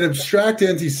 it's an abstract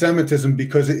anti-Semitism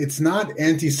because it's not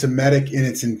anti-Semitic in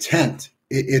its intent.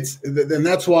 And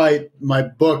that's why my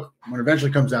book, when it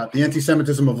eventually comes out, The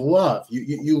Anti-Semitism of Love,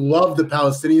 you love the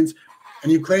Palestinians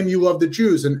and you claim you love the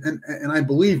Jews, and I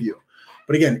believe you.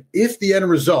 But again, if the end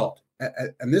result,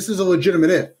 and this is a legitimate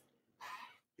if,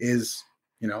 is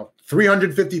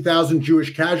 350,000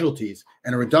 Jewish casualties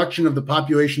and a reduction of the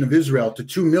population of Israel to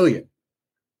 2 million.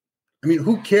 I mean,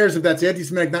 who cares if that's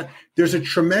anti-Semitic? There's a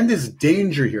tremendous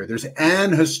danger here. There's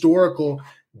an historical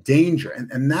danger.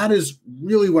 And that is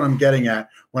really what I'm getting at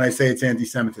when I say it's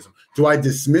anti-Semitism. Do I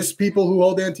dismiss people who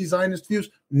hold anti-Zionist views?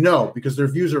 No, because their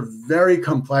views are very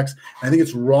complex. And I think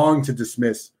it's wrong to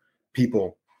dismiss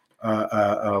people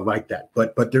like that.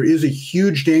 But there is a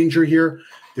huge danger here.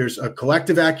 There's a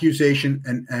collective accusation,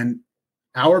 and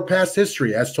our past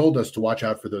history has told us to watch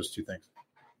out for those two things.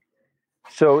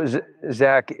 So,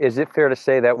 Zach, is it fair to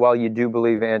say that while you do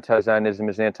believe anti-Zionism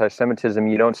is anti-Semitism,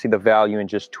 you don't see the value in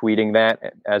just tweeting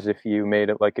that as if you made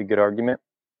it like a good argument?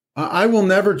 I will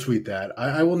never tweet that.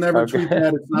 I will never tweet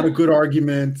that. It's not a good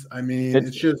argument. I mean,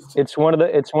 it's one of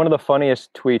the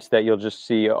funniest tweets that you'll just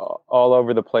see all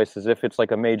over the place, as if it's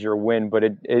like a major win, but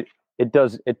it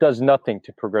does nothing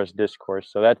to progress discourse.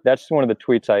 So that's one of the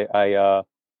tweets I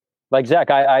like.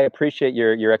 Zach, I appreciate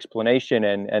your explanation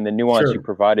and the nuance you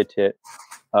provided to it.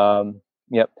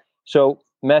 Yep. So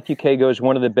Matthew K goes,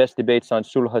 one of the best debates on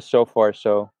Sulha so far.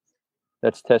 So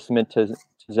that's testament to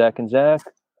Zach and Zach.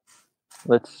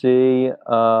 Let's see.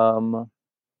 I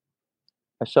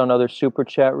saw another super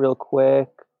chat real quick.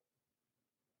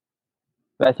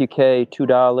 Matthew K,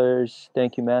 $2.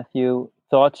 Thank you, Matthew.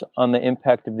 Thoughts on the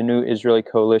impact of the new Israeli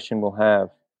coalition will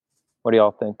have? What do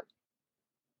y'all think?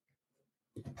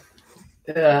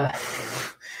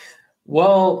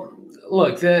 Well,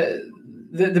 look,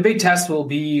 the big test will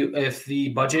be if the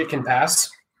budget can pass.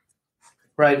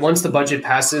 Right. Once the budget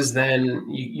passes, then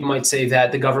you might say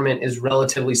that the government is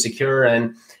relatively secure,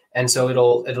 and so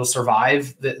it'll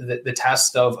survive the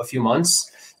test of a few months.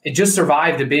 It just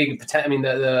survived the big. I mean,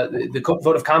 the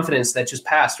vote of confidence that just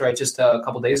passed, right, just a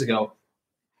couple of days ago.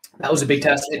 That was a big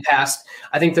test. It passed.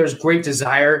 I think there's great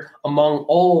desire among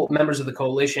all members of the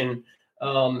coalition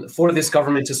for this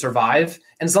government to survive.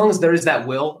 And as long as there is that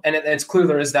will, and it's clear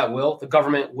there is that will, the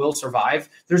government will survive.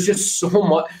 There's just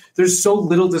there's so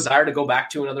little desire to go back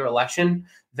to another election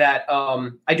that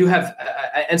I do have.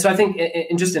 And so I think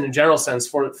in a general sense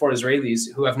for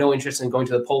Israelis who have no interest in going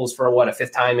to the polls for a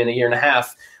fifth time in a year and a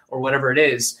half or whatever it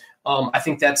is, I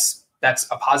think that's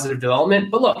a positive development.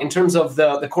 But look, in terms of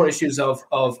the core issues of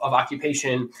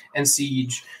occupation and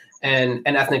siege and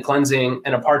ethnic cleansing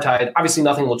and apartheid, obviously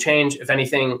nothing will change. If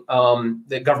anything,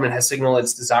 the government has signaled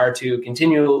its desire to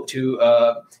continue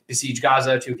to besiege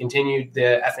Gaza, to continue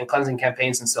the ethnic cleansing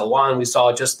campaigns in Silwan. We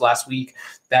saw just last week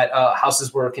that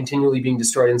houses were continually being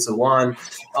destroyed in Silwan.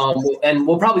 And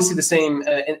we'll probably see the same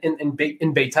in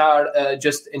Beitar,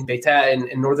 just in Beita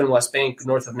in northern West Bank,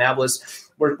 north of Nablus.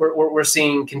 We're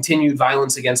seeing continued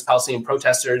violence against Palestinian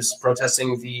protesters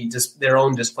protesting their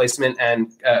own displacement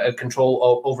and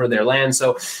control over their land.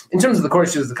 So, in terms of the core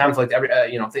issues of the conflict,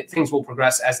 things will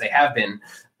progress as they have been.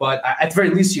 But at the very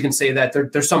least, you can say that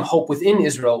there's some hope within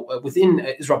Israel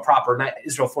proper, not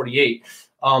Israel 48,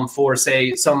 for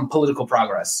say some political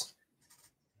progress.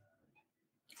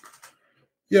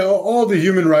 Yeah, all the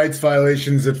human rights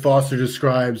violations that Foster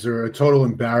describes are a total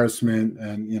embarrassment,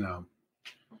 and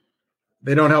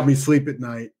they don't help me sleep at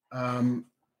night.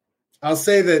 I'll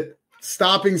say that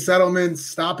stopping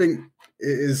settlements,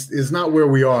 is not where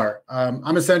we are.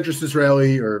 I'm a centrist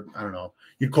Israeli, or I don't know,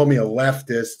 you'd call me a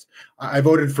leftist. I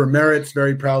voted for Meretz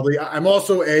very proudly. I'm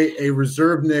also a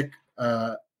reservnik.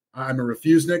 I'm a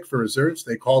refusenik for reserves.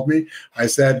 They called me. I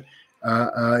said,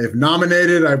 if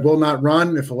nominated, I will not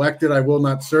run. If elected, I will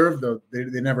not serve, though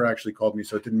they never actually called me,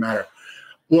 so it didn't matter.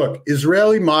 Look,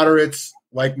 Israeli moderates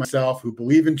like myself, who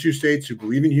believe in two states, who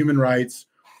believe in human rights,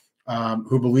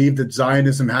 who believe that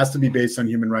Zionism has to be based on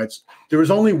human rights. There is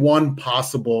only one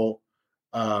possible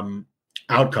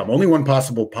outcome, only one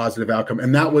possible positive outcome,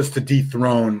 and that was to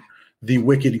dethrone the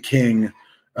wicked king,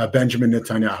 Benjamin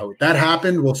Netanyahu. That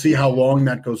happened. We'll see how long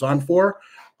that goes on for.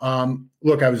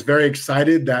 Look, I was very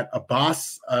excited that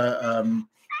Abbas,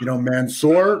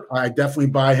 Mansour, I definitely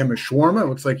buy him a shawarma. It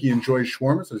looks like he enjoys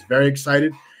shawarma, so I was very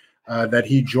excited that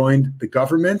he joined the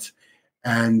government.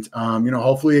 And,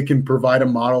 hopefully it can provide a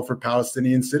model for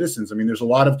Palestinian citizens. I mean, there's a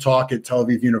lot of talk at Tel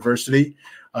Aviv University.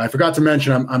 I forgot to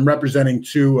mention I'm representing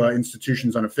two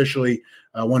institutions unofficially.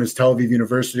 One is Tel Aviv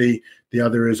University. The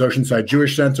other is Oceanside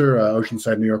Jewish Center,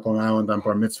 Oceanside, New York, Long Island. I'm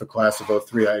bar mitzvah class of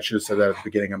 03. I should have said that at the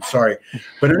beginning. I'm sorry.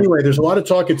 But anyway, there's a lot of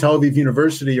talk at Tel Aviv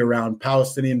University around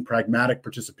Palestinian pragmatic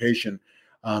participation.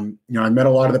 I met a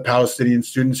lot of the Palestinian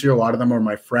students here. A lot of them are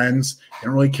my friends. They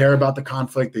don't really care about the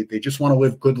conflict. They just want to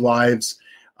live good lives.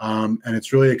 And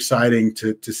it's really exciting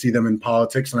to see them in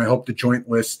politics. And I hope the joint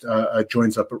list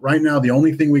joins up. But right now, the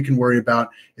only thing we can worry about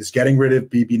is getting rid of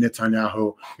Bibi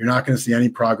Netanyahu. You're not going to see any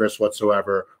progress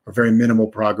whatsoever, or very minimal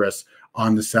progress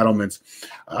on the settlements.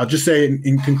 I'll just say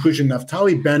in conclusion,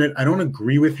 Naftali Bennett, I don't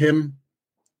agree with him.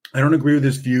 I don't agree with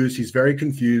his views. He's very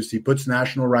confused. He puts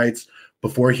national rights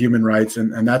before human rights,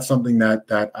 and that's something that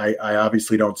I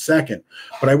obviously don't second.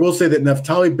 But I will say that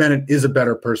Naftali Bennett is a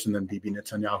better person than Bibi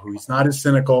Netanyahu. He's not as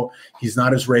cynical. He's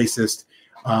not as racist.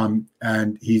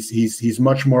 And he's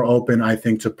much more open, I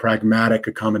think, to pragmatic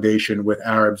accommodation with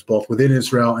Arabs, both within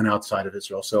Israel and outside of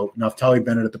Israel. So Naftali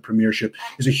Bennett at the premiership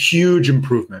is a huge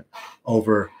improvement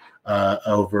over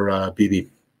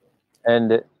Bibi.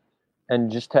 And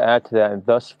just to add to that,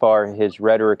 thus far, his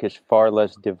rhetoric is far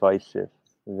less divisive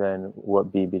than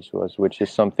what Bibi's was, which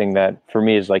is something that for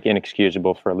me is like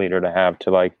inexcusable for a leader to have, to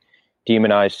like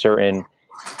demonize certain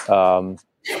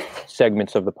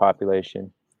segments of the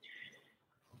population.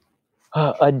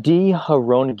 Adi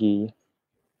Harongi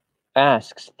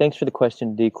asks, thanks for the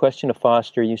question. The question to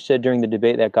Foster, you said during the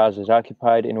debate that Gaza is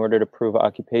occupied. In order to prove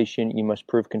occupation, you must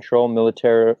prove control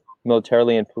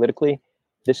militarily and politically.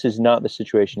 This is not the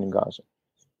situation in Gaza.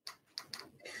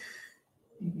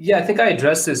 Yeah, I think I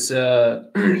addressed this. Perhaps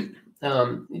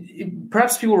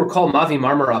people recall Mavi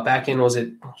Marmara back in, was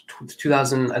it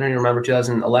 2000? I don't even remember,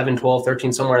 2011, 12,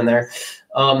 13, somewhere in there.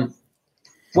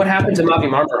 What happened to Mavi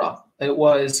Marmara? It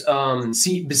was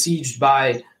besieged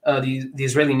by the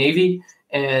Israeli Navy,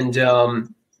 and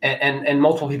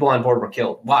multiple people on board were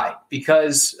killed. Why?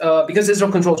 Because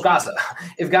Israel controls Gaza.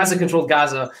 If Gaza controlled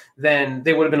Gaza, then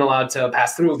they would have been allowed to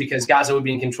pass through, because Gaza would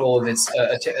be in control of its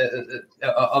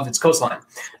coastline.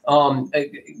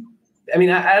 I mean,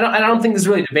 I don't think there's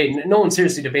really a debate. No one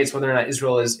seriously debates whether or not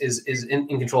Israel is in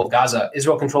control of Gaza.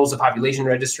 Israel controls the population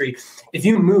registry. If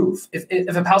you move,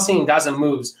 if a Palestinian in Gaza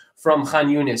moves from Khan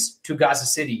Yunis to Gaza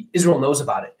City, Israel knows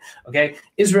about it. Okay,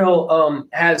 Israel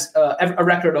has a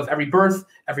record of every birth,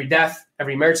 every death,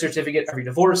 every marriage certificate, every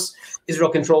divorce. Israel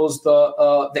controls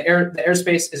the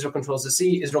airspace. Israel controls the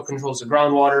sea. Israel controls the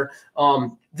groundwater.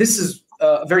 This is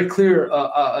very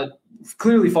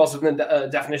clearly falls within the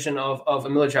definition of a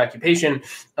military occupation.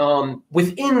 A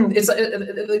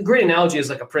great analogy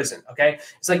is like a prison. Okay,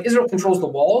 it's like Israel controls the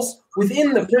walls.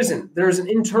 Within the prison, there is an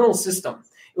internal system.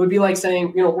 It would be like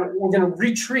saying, we're going to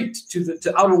retreat to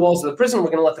the outer walls of the prison.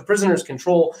 We're going to let the prisoners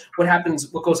control what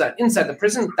goes on inside the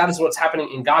prison. That is what's happening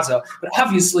in Gaza. But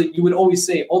obviously, you would always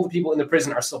say all the people in the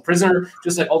prison are still prisoner,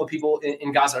 just like all the people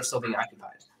in Gaza are still being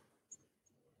occupied.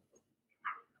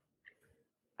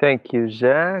 Thank you,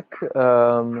 Zach.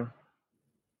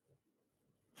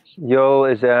 Yo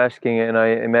is asking, and I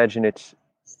imagine it's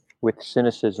with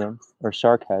cynicism or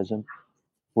sarcasm,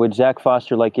 would Zach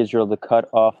Foster like Israel to cut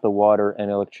off the water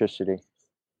and electricity?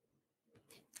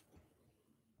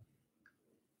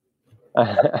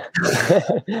 I'm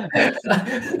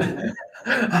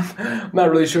not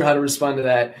really sure how to respond to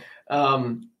that.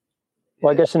 Well,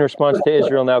 I guess in response to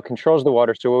Israel now controls the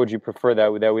water, so what would you prefer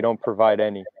that we don't provide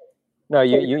any? No,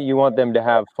 you want them to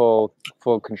have full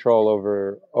control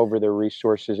over their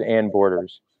resources and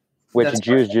borders, which that's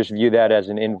Jews right. Just view that as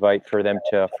an invite for them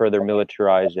to further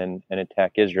militarize and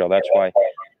attack Israel. That's why,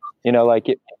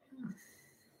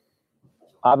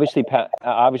 obviously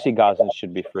Gazans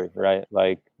should be free, right?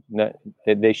 Like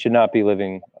they should not be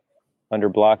living under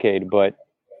blockade, but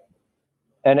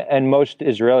and most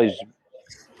Israelis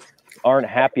aren't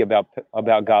happy about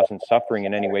Gazan suffering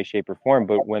in any way, shape, or form.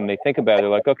 But when they think about it,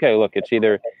 they're like, okay, look, it's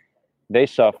either they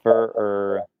suffer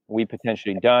or we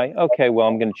potentially die. Okay, well,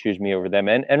 I'm going to choose me over them.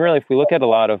 And really, if we look at a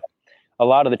lot of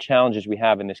the challenges we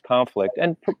have in this conflict,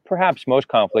 and perhaps most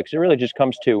conflicts, it really just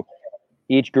comes to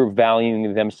each group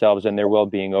valuing themselves and their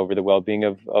well-being over the well-being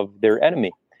of their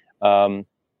enemy.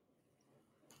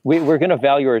 we're going to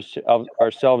value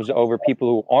ourselves over people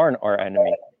who aren't our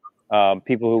enemy,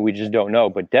 people who we just don't know,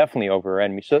 but definitely over our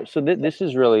enemy. So this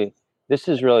is really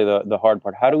the hard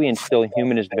part. How do we instill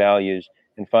humanist values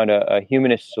and find a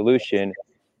humanist solution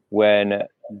when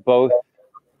both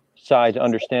sides,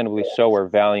 understandably so, are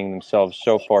valuing themselves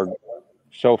so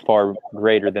far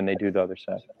greater than they do the other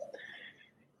side?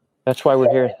 That's why we're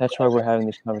here. That's why we're having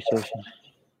these conversations.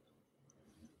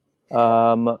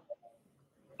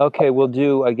 Okay, we'll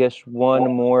do, I guess,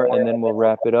 one more, and then we'll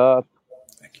wrap it up.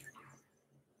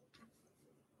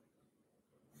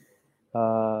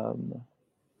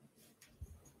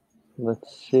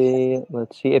 Let's see.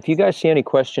 If you guys see any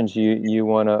questions you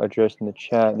want to address in the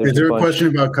chat. Is there a question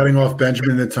about cutting off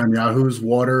Benjamin Netanyahu's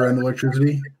water and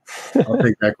electricity? I'll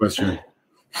take that question.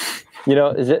 You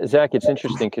know, Zach, it's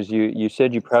interesting because you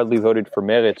said you proudly voted for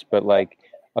Meretz, but like,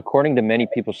 according to many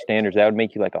people's standards, that would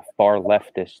make you like a far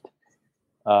leftist.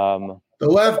 The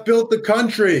left built the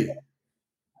country.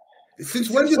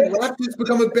 Since when did leftists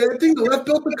become a bad thing? The left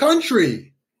built the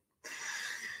country.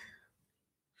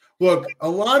 Look, a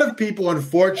lot of people,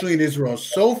 unfortunately, in Israel are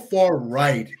so far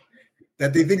right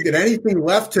that they think that anything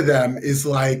left to them is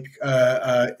like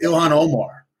Ilhan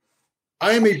Omar.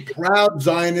 I am a proud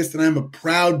Zionist and I'm a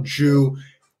proud Jew,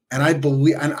 and I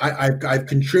believe, and I've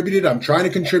contributed. I'm trying to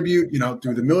contribute,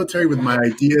 through the military with my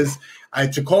ideas.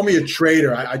 To call me a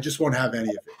traitor, I just won't have any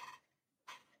of it.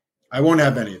 I won't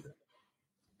have any of it.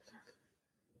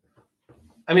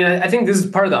 I mean, I think this is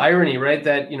part of the irony, right?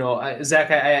 That, Zach,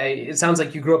 it sounds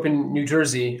like you grew up in New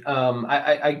Jersey. Long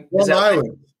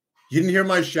Island. You didn't hear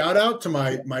my shout out to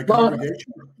my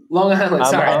congregation? Long Island,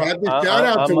 sorry. I had the shout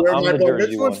out to where my bar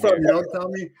mitzvah was from. You don't tell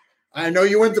me. I know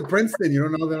you went to Princeton. You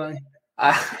don't know that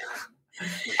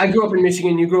I grew up in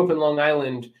Michigan. You grew up in Long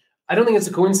Island. I don't think it's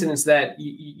a coincidence that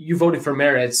you voted for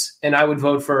Meretz and I would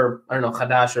vote for, I don't know,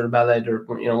 Hadash or Balad or,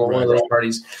 one of those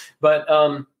parties. But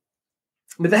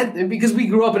that, because we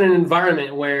grew up in an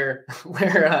environment where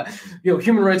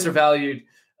human rights are valued,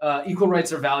 equal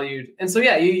rights are valued, and so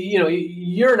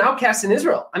you're an outcast in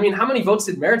Israel. I mean, how many votes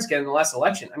did Meretz get in the last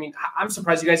election? I mean, I'm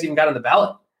surprised you guys even got on the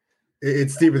ballot.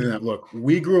 It's deeper than that. Look,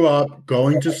 we grew up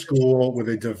going to school with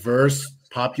a diverse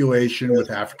population, with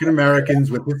African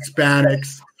Americans, with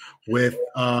Hispanics, with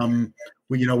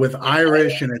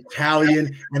Irish and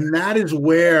Italian, and that is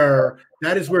where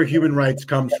human rights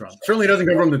comes from. Certainly doesn't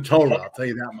come from the Torah, I'll tell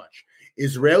you that much.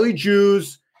 Israeli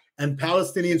Jews and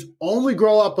Palestinians only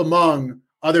grow up among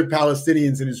other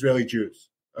Palestinians and Israeli Jews.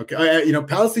 Okay,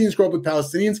 Palestinians grow up with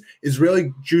Palestinians,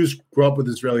 Israeli Jews grow up with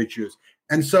Israeli Jews.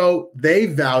 And so they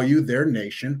value their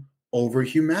nation over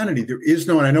humanity. There is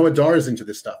no, and I know Adar is into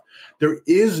this stuff, there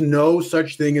is no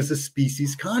such thing as a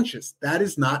species conscious. That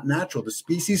is not natural. The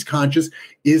species conscious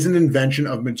is an invention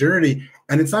of modernity,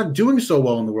 and it's not doing so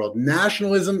well in the world.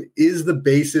 Nationalism is the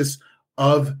basis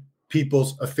of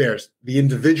people's affairs. The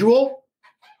individual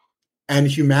and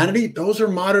humanity, those are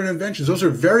modern inventions. Those are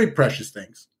very precious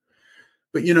things.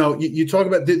 But, you talk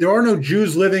about, there are no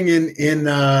Jews living in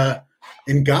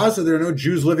Gaza. There are no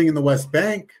Jews living in the West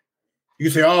Bank. You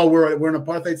say, oh, we're an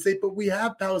apartheid state, but we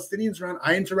have Palestinians around.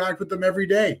 I interact with them every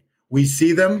day. We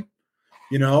see them.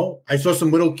 I saw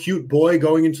some little cute boy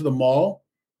going into the mall.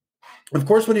 Of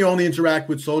course, when you only interact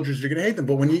with soldiers, you're going to hate them.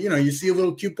 But when you see a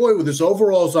little cute boy with his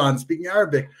overalls on, speaking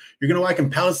Arabic, you're going to like him.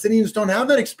 Palestinians don't have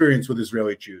that experience with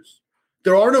Israeli Jews.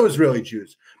 There are no Israeli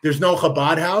Jews. There's no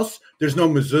Chabad house. There's no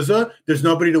mezuzah. There's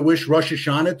nobody to wish Rosh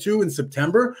Hashanah to in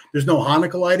September. There's no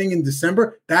Hanukkah lighting in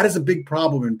December. That is a big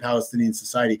problem in Palestinian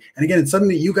society. And again, it's something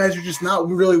that you guys are just not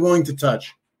really willing to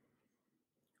touch.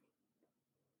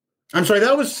 I'm sorry,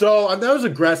 that was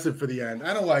aggressive for the end.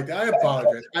 I don't like that. I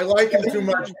apologize. I like him too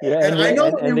much. Yeah, and I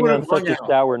know that ending on such a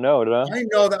sour note, huh? I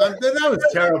know that was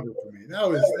terrible for me. That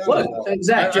was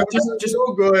Zach, just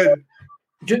so good.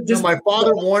 My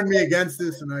father warned me against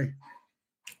this, and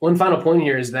one final point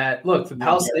here is that, look, the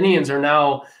Palestinians are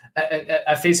now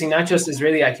facing not just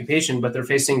Israeli occupation, but they're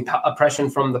facing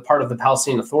oppression from the part of the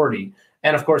Palestinian Authority.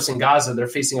 And of course, in Gaza, they're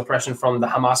facing oppression from the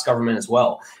Hamas government as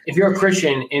well. If you're a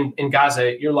Christian in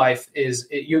Gaza, your life is,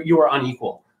 you are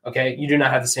unequal. Okay. You do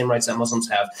not have the same rights that Muslims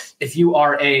have. If you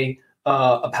are a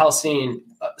Palestinian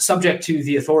subject to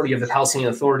the authority of the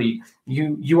Palestinian Authority,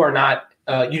 you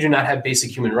do not have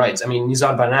basic human rights. I mean,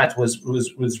 Nizar Banat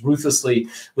was ruthlessly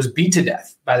beat to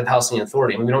death by the Palestinian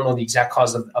Authority. I mean, we don't know the exact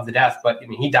cause of the death, but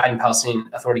he died in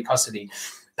Palestinian Authority custody.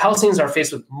 Palestinians are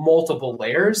faced with multiple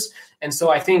layers, And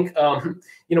so I think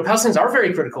Palestinians are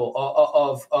very critical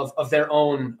of their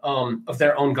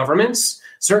own governments.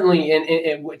 Certainly,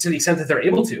 to the extent that they're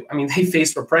able to. I mean, they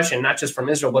face repression not just from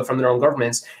Israel but from their own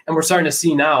governments, and we're starting to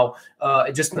see now,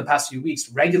 just in the past few weeks,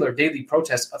 regular daily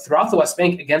protests throughout the West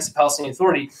Bank against the Palestinian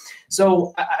Authority.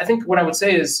 So I think what I would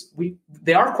say is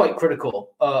they are quite critical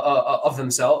of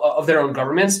themselves, of their own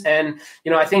governments, and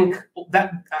I think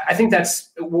that's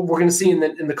what we're going to see in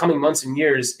the coming months and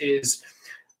years is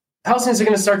Palestinians are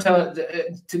going to start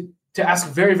to ask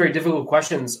very, very difficult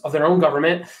questions of their own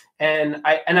government. And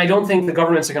I don't think the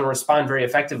governments are going to respond very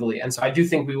effectively. And so I do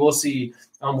think we will see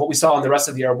what we saw in the rest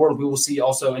of the Arab world, we will see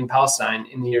also in Palestine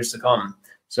in the years to come.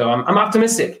 So I'm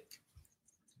optimistic.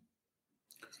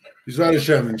 Yisrael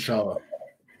Hashem, inshallah.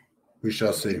 We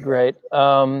shall see. Great.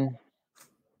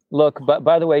 Look,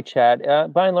 by the way, Chad,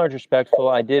 by and large respectful.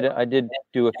 I did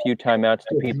do a few timeouts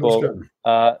to people.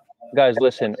 Guys,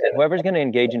 listen, whoever's going to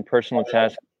engage in personal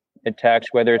attacks,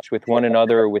 whether it's with one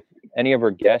another or with any of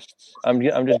our guests, I'm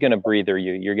just going to breather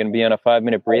you. You're going to be on a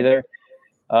 5-minute breather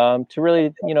to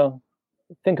really,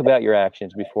 think about your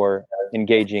actions before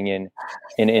engaging in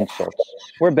insults.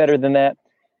 We're better than that.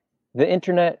 The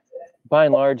internet, by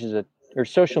and large, or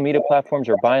social media platforms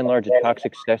are by and large a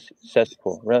toxic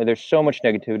cesspool. Really, there's so much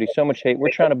negativity, so much hate.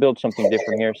 We're trying to build something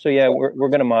different here. So yeah, we're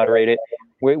going to moderate it.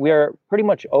 We are pretty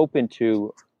much open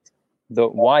to the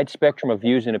wide spectrum of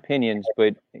views and opinions,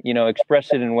 but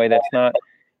express it in a way that's not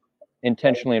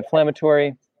intentionally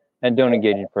inflammatory, and don't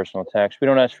engage in personal attacks. We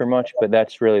don't ask for much, but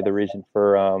that's really the reason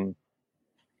for a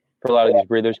lot of these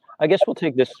breathers. I guess we'll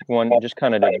take this one just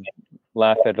kind of to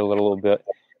laugh at it a little bit.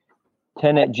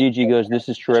 Tenet Gigi goes, "This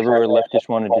is true everywhere. Leftists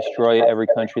want to destroy every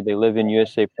country they live in,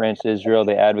 USA, France, Israel.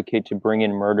 They advocate to bring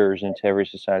in murderers into every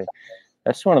society."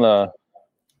 That's one of the,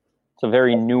 it's a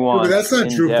very nuanced. But that's not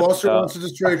true. Foster wants to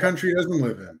destroy a country he doesn't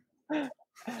live in.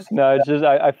 No, it's just,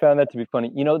 I found that to be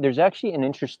funny. There's actually an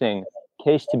interesting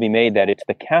case to be made that it's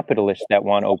the capitalists that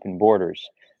want open borders,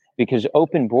 because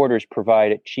open borders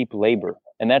provide cheap labor.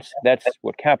 And that's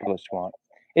what capitalists want.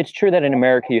 It's true that in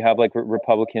America you have like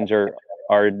Republicans are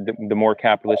the more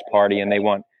capitalist party and they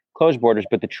want closed borders,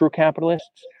 but the true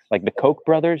capitalists, like the Koch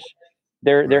brothers,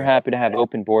 they're happy to have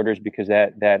open borders because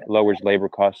that lowers labor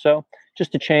costs. So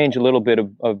just to change a little bit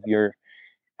of your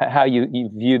how you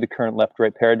view the current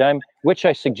left-right paradigm, which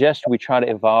I suggest we try to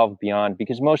evolve beyond,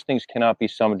 because most things cannot be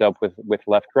summed up with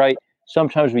left-right.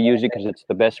 Sometimes we use it because it's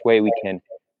the best way we can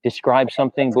describe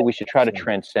something, but we should try to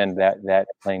transcend that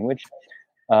language.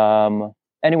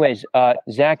 Anyways,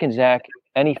 Zach and Zach,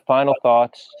 any final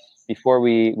thoughts before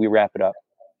we wrap it up?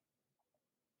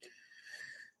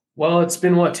 Well, it's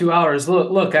been 2 hours.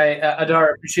 Look, Adar,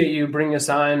 I appreciate you bringing us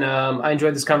on. I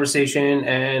enjoyed this conversation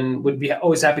and would be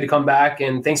always happy to come back.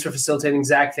 And thanks for facilitating,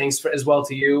 Zach. Thanks as well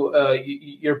to you.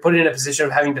 You're put in a position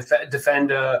of having to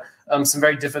defend some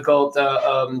very difficult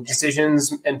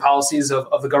decisions and policies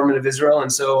of the government of Israel.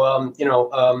 And so,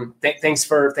 thanks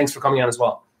for coming on as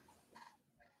well.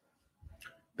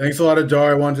 Thanks a lot,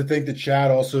 Adar. I wanted to thank the chat.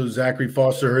 Also, Zachary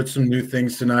Foster heard some new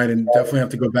things tonight, and definitely have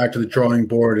to go back to the drawing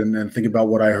board and think about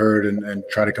what I heard and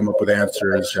try to come up with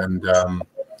answers. And,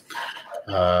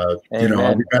 I'll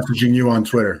be messaging you on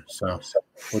Twitter. So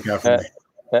look out for me.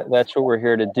 That's what we're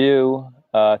here to do.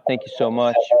 Thank you so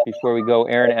much. Before we go,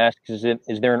 Aaron asks, is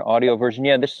there an audio version?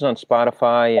 Yeah, this is on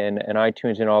Spotify and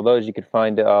iTunes and all those. You could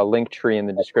find a Linktree in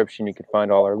the description. You could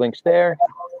find all our links there.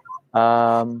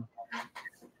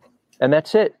 And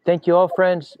that's it. Thank you all,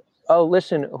 friends. Oh,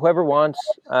 listen, whoever wants,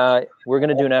 we're going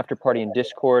to do an after party in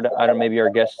Discord. I don't know, maybe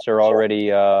our guests are already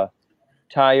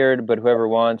tired, but whoever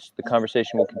wants, the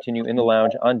conversation will continue in the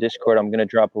lounge on Discord. I'm going to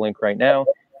drop a link right now.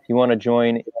 If you want to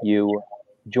join, you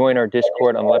join our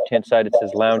Discord. On the left-hand side, it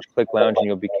says lounge. Click lounge and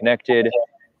you'll be connected.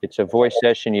 It's a voice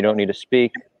session. You don't need to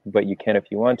speak, but you can if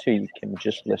you want to. You can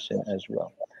just listen as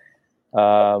well.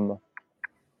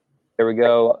 There we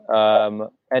go.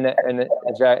 And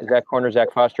Zach Corner,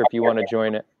 Zach Foster, if you want to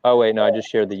join it. Oh, wait, no, I just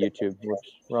shared the YouTube. Whoops,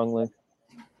 wrong link.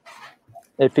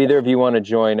 If either of you want to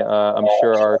join, I'm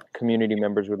sure our community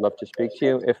members would love to speak to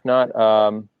you. If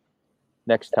not,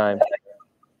 next time.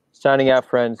 Signing out,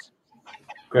 friends.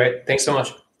 Great. Thanks so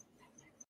much.